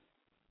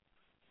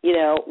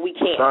 We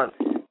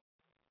can't.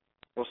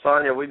 Well,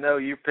 Sonia, we know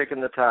you're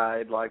picking the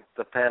Tide like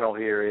the panel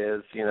here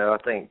is. I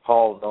think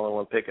Paul's the only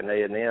one picking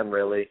A&M,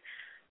 really.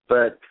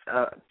 But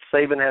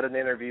Saban had an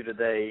interview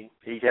today.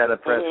 He had a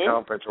press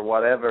conference or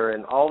whatever,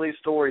 and all these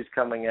stories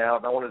coming out.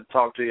 And I wanted to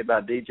talk to you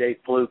about DJ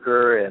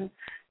Fluker and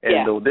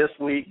this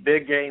week,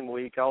 big game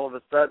week, all of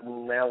a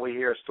sudden now we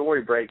hear a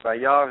story break by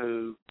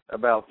Yahoo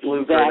about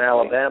Fluker in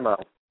Alabama.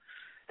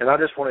 And I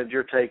just wanted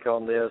your take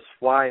on this.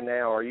 Why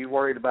now? Are you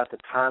worried about the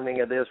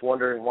timing of this,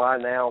 wondering why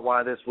now,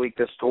 why this week,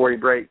 this story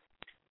break?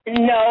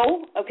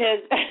 No, because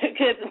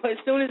as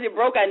soon as it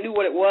broke, I knew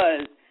what it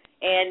was.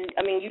 And,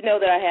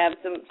 that I have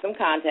some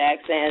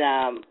contacts.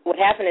 And what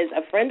happened is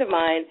a friend of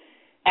mine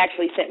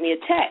actually sent me a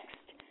text.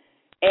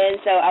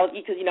 And so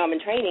because I'm in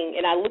training,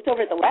 and I looked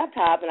over at the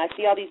laptop, and I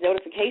see all these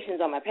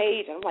notifications on my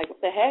page, and I'm like, what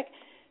the heck?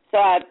 So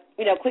I,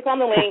 click on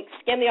the link,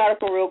 skim the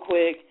article real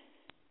quick,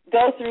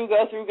 go through,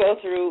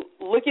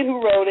 look at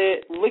who wrote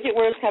it, look at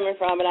where it's coming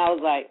from, and I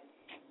was like,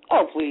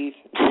 oh, please.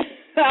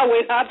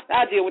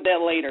 I'll deal with that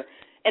later.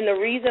 And the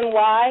reason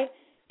why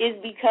is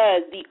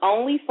because the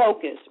only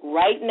focus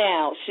right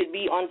now should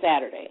be on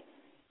Saturday.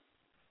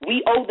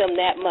 We owe them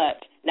that much.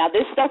 Now,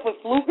 this stuff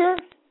with Fluker,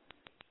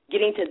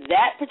 getting to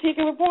that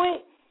particular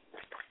point,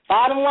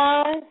 bottom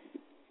line,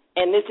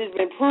 and this has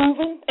been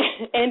proven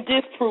and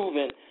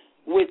disproven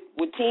with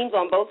teams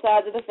on both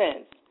sides of the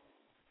fence,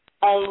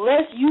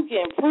 unless you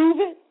can prove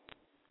it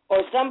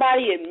or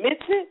somebody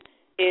admits it,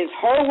 is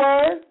her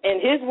word and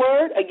his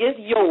word against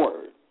your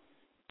word.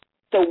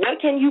 So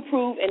what can you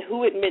prove and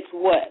who admits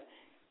what?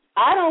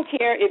 I don't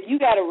care if you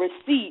got a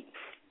receipt.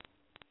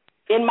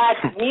 Me and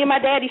my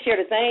daddy share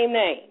the same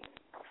name.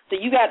 So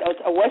you got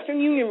a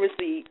Western Union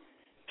receipt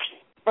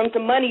from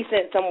some money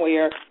sent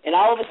somewhere, and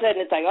all of a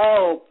sudden it's like,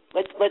 oh,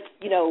 let's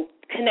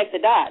connect the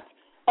dots.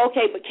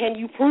 Okay, but can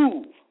you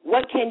prove?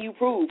 What can you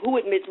prove? Who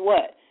admits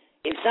what?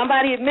 If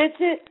somebody admits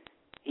it,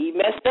 he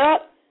messed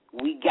up,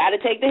 we got to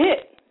take the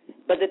hit.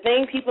 But the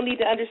thing people need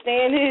to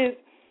understand is,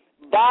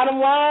 bottom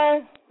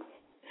line,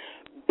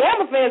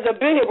 Bama fans have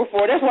been here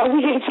before. That's why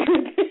we ain't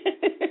tripping.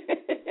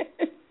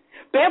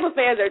 Bama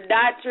fans are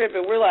not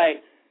tripping. We're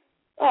like,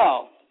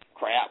 oh,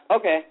 crap,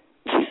 okay.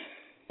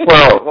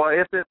 Well,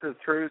 if this is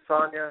true,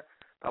 Sonia,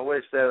 I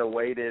wish they'd have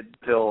waited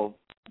till,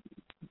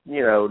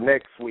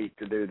 next week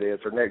to do this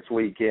or next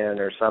weekend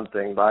or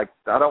something. Like,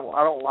 I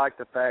don't like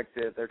the fact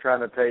that they're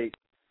trying to take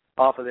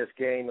off of this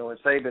game. And when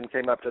Saban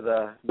came up to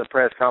the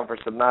press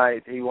conference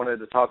tonight, he wanted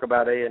to talk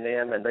about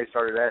A&M, and they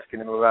started asking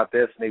him about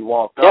this, and he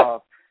walked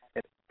off.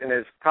 And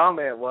his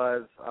comment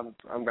was,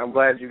 I'm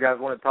glad you guys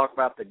want to talk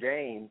about the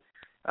game.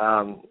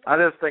 I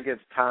just think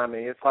it's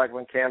timing. It's like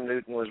when Cam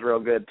Newton was real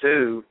good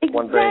too. Exactly.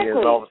 One thing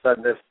is all of a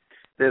sudden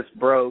this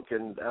broke,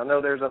 and I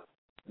know there's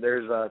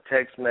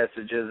text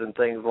messages and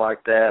things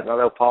like that. And I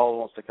know Paul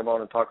wants to come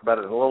on and talk about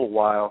it in a little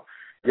while.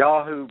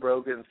 Yahoo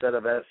broke it instead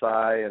of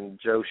SI and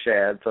Joe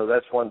Shad, so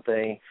that's one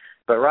thing.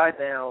 But right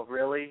now,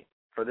 really,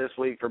 for this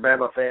week, for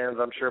Bama fans,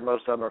 I'm sure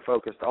most of them are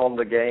focused on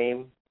the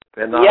game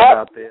and not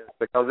about this,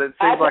 because it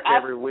seems like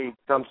every week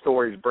some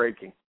story's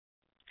breaking.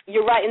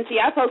 You're right. And see,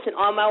 I posted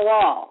on my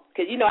wall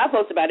because, I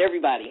post about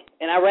everybody,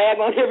 and I rag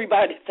on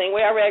everybody the same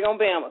way I rag on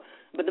Bama.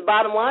 But the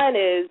bottom line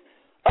is,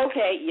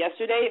 okay,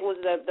 yesterday it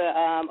was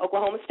the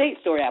Oklahoma State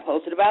story. I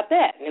posted about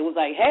that. And it was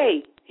like,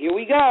 hey, here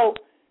we go.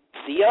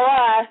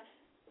 COI.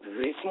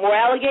 Some more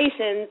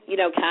allegations,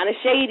 kind of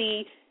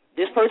shady.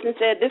 This person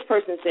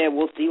said,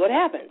 we'll see what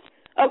happens.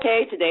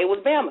 Okay, today was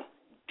Bama.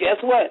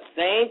 Guess what?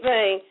 Same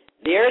thing.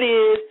 There it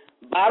is.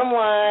 Bottom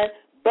line.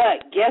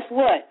 But guess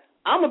what?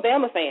 I'm a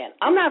Bama fan.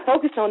 I'm not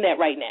focused on that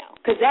right now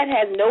because that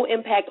has no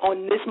impact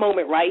on this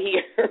moment right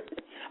here.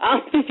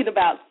 I'm thinking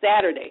about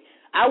Saturday.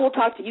 I will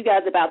talk to you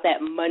guys about that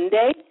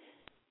Monday,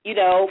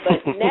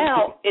 but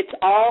now it's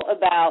all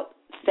about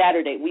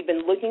Saturday. We've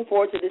been looking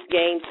forward to this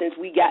game since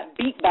we got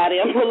beat by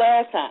them the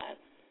last time.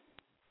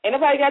 Ain't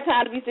nobody got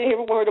time to be sitting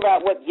here worried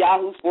about what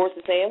Yahoo Sports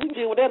is saying. We can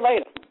deal with that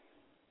later.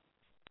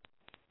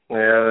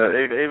 Yeah,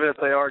 even if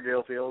they are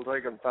guilty, it'll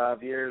take them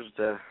 5 years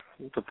to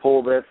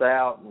pull this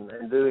out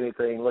and do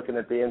anything, looking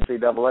at the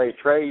NCAA.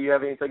 Trey, you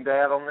have anything to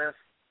add on this?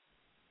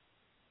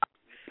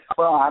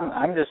 Well,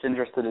 I'm just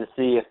interested to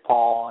see if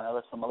Paul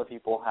and some other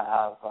people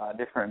have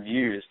different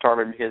views,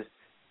 Tarvin, because,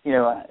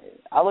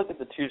 I look at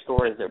the two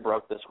stories that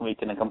broke this week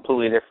in a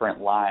completely different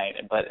light,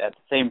 but at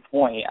the same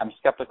point, I'm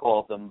skeptical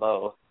of them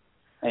both.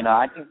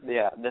 I think,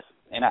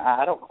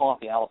 I don't call it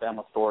the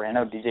Alabama story. I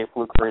know DJ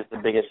Fluker is the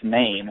biggest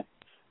name,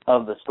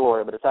 of the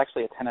story, but it's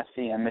actually a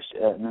Tennessee and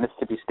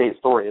Mississippi State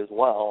story as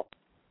well.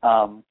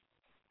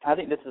 I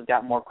think this has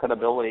got more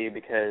credibility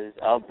because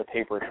of the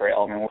paper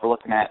trail. I mean, we're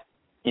looking at,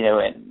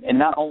 and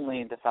not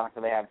only the fact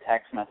that they have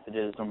text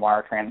messages and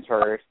wire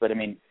transfers, but I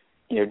mean,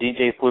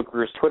 DJ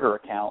Fluker's Twitter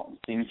account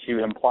seems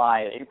to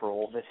imply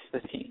April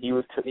that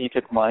he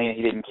took money and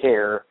he didn't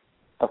care.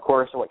 Of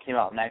course, what came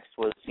out next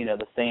was,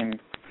 the same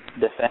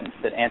defense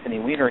that Anthony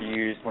Weiner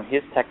used when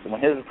his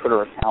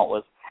Twitter account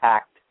was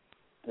hacked.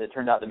 It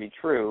turned out to be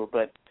true,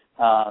 but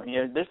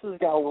this has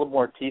got a little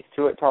more teeth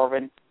to it,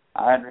 Tarvin.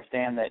 I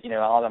understand that,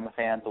 Alabama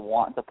fans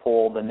want to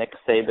pull the Nick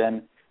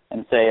Saban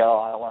and say, oh,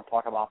 I don't want to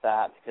talk about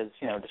that because,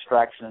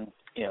 distractions,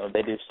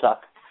 they do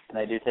suck and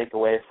they do take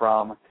away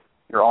from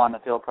your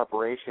on-the-field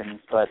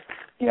preparations. But,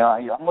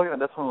 I'm looking at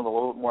this one with a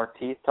little bit more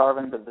teeth,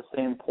 Tarvin, but at the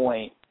same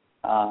point,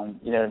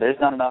 there's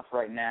not enough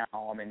right now.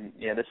 I mean,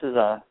 this is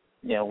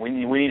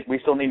we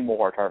still need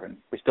more, Tarvin.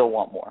 We still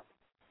want more.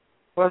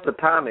 What's the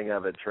timing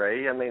of it,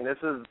 Trey? I mean, this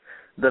is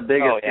the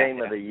biggest game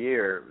of the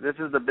year. This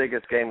is the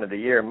biggest game of the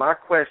year. My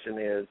question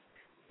is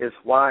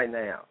why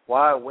now?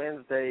 Why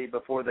Wednesday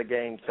before the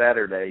game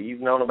Saturday? You've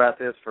known about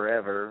this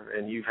forever,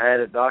 and you've had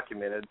it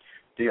documented.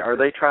 Are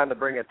they trying to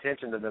bring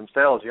attention to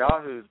themselves?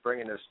 Yahoo's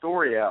bringing this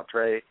story out,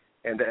 Trey,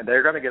 and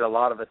they're going to get a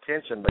lot of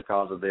attention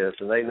because of this,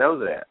 and they know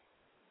that.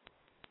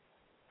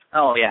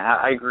 Oh, yeah,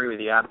 I agree with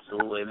you,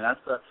 absolutely. I mean,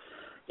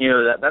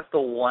 that's the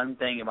one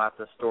thing about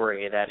the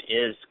story that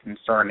is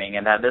concerning,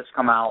 and that this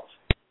come out,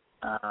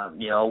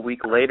 a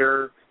week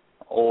later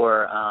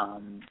or,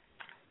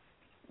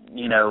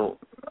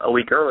 a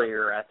week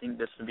earlier, I think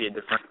this would be a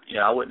different,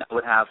 I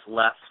would have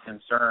less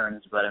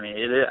concerns, but I mean,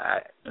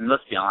 and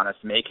let's be honest,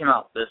 it came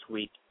out this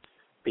week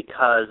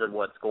because of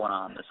what's going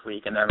on this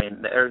week, and I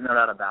mean, there's no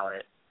doubt about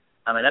it.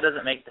 I mean, that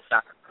doesn't make the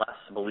fact less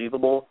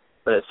believable,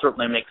 but it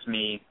certainly makes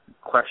me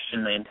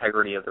question the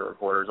integrity of the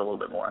reporters a little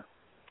bit more.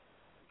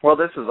 Well,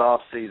 this is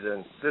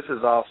off-season. This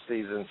is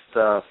off-season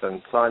stuff,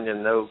 and Sonia,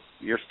 no,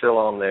 you're still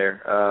on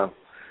there.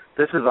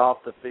 This is off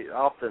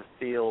the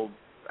field,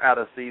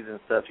 out-of-season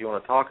stuff you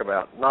want to talk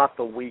about, not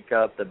the week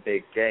of the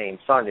big game.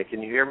 Sonia,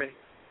 can you hear me?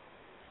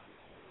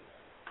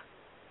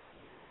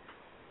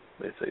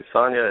 Let me see.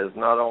 Sonia is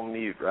not on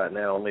mute right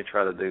now. Let me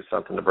try to do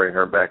something to bring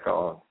her back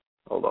on.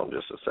 Hold on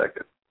just a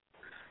second.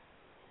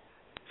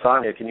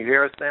 Sonia, can you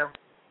hear us now?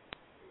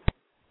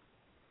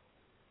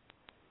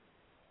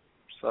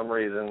 For some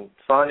reason.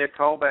 Sonia,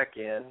 call back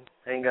in.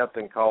 Hang up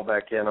and call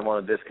back in. I'm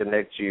going to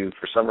disconnect you.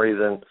 For some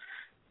reason,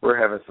 we're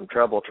having some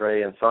trouble,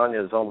 Trey, and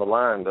Sonia's on the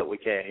line, but we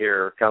can't hear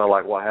her, kind of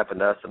like what happened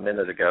to us a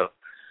minute ago.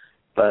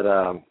 But,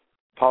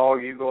 Paul,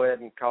 you go ahead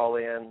and call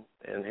in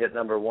and hit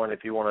number 1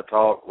 if you want to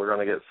talk. We're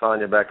going to get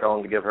Sonia back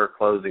on to give her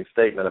closing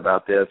statement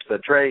about this.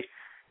 But, Trey,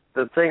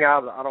 the thing I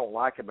don't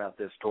like about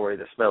this story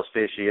that smells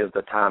fishy is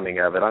the timing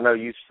of it. I know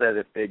you said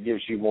it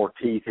gives you more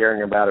teeth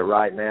hearing about it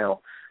right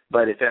now,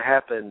 but if it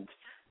happened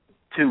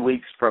 2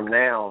 weeks from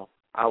now,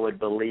 I would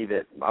believe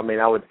it. I mean,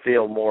 I would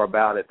feel more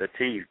about it, the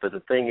teeth. But the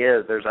thing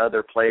is, there's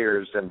other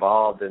players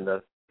involved and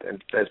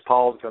as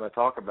Paul's going to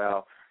talk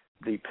about,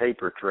 the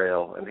paper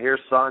trail. And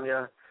here's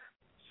Sonia.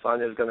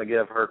 Sonia's going to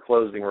give her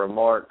closing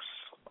remarks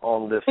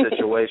on this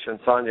situation.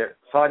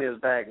 Sonia's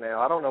back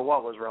now. I don't know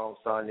what was wrong,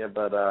 Sonia,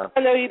 but I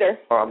don't know either.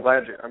 I'm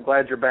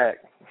glad you're back.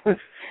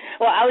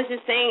 Well, I was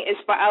just saying,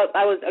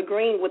 I was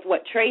agreeing with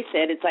what Trey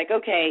said. It's like,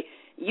 okay,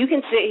 you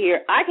can sit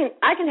here. I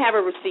can have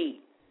a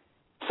receipt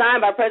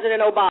signed by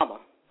President Obama,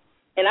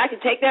 and I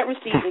can take that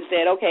receipt and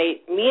said,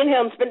 okay, me and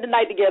him spent the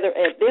night together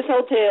at this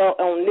hotel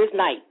on this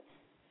night.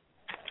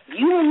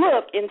 You will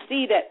look and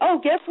see that, oh,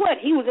 guess what?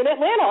 He was in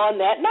Atlanta on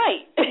that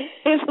night.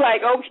 It's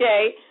like,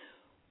 okay,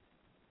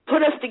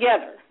 put us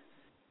together.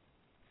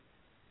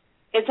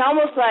 It's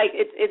almost like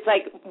it's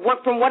like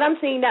from what I'm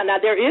seeing now.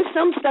 Now, there is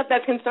some stuff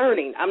that's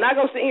concerning. I'm not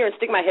going to sit here and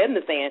stick my head in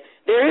the sand.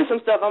 There is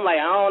some stuff I'm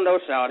like, I don't know,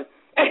 Shawty.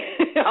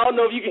 I don't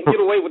know if you can get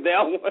away with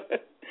that one.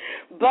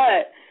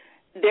 But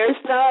there's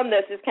some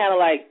that's just kind of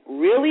like,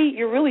 really?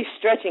 You're really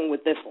stretching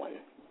with this one,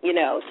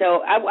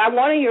 So I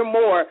want to hear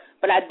more,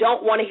 but I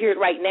don't want to hear it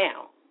right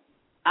now.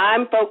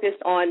 I'm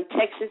focused on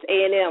Texas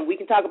A&M. We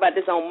can talk about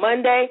this on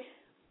Monday.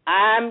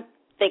 I'm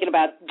thinking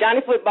about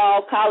Johnny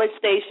Football, College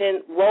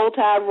Station, Roll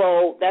Tide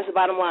Roll. That's the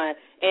bottom line.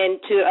 And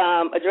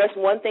to address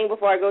one thing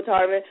before I go,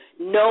 Tarvin,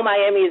 no,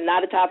 Miami is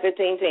not a top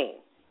 15 team.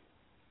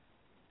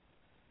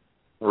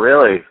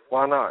 Really?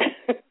 Why not?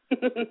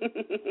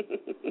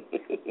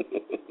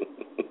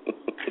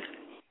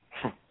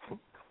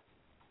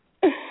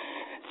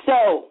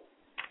 So,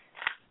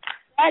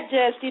 I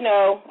just,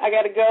 I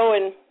got to go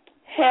and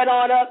head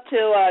on up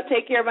to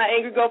take care of my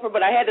angry gopher,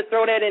 but I had to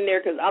throw that in there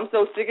because I'm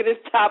so sick of this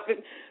topic.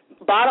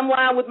 Bottom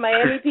line with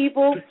Miami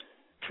people,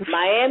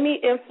 Miami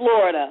and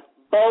Florida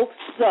both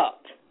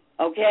sucked,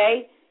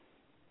 okay?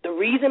 The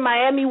reason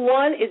Miami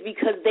won is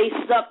because they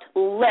sucked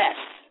less.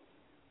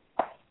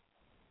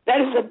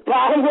 That is the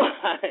bottom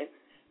line.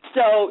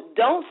 So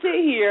don't sit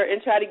here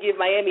and try to give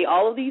Miami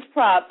all of these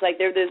props like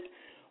they're this,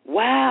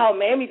 wow,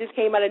 Miami just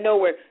came out of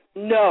nowhere.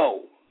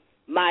 No.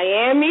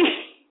 Miami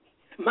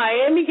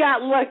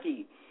got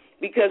lucky.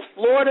 because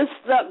Florida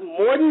sucked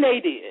more than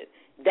they did.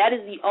 That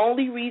is the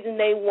only reason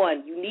they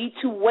won. You need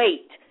to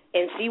wait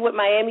and see what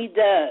Miami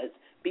does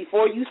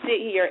before you sit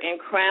here and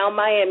crown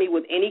Miami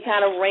with any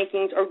kind of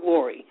rankings or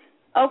glory.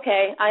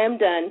 Okay, I am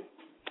done.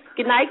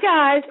 Good night,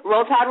 guys.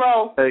 Roll Tide,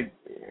 roll. Hey,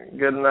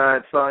 good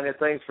night, Sonia.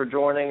 Thanks for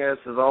joining us.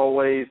 As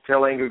always,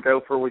 tell Angry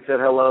Gopher we said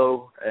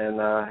hello.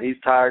 And he's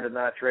tired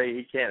tonight, Trey.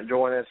 He can't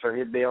join us, or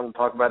he'd be on to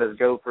talk about his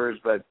Gophers.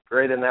 But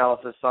great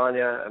analysis,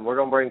 Sonia. And we're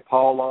going to bring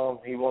Paul on.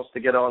 He wants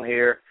to get on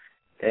here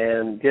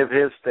and give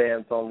his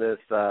stance on this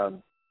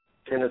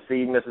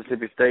Tennessee,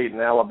 Mississippi State,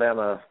 and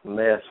Alabama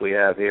mess we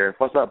have here.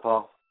 What's up,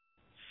 Paul?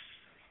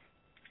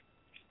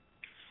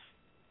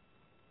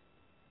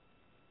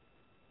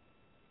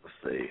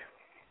 Let's see.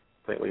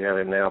 I think we have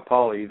him now.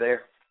 Paul, are you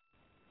there?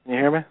 Can you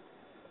hear me?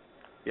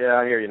 Yeah,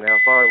 I hear you now.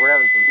 Sorry, we're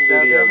having some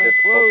studio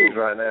difficulties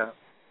right now.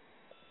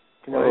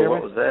 Can you hear me?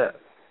 What was that?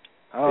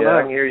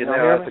 I can hear you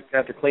now. I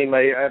have to clean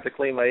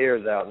my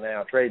ears out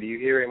now. Trey, do you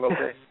hear him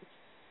okay?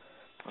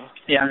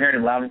 Yeah, I'm hearing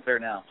him loud and clear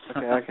now.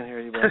 Okay, I can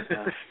hear you both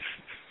now.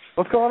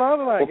 What's going on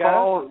tonight,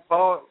 guys?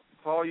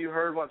 Paul, you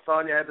heard what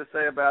Sonia had to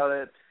say about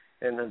it.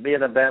 And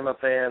being a Bama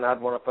fan,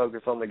 I'd want to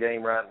focus on the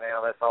game right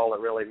now. That's all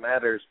that really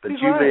matters. But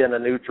you being a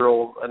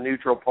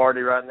neutral party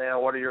right now,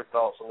 what are your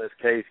thoughts on this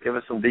case? Give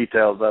us some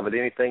details of it.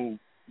 Anything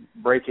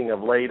breaking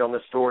of late on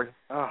this story?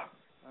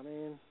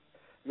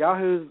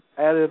 Yahoo's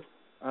added,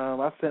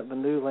 I sent the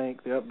new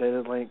link, the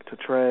updated link to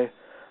Trey.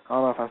 I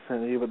don't know if I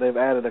sent it to you, but they've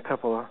added a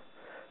couple of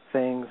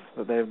things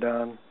that they've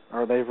done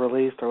or they've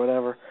released or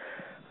whatever.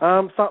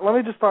 So let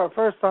me just start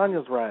first.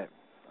 Sonia's right.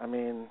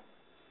 You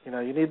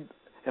need...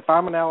 If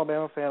I'm an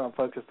Alabama fan, I'm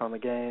focused on the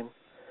game.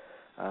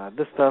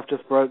 This stuff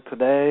just broke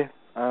today.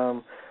 I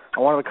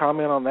wanted to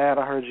comment on that.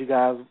 I heard you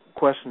guys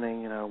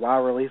questioning, why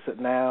release it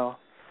now?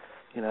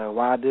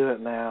 Why do it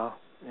now?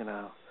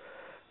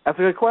 That's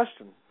a good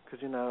question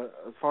because,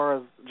 as far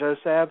as Joe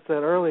Shad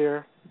said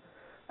earlier,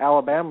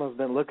 Alabama's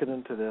been looking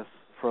into this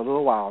for a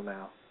little while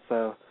now.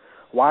 So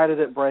why did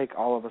it break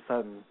all of a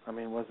sudden?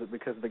 Was it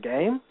because of the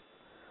game?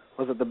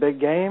 Was it the big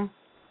game?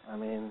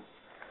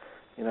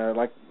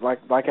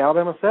 Like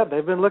Alabama said,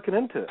 they've been looking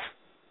into it.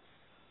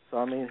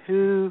 So,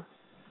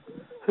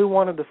 who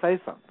wanted to say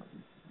something?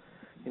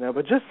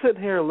 But just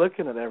sitting here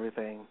looking at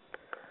everything,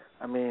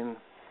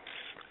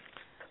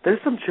 there's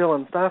some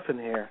chilling stuff in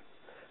here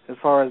as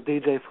far as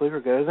DJ Fluker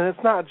goes, and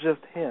it's not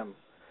just him.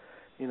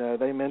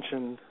 They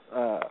mentioned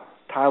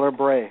Tyler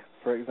Bray,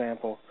 for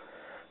example,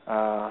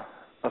 a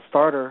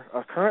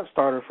current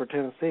starter for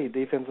Tennessee,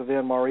 defensive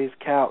end Maurice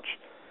Couch,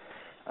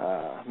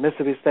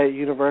 Mississippi State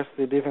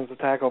University defensive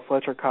tackle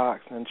Fletcher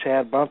Cox, and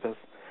Chad Bumpus,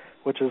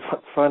 which is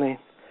what's funny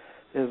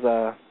is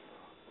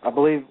I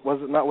believe was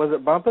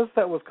it Bumpus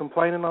that was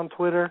complaining on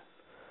Twitter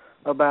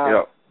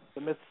about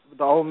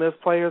the Ole Miss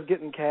players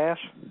getting cash?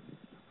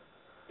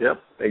 Yep,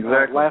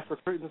 exactly. Last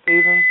recruiting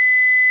season.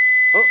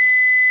 Oh,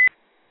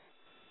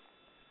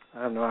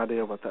 I have no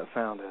idea what that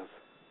sound is.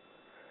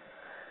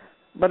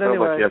 But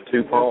anyway, like you have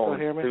two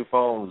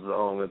phones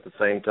on at the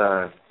same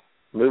time.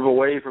 Move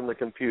away from the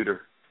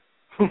computer.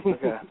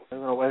 Okay,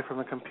 moving away from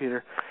the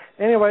computer.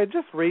 Anyway,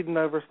 just reading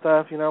over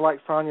stuff, like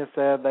Sonia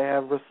said, they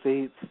have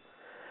receipts.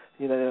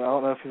 I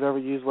don't know if you've ever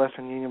used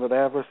Western Union, but they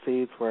have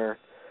receipts where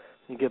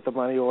you get the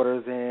money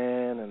orders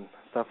in and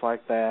stuff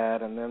like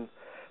that. And then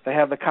they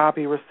have the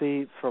copy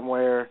receipts from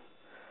where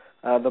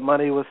the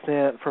money was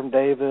sent from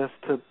Davis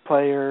to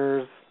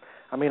players.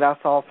 I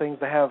saw things,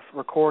 they have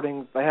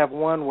recordings. They have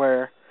one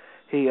where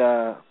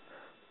there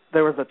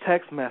was a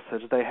text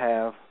message they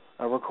have,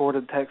 a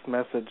recorded text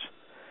message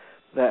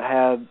that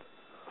had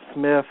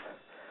Smith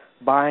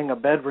buying a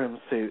bedroom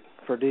suit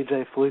for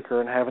DJ Fluker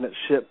and having it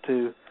shipped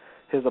to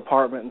his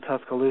apartment in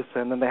Tuscaloosa.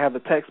 And then they have the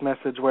text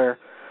message where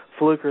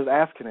Fluker's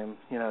asking him,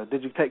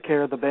 did you take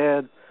care of the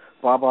bed,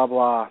 blah, blah,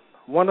 blah.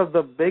 One of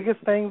the biggest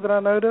things that I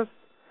noticed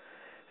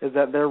is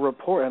that they're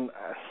reporting,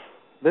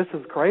 this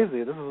is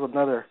crazy, this is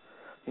another,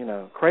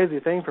 crazy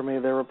thing for me.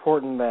 They're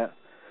reporting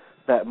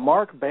that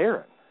Mark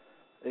Barron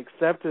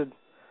accepted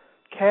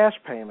cash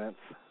payments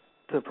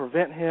to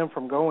prevent him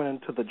from going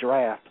into the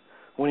draft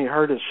when he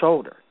hurt his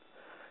shoulder,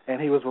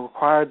 and he was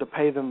required to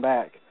pay them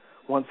back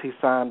once he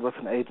signed with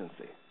an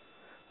agency.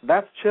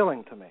 That's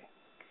chilling to me.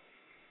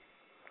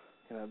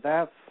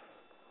 That's,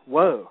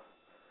 whoa.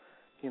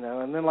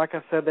 And then, like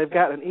I said, they've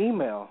got an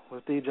email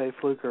with DJ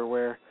Fluker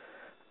where,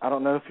 I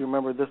don't know if you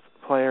remember this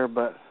player,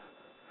 but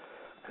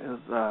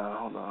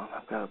hold on,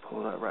 I've got to pull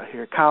it up right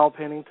here. Kyle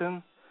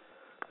Pennington,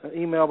 an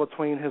email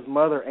between his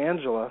mother,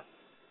 Angela,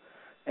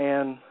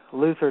 and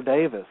Luther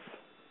Davis,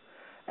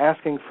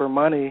 asking for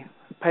money,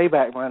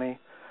 payback money,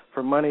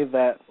 for money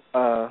that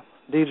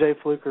DJ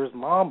Fluker's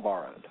mom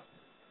borrowed.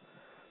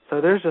 So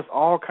there's just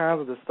all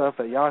kinds of the stuff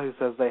that Yahoo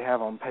says they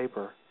have on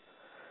paper,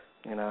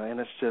 and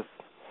it's just,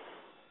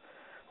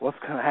 what's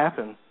going to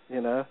happen,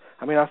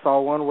 I saw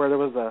one where there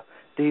was a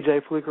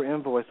DJ Fluker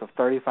invoice of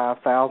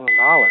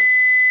 $35,000.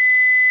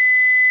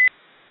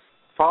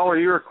 Paul, are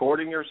you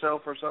recording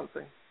yourself or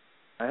something?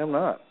 I am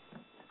not.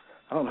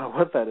 I don't know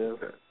what that is.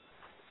 Okay.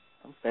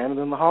 I'm standing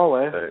in the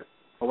hallway. Okay.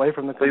 away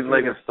from the computer. Please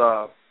make it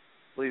stop.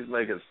 Please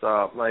make it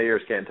stop. My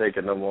ears can't take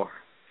it no more.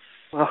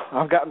 Well,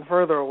 I've gotten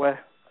further away.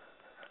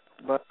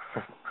 But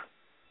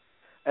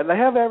and they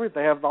have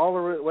everything. They have all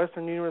the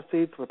Western Union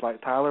receipts with,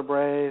 like, Tyler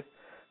Bray,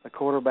 the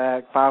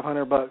quarterback,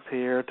 $500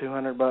 here,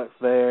 $200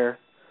 there.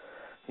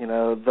 You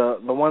know,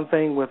 the one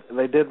thing with,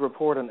 they did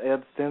report an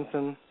Ed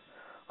Stinson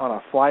on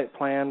a flight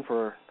plan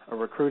for a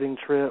recruiting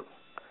trip,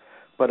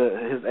 but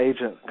his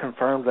agent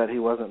confirmed that he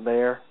wasn't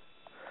there.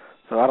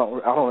 So I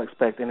don't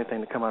expect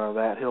anything to come out of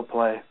that. He'll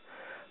play.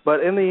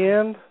 But in the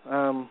end,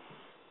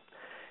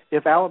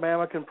 if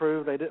Alabama can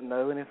prove they didn't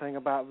know anything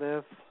about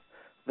this,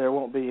 there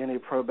won't be any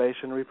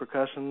probation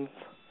repercussions.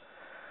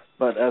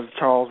 But as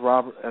Charles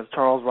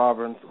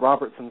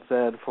Robertson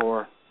said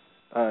for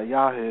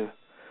Yahoo,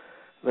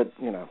 that,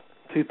 you know,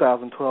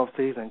 2012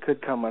 season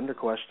could come under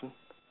question,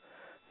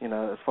 you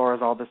know, as far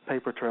as all this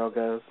paper trail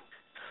goes.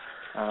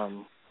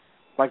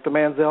 Like the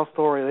Manziel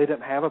story, they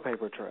didn't have a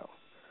paper trail.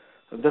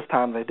 But this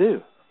time they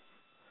do.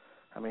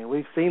 I mean,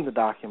 we've seen the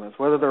documents.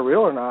 Whether they're real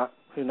or not,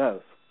 who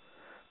knows?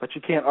 But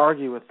you can't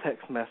argue with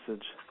text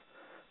message,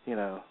 you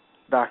know,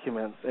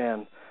 documents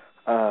and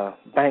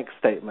bank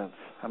statements.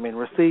 I mean,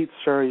 receipts,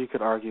 sure, you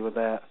could argue with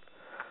that.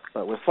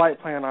 But with flight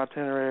plan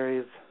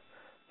itineraries,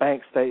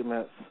 bank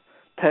statements,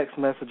 text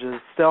messages,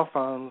 cell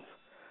phones,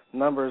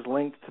 numbers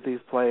linked to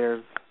these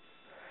players.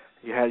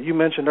 You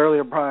mentioned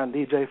earlier, Brian,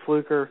 DJ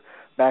Fluker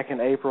back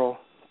in April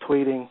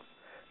tweeting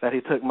that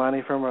he took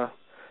money from a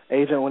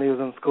agent when he was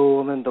in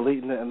school and then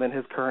deleting it, and then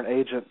his current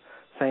agent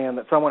saying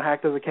that someone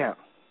hacked his account.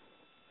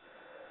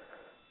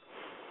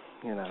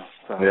 You know,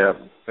 so. Yeah,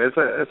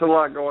 it's a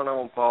lot going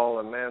on, Paul,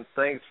 and, man,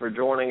 thanks for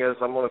joining us.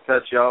 I'm going to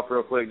cut you off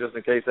real quick just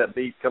in case that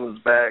beat comes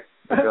back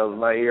because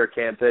my ear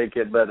can't take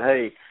it. But,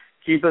 hey,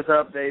 keep us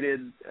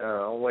updated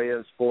on Weigh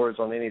In Sports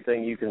on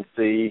anything you can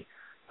see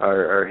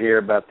or hear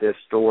about this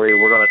story.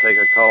 We're going to take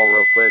a call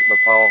real quick, but,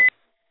 Paul,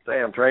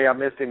 damn, Trey, I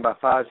missed him by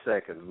 5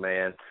 seconds,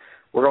 man.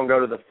 We're going to go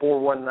to the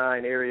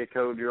 419 area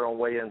code. You're on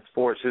Weigh In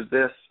Sports. Who's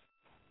this?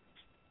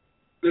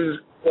 This is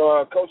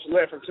Coach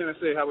Lett from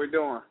Tennessee. How we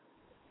doing?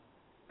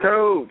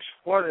 Coach,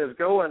 what is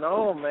going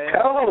on, man?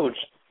 Coach!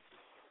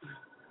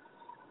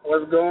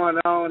 What's going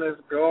on is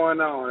going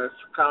on. It's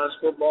college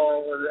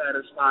football at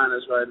its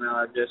finest right now,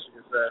 I guess you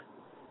could say.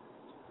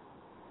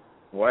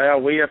 Well,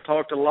 we have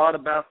talked a lot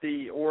about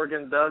the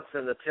Oregon Ducks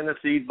and the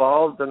Tennessee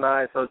Vols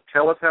tonight, so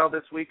tell us how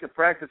this week of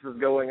practice is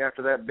going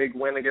after that big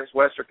win against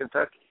Western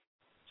Kentucky.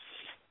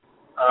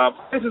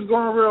 This is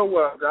going real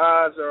well.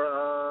 Guys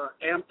are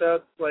amped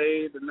up to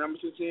play the number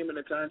 2 team in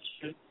the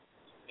country.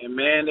 And,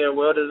 man, they're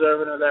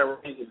well-deserving of that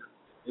ranking.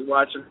 You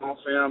watch them on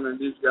film, and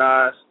these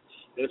guys,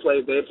 they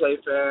play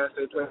fast.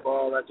 They play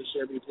ball like they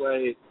should be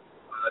played.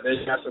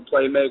 They got some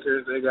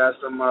playmakers. They got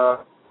some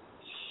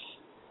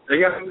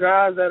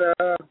guys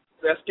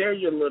that scare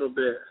you a little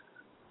bit.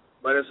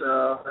 But it's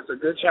a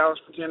good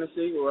challenge for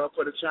Tennessee. We're up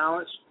for the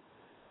challenge.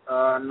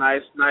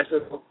 Nice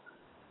little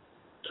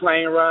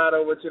plane ride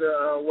over to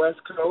the West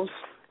Coast.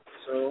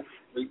 So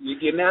we're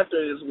getting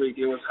after it this week.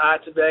 It was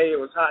hot today. It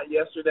was hot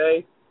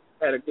yesterday.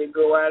 Had a good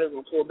go at it.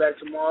 We'll pull back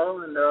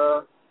tomorrow, and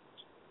the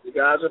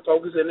guys are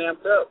focused and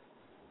amped up.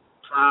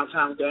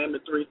 Primetime game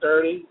at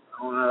 3:30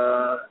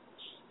 on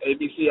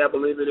ABC, I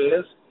believe it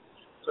is.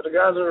 So the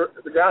guys are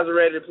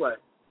ready to play.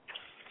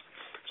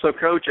 So,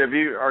 Coach,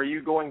 are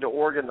you going to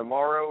Oregon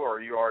tomorrow, or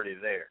are you already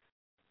there?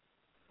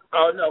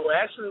 Oh no,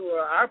 actually,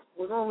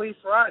 we're going to leave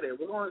Friday.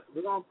 We're going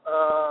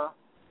to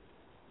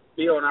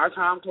be on our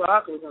time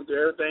clock. We're going to do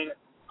everything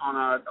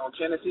on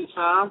Tennessee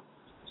time.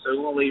 So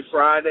we're going to leave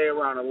Friday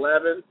around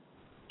 11.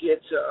 Get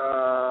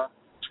to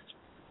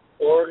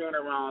Oregon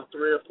around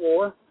 3 or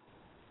 4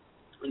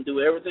 and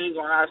do everything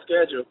on our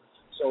schedule.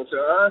 So to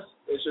us,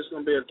 it's just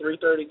going to be a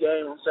 3:30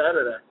 game on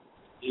Saturday.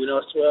 You know,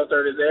 it's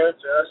 12:30 there. To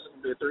us, it's going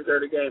to be a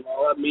 3:30 game.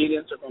 All our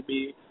meetings are going to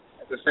be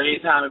at the same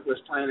time if we're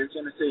playing in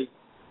Tennessee.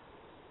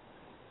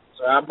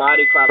 So our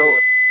body clock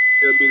will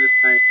still be the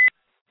same.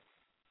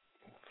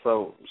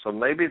 So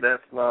maybe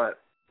that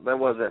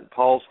wasn't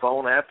Paul's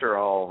phone after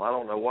all. I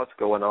don't know what's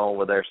going on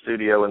with our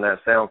studio and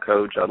that sound,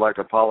 Coach. I'd like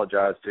to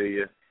apologize to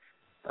you.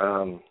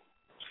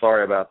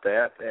 Sorry about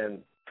that.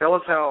 And tell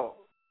us how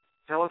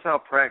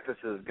practice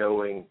is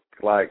going.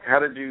 Like, how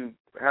did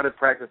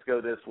practice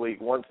go this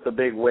week? Once the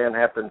big win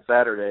happened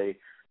Saturday,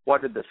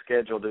 what did the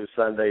schedule do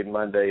Sunday,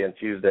 Monday, and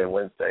Tuesday and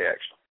Wednesday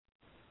actually?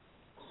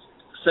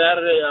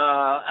 Saturday,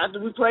 after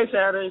we played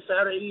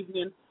Saturday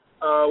evening,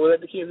 we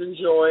let the kids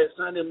enjoy it.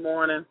 Sunday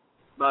morning,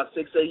 about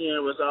 6 a.m.,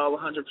 it was all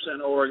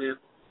 100% Oregon.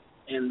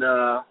 And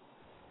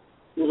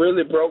we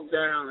really broke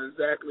down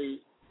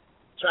exactly,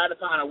 tried to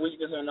find a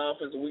weakness on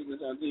offense, a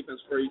weakness on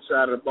defense for each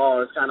side of the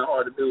ball. It's kind of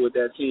hard to do with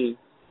that team.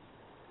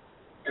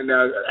 And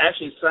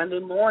actually Sunday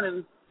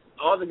morning,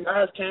 all the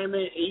guys came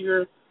in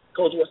eager.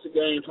 Coach, what's the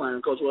game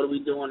plan? Coach, what are we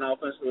doing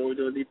offensively? What are we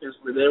doing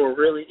defensively? They were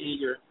really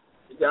eager.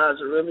 The guys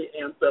are really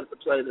amped up to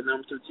play the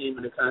number 2 team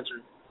in the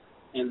country.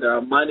 And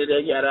Monday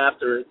they got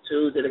after it.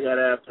 Tuesday they got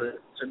after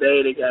it.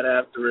 Today they got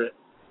after it.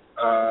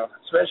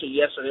 Especially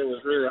yesterday, it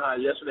was really hot.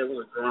 Yesterday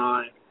was a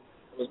grind.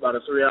 It was about a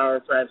 3-hour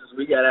practice.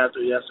 We got after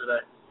it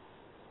yesterday.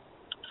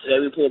 Today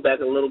we pulled back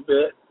a little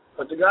bit,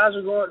 but the guys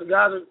are going.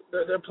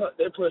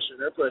 They're pushing.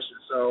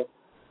 So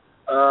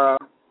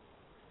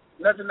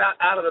nothing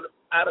out of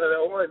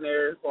the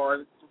ordinary as far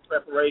as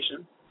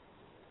preparation.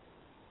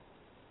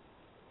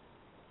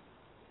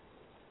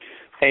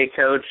 Hey,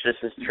 Coach, this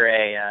is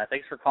Trey.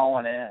 Thanks for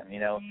calling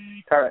in.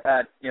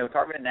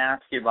 Tarvin didn't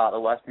ask you about the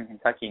Western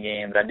Kentucky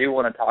game, but I do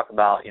want to talk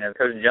about,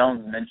 Coach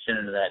Jones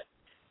mentioned that,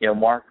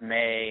 Mark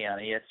May on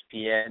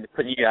ESPN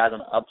putting you guys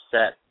on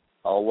upset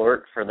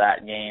alert for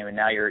that game, and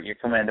now you're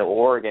coming into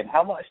Oregon.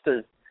 How much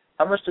does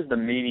the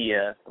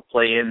media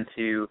play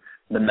into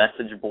the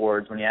message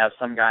boards when you have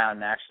some guy on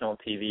national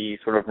TV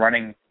sort of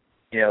running,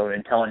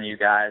 and telling you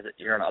guys that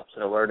you're on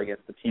upset alert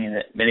against the team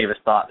that many of us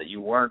thought that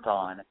you weren't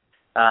on?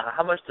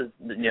 How much does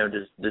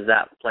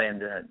that play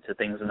into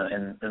things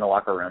in the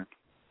locker room?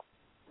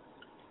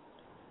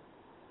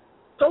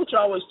 Coach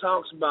always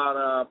talks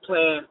about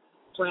playing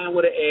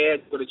with an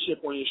edge, with a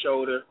chip on your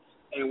shoulder.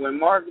 And when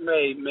Mark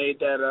May made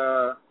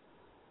that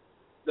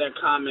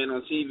comment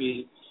on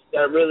TV,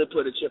 that really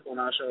put a chip on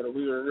our shoulder.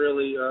 We were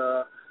really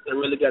it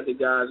really got the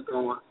guys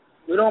going.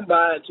 We don't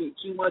buy into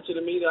too much of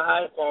the media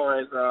hype, as far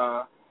as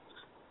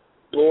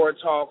board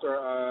talk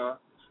or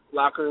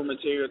locker room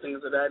material,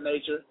 things of that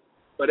nature.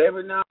 But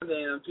every now and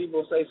then,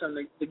 people say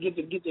something to get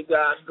the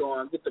guys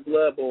going, get the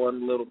blood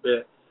boiling a little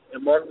bit.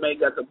 And Mark May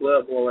got the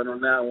blood boiling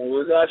on that one. We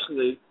was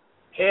actually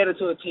headed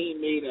to a team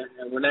meeting,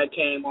 and when that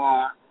came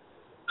on,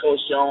 Coach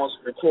Jones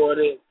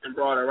recorded and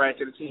brought it right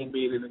to the team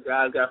meeting. The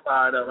guys got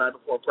fired up right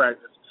before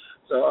practice.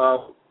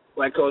 So,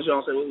 like Coach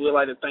Jones said, we'd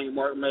like to thank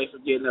Mark May for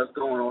getting us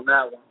going on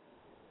that one.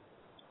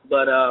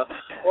 But as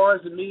far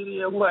as the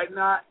media and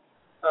whatnot,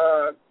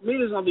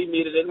 media's going to be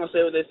media. They're going to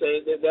say what they say.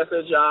 That's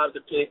their job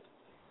to pick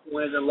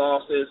wins and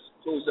losses,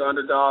 who's the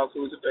underdog,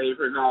 who's the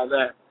favorite, and all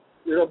that.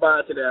 We don't buy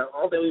into that.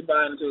 All that we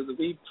buy into is that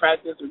we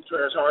practice, we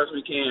try as hard as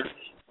we can,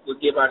 we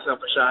give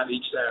ourselves a shot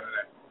each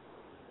Saturday.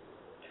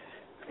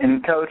 And,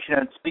 Coach,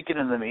 speaking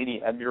of the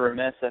media, I'd be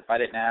remiss if I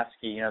didn't ask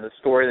you, the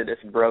story that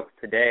just broke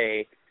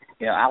today,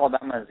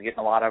 Alabama is getting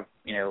a lot of,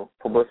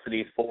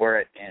 publicity for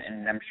it,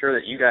 and I'm sure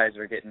that you guys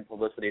are getting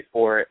publicity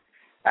for it.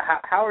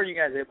 How are you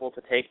guys able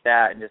to take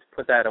that and just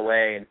put that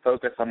away and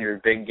focus on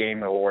your big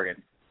game at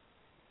Oregon?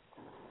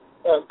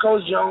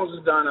 Coach Jones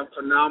has done a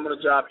phenomenal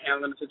job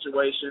handling the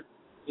situation.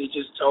 He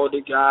just told the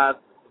guys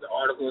the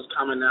article is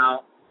coming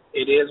out.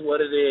 It is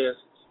what it is.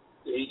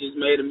 He just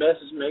made a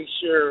message. Make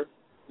sure,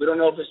 we don't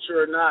know if it's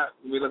true or not.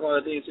 We're going to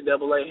let the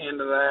NCAA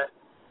handle that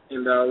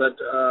and let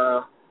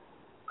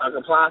our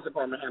compliance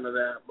department handle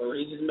that. But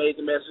he just made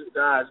the message,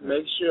 guys,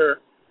 make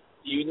sure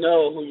you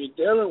know who you're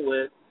dealing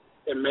with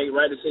and make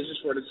right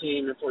decisions for the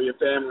team and for your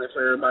family and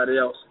for everybody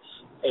else.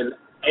 And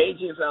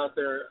agents out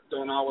there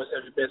don't always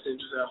have your best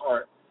interests at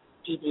heart.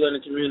 People in the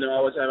community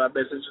always have our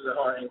best interests at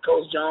heart. And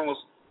Coach Jones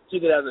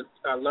took it as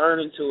a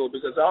learning tool,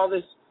 because all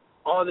this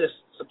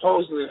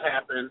supposedly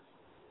happened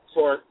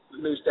before the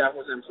new staff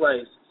was in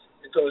place.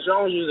 And Coach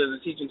Jones used it as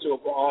a teaching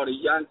tool for all the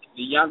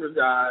younger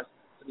guys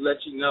to let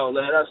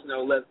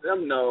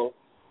them know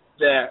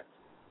that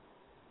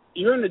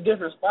you're in a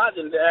different spot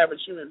than the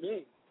average human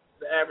being,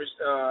 the average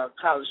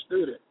college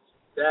student,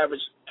 the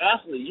average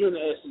athlete. You're in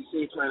the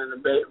SEC playing in a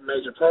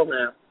major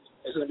program.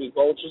 There's going to be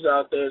vultures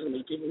out there. There's going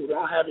to be people who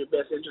don't have your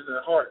best interest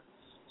at heart.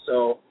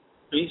 So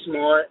be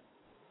smart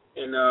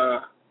and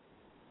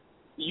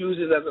use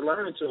it as a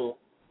learning tool.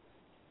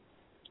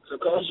 So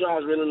Coach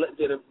Jones really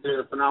did a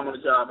phenomenal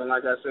job. And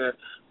like I said,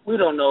 we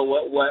don't know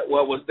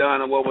what was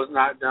done and what was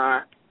not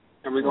done,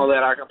 and we're going to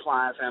let our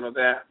compliance handle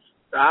that.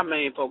 But our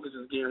main focus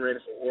is getting ready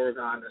for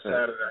Oregon this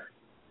Saturday.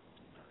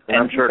 And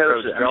I'm sure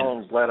Coach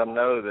Jones let them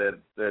know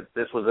that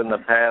this was in the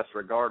past,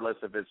 regardless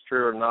if it's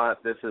true or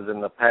not. This is in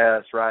the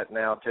past right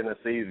now.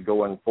 Tennessee's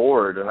going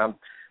forward, and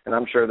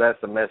I'm sure that's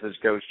the message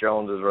Coach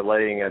Jones is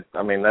relaying.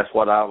 That's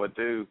what I would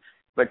do.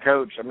 But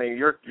Coach,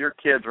 your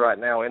kids right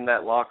now in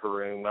that locker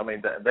room,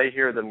 they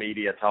hear the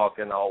media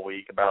talking all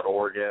week about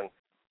Oregon,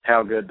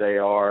 how good they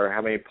are,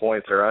 how many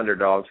points they're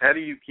underdogs. How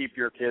do you keep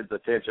your kids'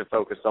 attention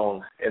focused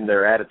on in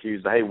their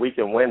attitudes? Hey, we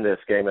can win this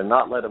game, and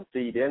not let them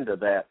feed into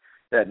that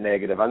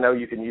negative? I know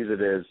you can use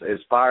it as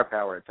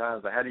firepower at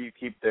times, but how do you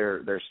keep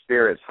their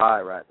spirits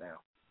high right now?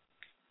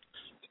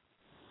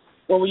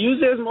 Well, we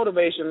use it as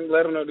motivation,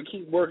 let them know to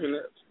keep working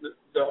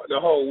the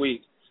whole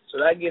week. So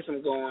that gets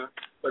them going.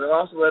 But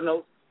also let them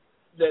know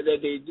that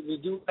we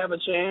do have a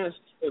chance.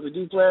 If we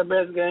do play our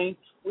best game,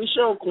 we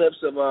show clips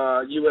of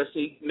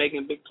USC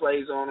making big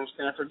plays on them,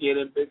 Stanford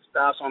getting big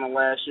stops on them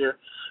last year.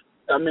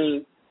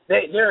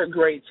 They're a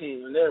great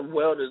team, and they're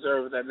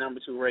well-deserved with that number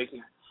 2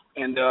 ranking.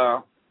 And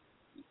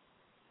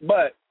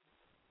but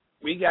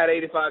we got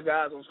 85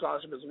 guys on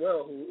scholarship as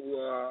well who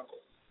are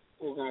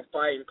going to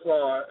fight and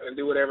claw and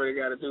do whatever they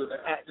got to do to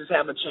just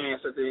have a chance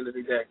at the end of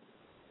the day.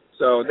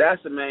 So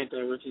that's the main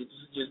thing, Richie.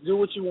 Just do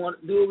what you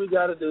want, do what we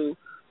got to do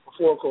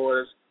for 4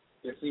 quarters,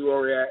 and see where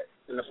we're at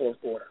in the 4th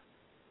quarter.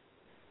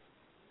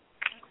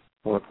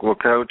 Well,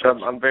 Coach,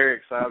 I'm very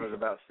excited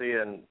about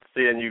seeing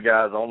you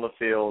guys on the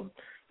field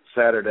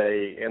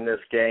Saturday in this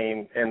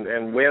game,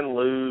 and win,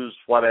 lose,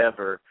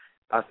 whatever,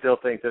 I still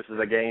think this is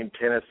a game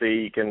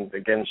Tennessee can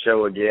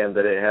show again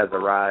that it has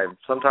arrived.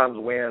 Sometimes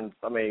wins,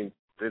 I mean,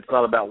 it's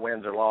not about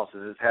wins or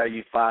losses. It's how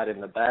you fight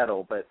in the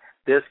battle. But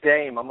this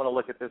game, I'm going to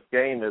look at this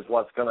game as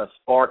what's going to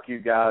spark you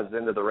guys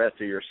into the rest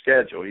of your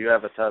schedule. You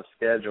have a tough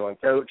schedule. And,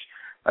 Coach,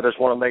 I just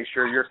want to make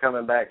sure you're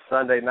coming back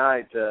Sunday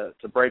night to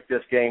break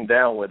this game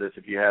down with us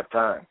if you have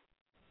time.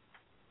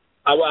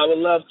 I would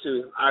love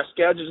to. Our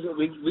schedules,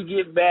 we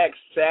get back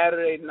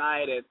Saturday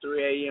night at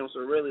 3 a.m., so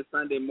really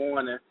Sunday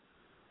morning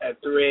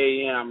at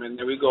 3 a.m., and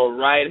then we go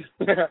right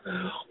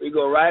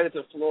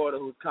into Florida,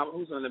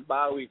 who's on the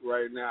bye week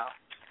right now.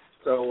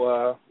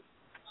 So as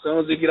soon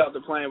as we get off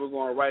the plane, we're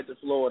going right to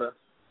Florida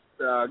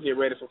to get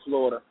ready for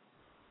Florida.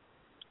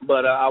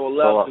 But I would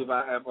love to if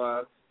I have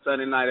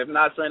Sunday night. If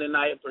not Sunday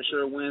night, for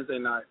sure Wednesday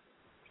night.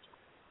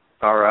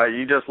 All right,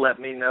 you just let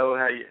me know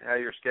how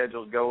your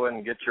schedule's going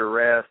and get your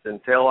rest,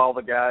 and tell all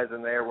the guys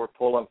in there we're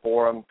pulling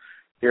for them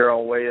here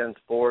on Weigh In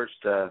Sports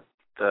to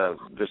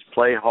just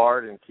play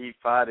hard and keep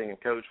fighting. And,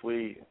 Coach,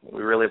 we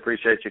really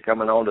appreciate you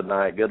coming on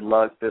tonight. Good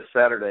luck this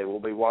Saturday. We'll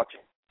be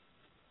watching.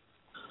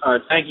 All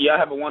right, thank you. Y'all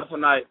have a wonderful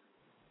night.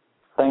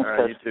 Thanks, all right,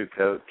 Coach. You too,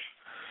 Coach.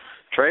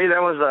 Trey,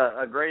 that was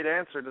a great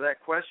answer to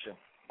that question.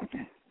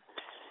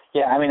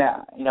 Yeah, I mean,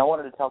 I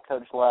wanted to tell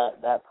Coach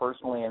Lett that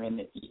personally. I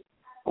mean,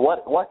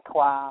 what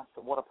class,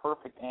 what a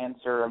perfect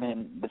answer. I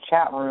mean, the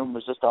chat room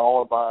was just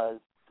all abuzz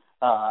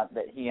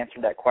that he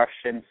answered that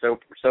question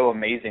so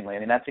amazingly. I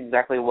mean, that's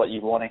exactly what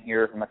you want to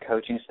hear from a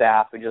coaching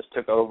staff who just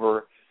took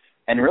over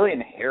and really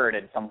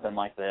inherited something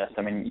like this.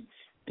 I mean,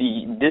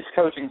 this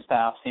coaching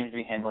staff seems to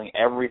be handling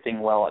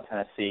everything well at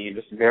Tennessee.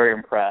 Just very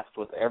impressed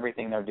with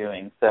everything they're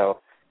doing. So,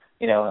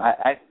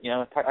 like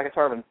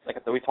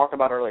we talked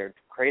about earlier,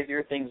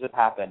 crazier things have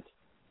happened.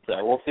 So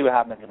we'll see what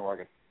happens in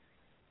Oregon.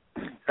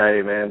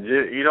 Hey, man,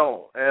 you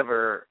don't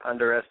ever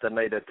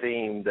underestimate a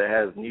team that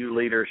has new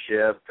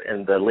leadership,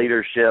 and the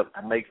leadership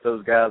makes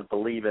those guys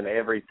believe in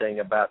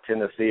everything about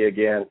Tennessee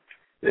again.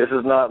 This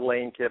is not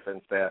Lane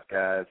Kiffin's staff,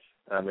 guys.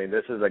 I mean,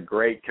 this is a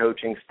great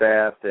coaching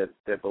staff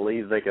that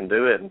believes they can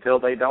do it. Until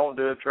they don't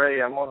do it,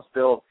 Trey,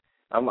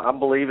 I'm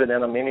believing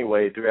in them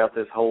anyway throughout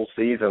this whole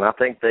season. I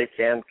think they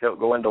can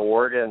go into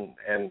Oregon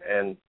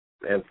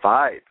and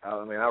fight.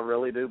 I mean, I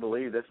really do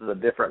believe this is a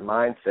different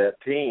mindset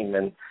team,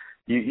 and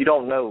you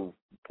don't know.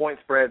 Point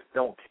spreads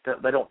don't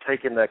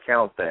take into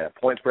account that.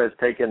 Point spreads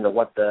take into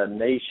what the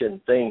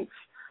nation thinks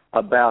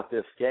about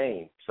this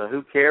game. So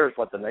who cares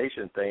what the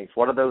nation thinks?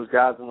 What are those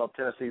guys in the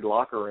Tennessee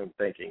locker room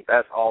thinking?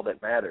 That's all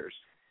that matters.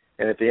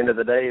 And at the end of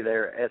the day,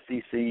 they're an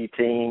SEC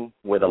team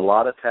with a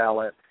lot of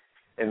talent.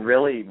 And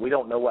really, we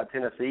don't know what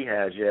Tennessee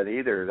has yet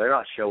either. They're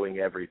not showing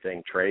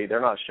everything, Trey.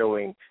 They're not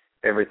showing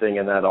everything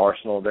in that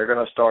arsenal. They're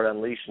going to start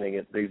unleashing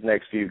it these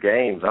next few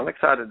games. I'm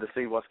excited to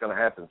see what's going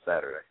to happen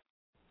Saturday.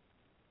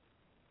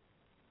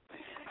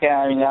 Yeah,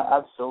 I mean,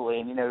 absolutely.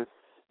 And,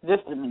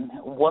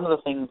 one of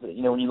the things that,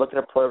 when you look at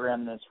a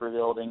program that's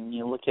rebuilding,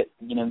 you look at,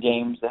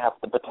 games that have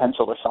the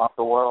potential to shock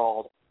the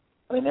world,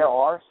 I mean, there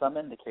are some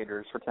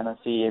indicators for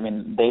Tennessee. I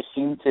mean, they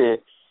seem to,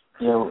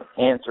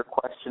 answer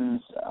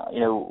questions,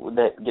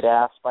 that get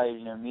asked by,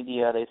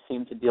 media. They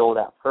seem to deal with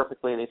that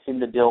perfectly. They seem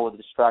to deal with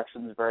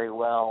distractions very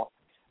well.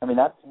 I mean,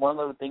 that's one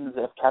of the things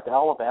that have kept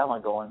Alabama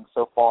going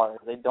so far.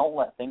 They don't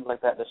let things like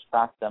that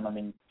distract them. I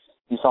mean,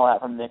 you saw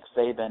that from Nick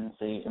Saban.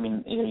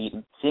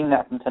 Seeing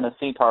that from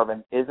Tennessee,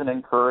 Tarvin, is an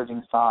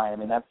encouraging sign. I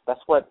mean,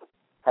 that's what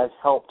has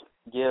helped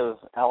give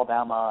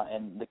Alabama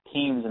and the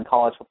teams in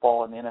college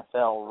football and the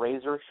NFL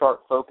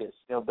razor-sharp focus,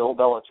 Bill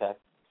Belichick,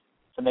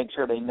 to make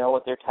sure they know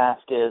what their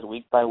task is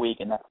week by week,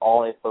 and that's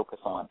all they focus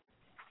on.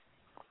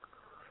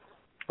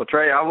 Well,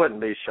 Trey, I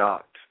wouldn't be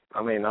shocked.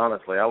 I mean,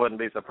 honestly, I wouldn't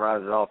be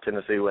surprised at all if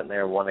Tennessee went in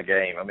there and won a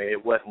game. I mean,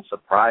 it wouldn't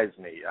surprise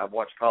me. I've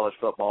watched college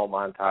football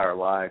my entire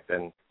life,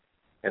 and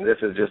this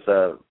is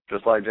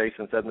just like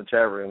Jason said in the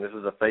chat room, this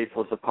is a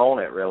faithless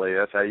opponent, really.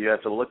 That's how you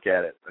have to look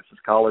at it. This is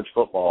college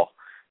football.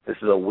 This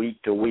is a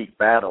week-to-week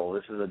battle.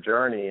 This is a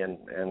journey, and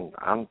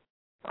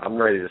I'm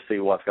ready to see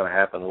what's going to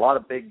happen. A lot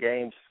of big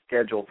games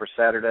scheduled for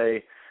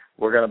Saturday.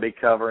 We're going to be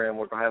covering.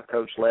 We're going to have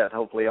Coach Lett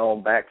hopefully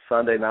on back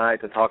Sunday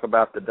night to talk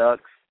about the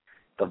Ducks,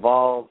 the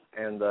Vols,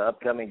 and the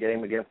upcoming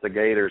game against the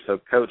Gators. So,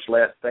 Coach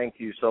Lett, thank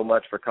you so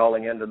much for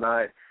calling in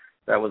tonight.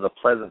 That was a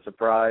pleasant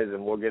surprise,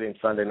 and we'll get him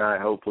Sunday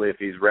night, hopefully, if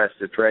he's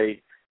rested.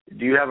 Trey,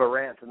 do you have a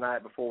rant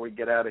tonight before we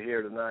get out of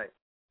here tonight?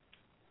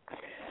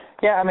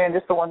 Yeah, I mean,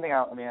 just the one thing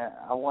I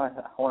want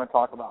to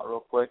talk about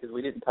real quick is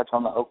we didn't touch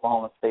on the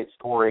Oklahoma State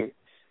story.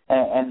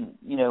 And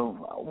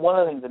one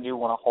of the things I do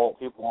want to hold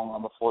people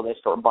on before they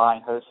start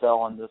buying wholesale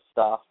on this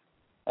stuff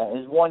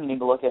is, one, you need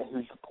to look at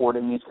who's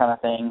supporting these kind of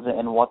things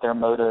and what their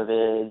motive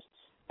is.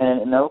 And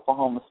in the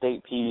Oklahoma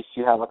State piece,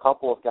 you have a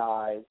couple of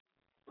guys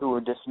who were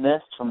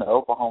dismissed from the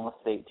Oklahoma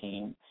State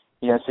team.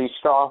 So you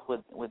start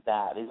off with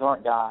that. These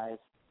aren't guys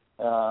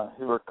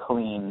who are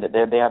clean.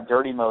 They have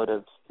dirty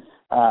motives.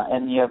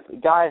 And you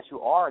have guys who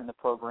are in the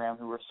program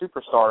who are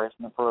superstars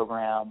in the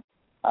program.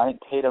 I think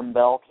Tatum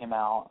Bell came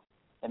out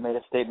and made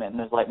a statement and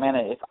was like, man,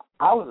 if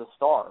I was a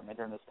star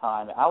during this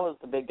time, I was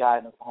the big guy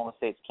in Oklahoma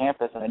State's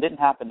campus, and it didn't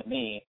happen to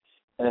me.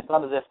 And it's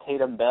not as if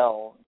Tatum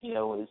Bell,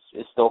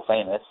 is still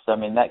famous. So, I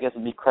mean, that gives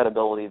me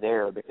credibility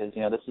there because,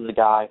 this is a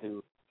guy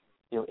who,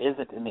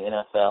 isn't in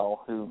the NFL,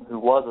 who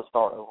was a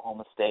star at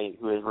Oklahoma State,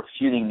 who is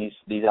refuting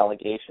these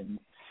allegations.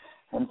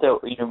 And so,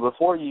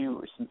 before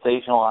you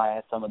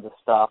sensationalize some of this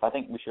stuff, I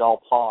think we should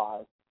all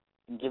pause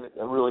and give it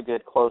a really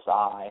good close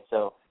eye.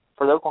 So,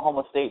 for the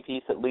Oklahoma State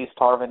piece, at least,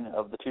 Tarvin,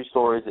 of the two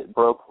stories that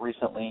broke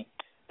recently,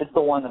 it's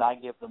the one that I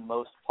give the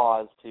most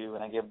pause to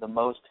and I give the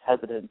most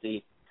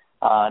hesitancy.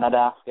 And I'd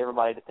ask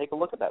everybody to take a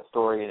look at that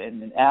story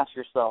and ask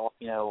yourself,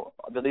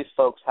 do these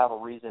folks have a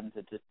reason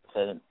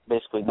to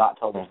basically not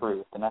tell the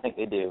truth? And I think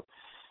they do.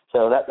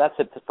 So that's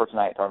it for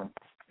tonight, Tarvin.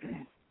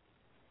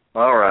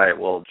 All right.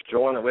 Well,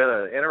 we had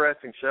an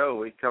interesting show.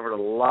 We covered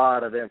a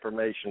lot of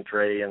information,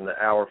 Trey, in the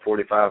hour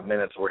 45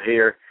 minutes we're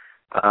here.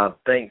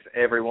 Thanks,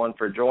 everyone,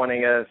 for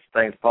joining us.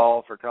 Thanks,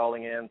 Paul, for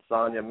calling in,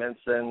 Sonia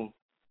Minson,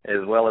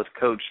 as well as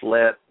Coach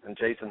Lett and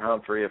Jason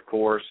Humphrey, of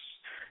course.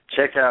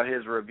 Check out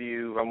his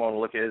review. I'm going to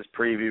look at his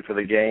preview for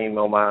the game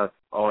on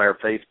our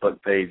Facebook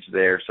page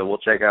there. So we'll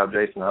check out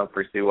Jason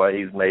Humphrey, see what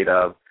he's made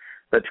of.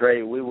 But,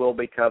 Trey, we will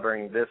be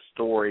covering this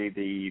story,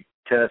 the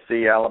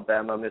Tennessee,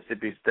 Alabama,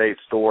 Mississippi State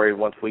story,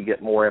 once we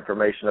get more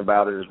information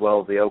about it, as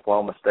well as the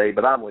Oklahoma State.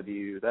 But I'm with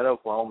you. That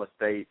Oklahoma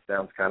State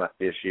sounds kind of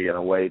fishy in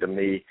a way to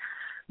me.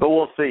 But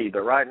we'll see.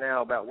 But right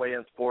now about Weigh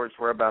In Sports,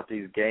 we're about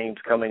these games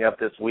coming up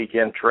this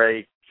weekend,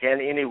 Trey. Can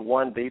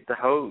anyone beat the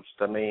host?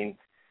 I mean,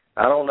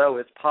 I don't know.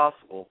 It's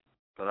possible,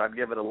 but I'd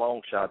give it a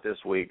long shot this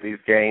week. These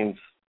games,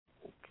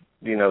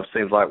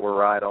 seems like we're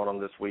right on them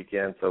this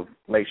weekend. So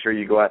make sure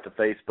you go out to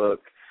Facebook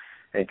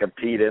and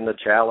compete in the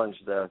challenge,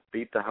 the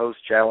Beat the Host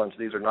challenge.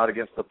 These are not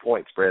against the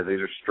point spread. These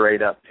are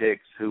straight-up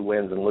picks, who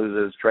wins and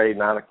loses. Trey,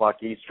 9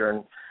 o'clock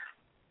Eastern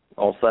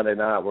on Sunday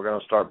night. We're going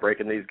to start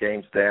breaking these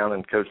games down,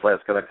 and Coach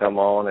Lett's going to come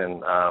on.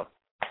 And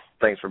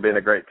thanks for being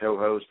a great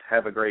co-host.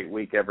 Have a great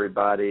week,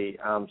 everybody.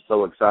 I'm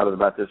so excited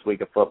about this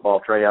week of football.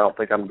 Trey, I don't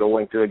think I'm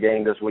going to a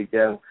game this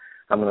weekend.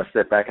 I'm going to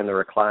sit back in the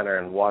recliner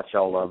and watch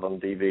all of them,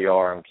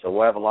 DVR them. So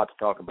we'll have a lot to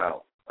talk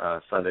about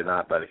Sunday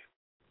night, buddy.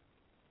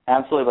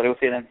 Absolutely, buddy. We'll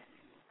see you then.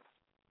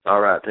 All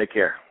right. Take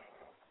care.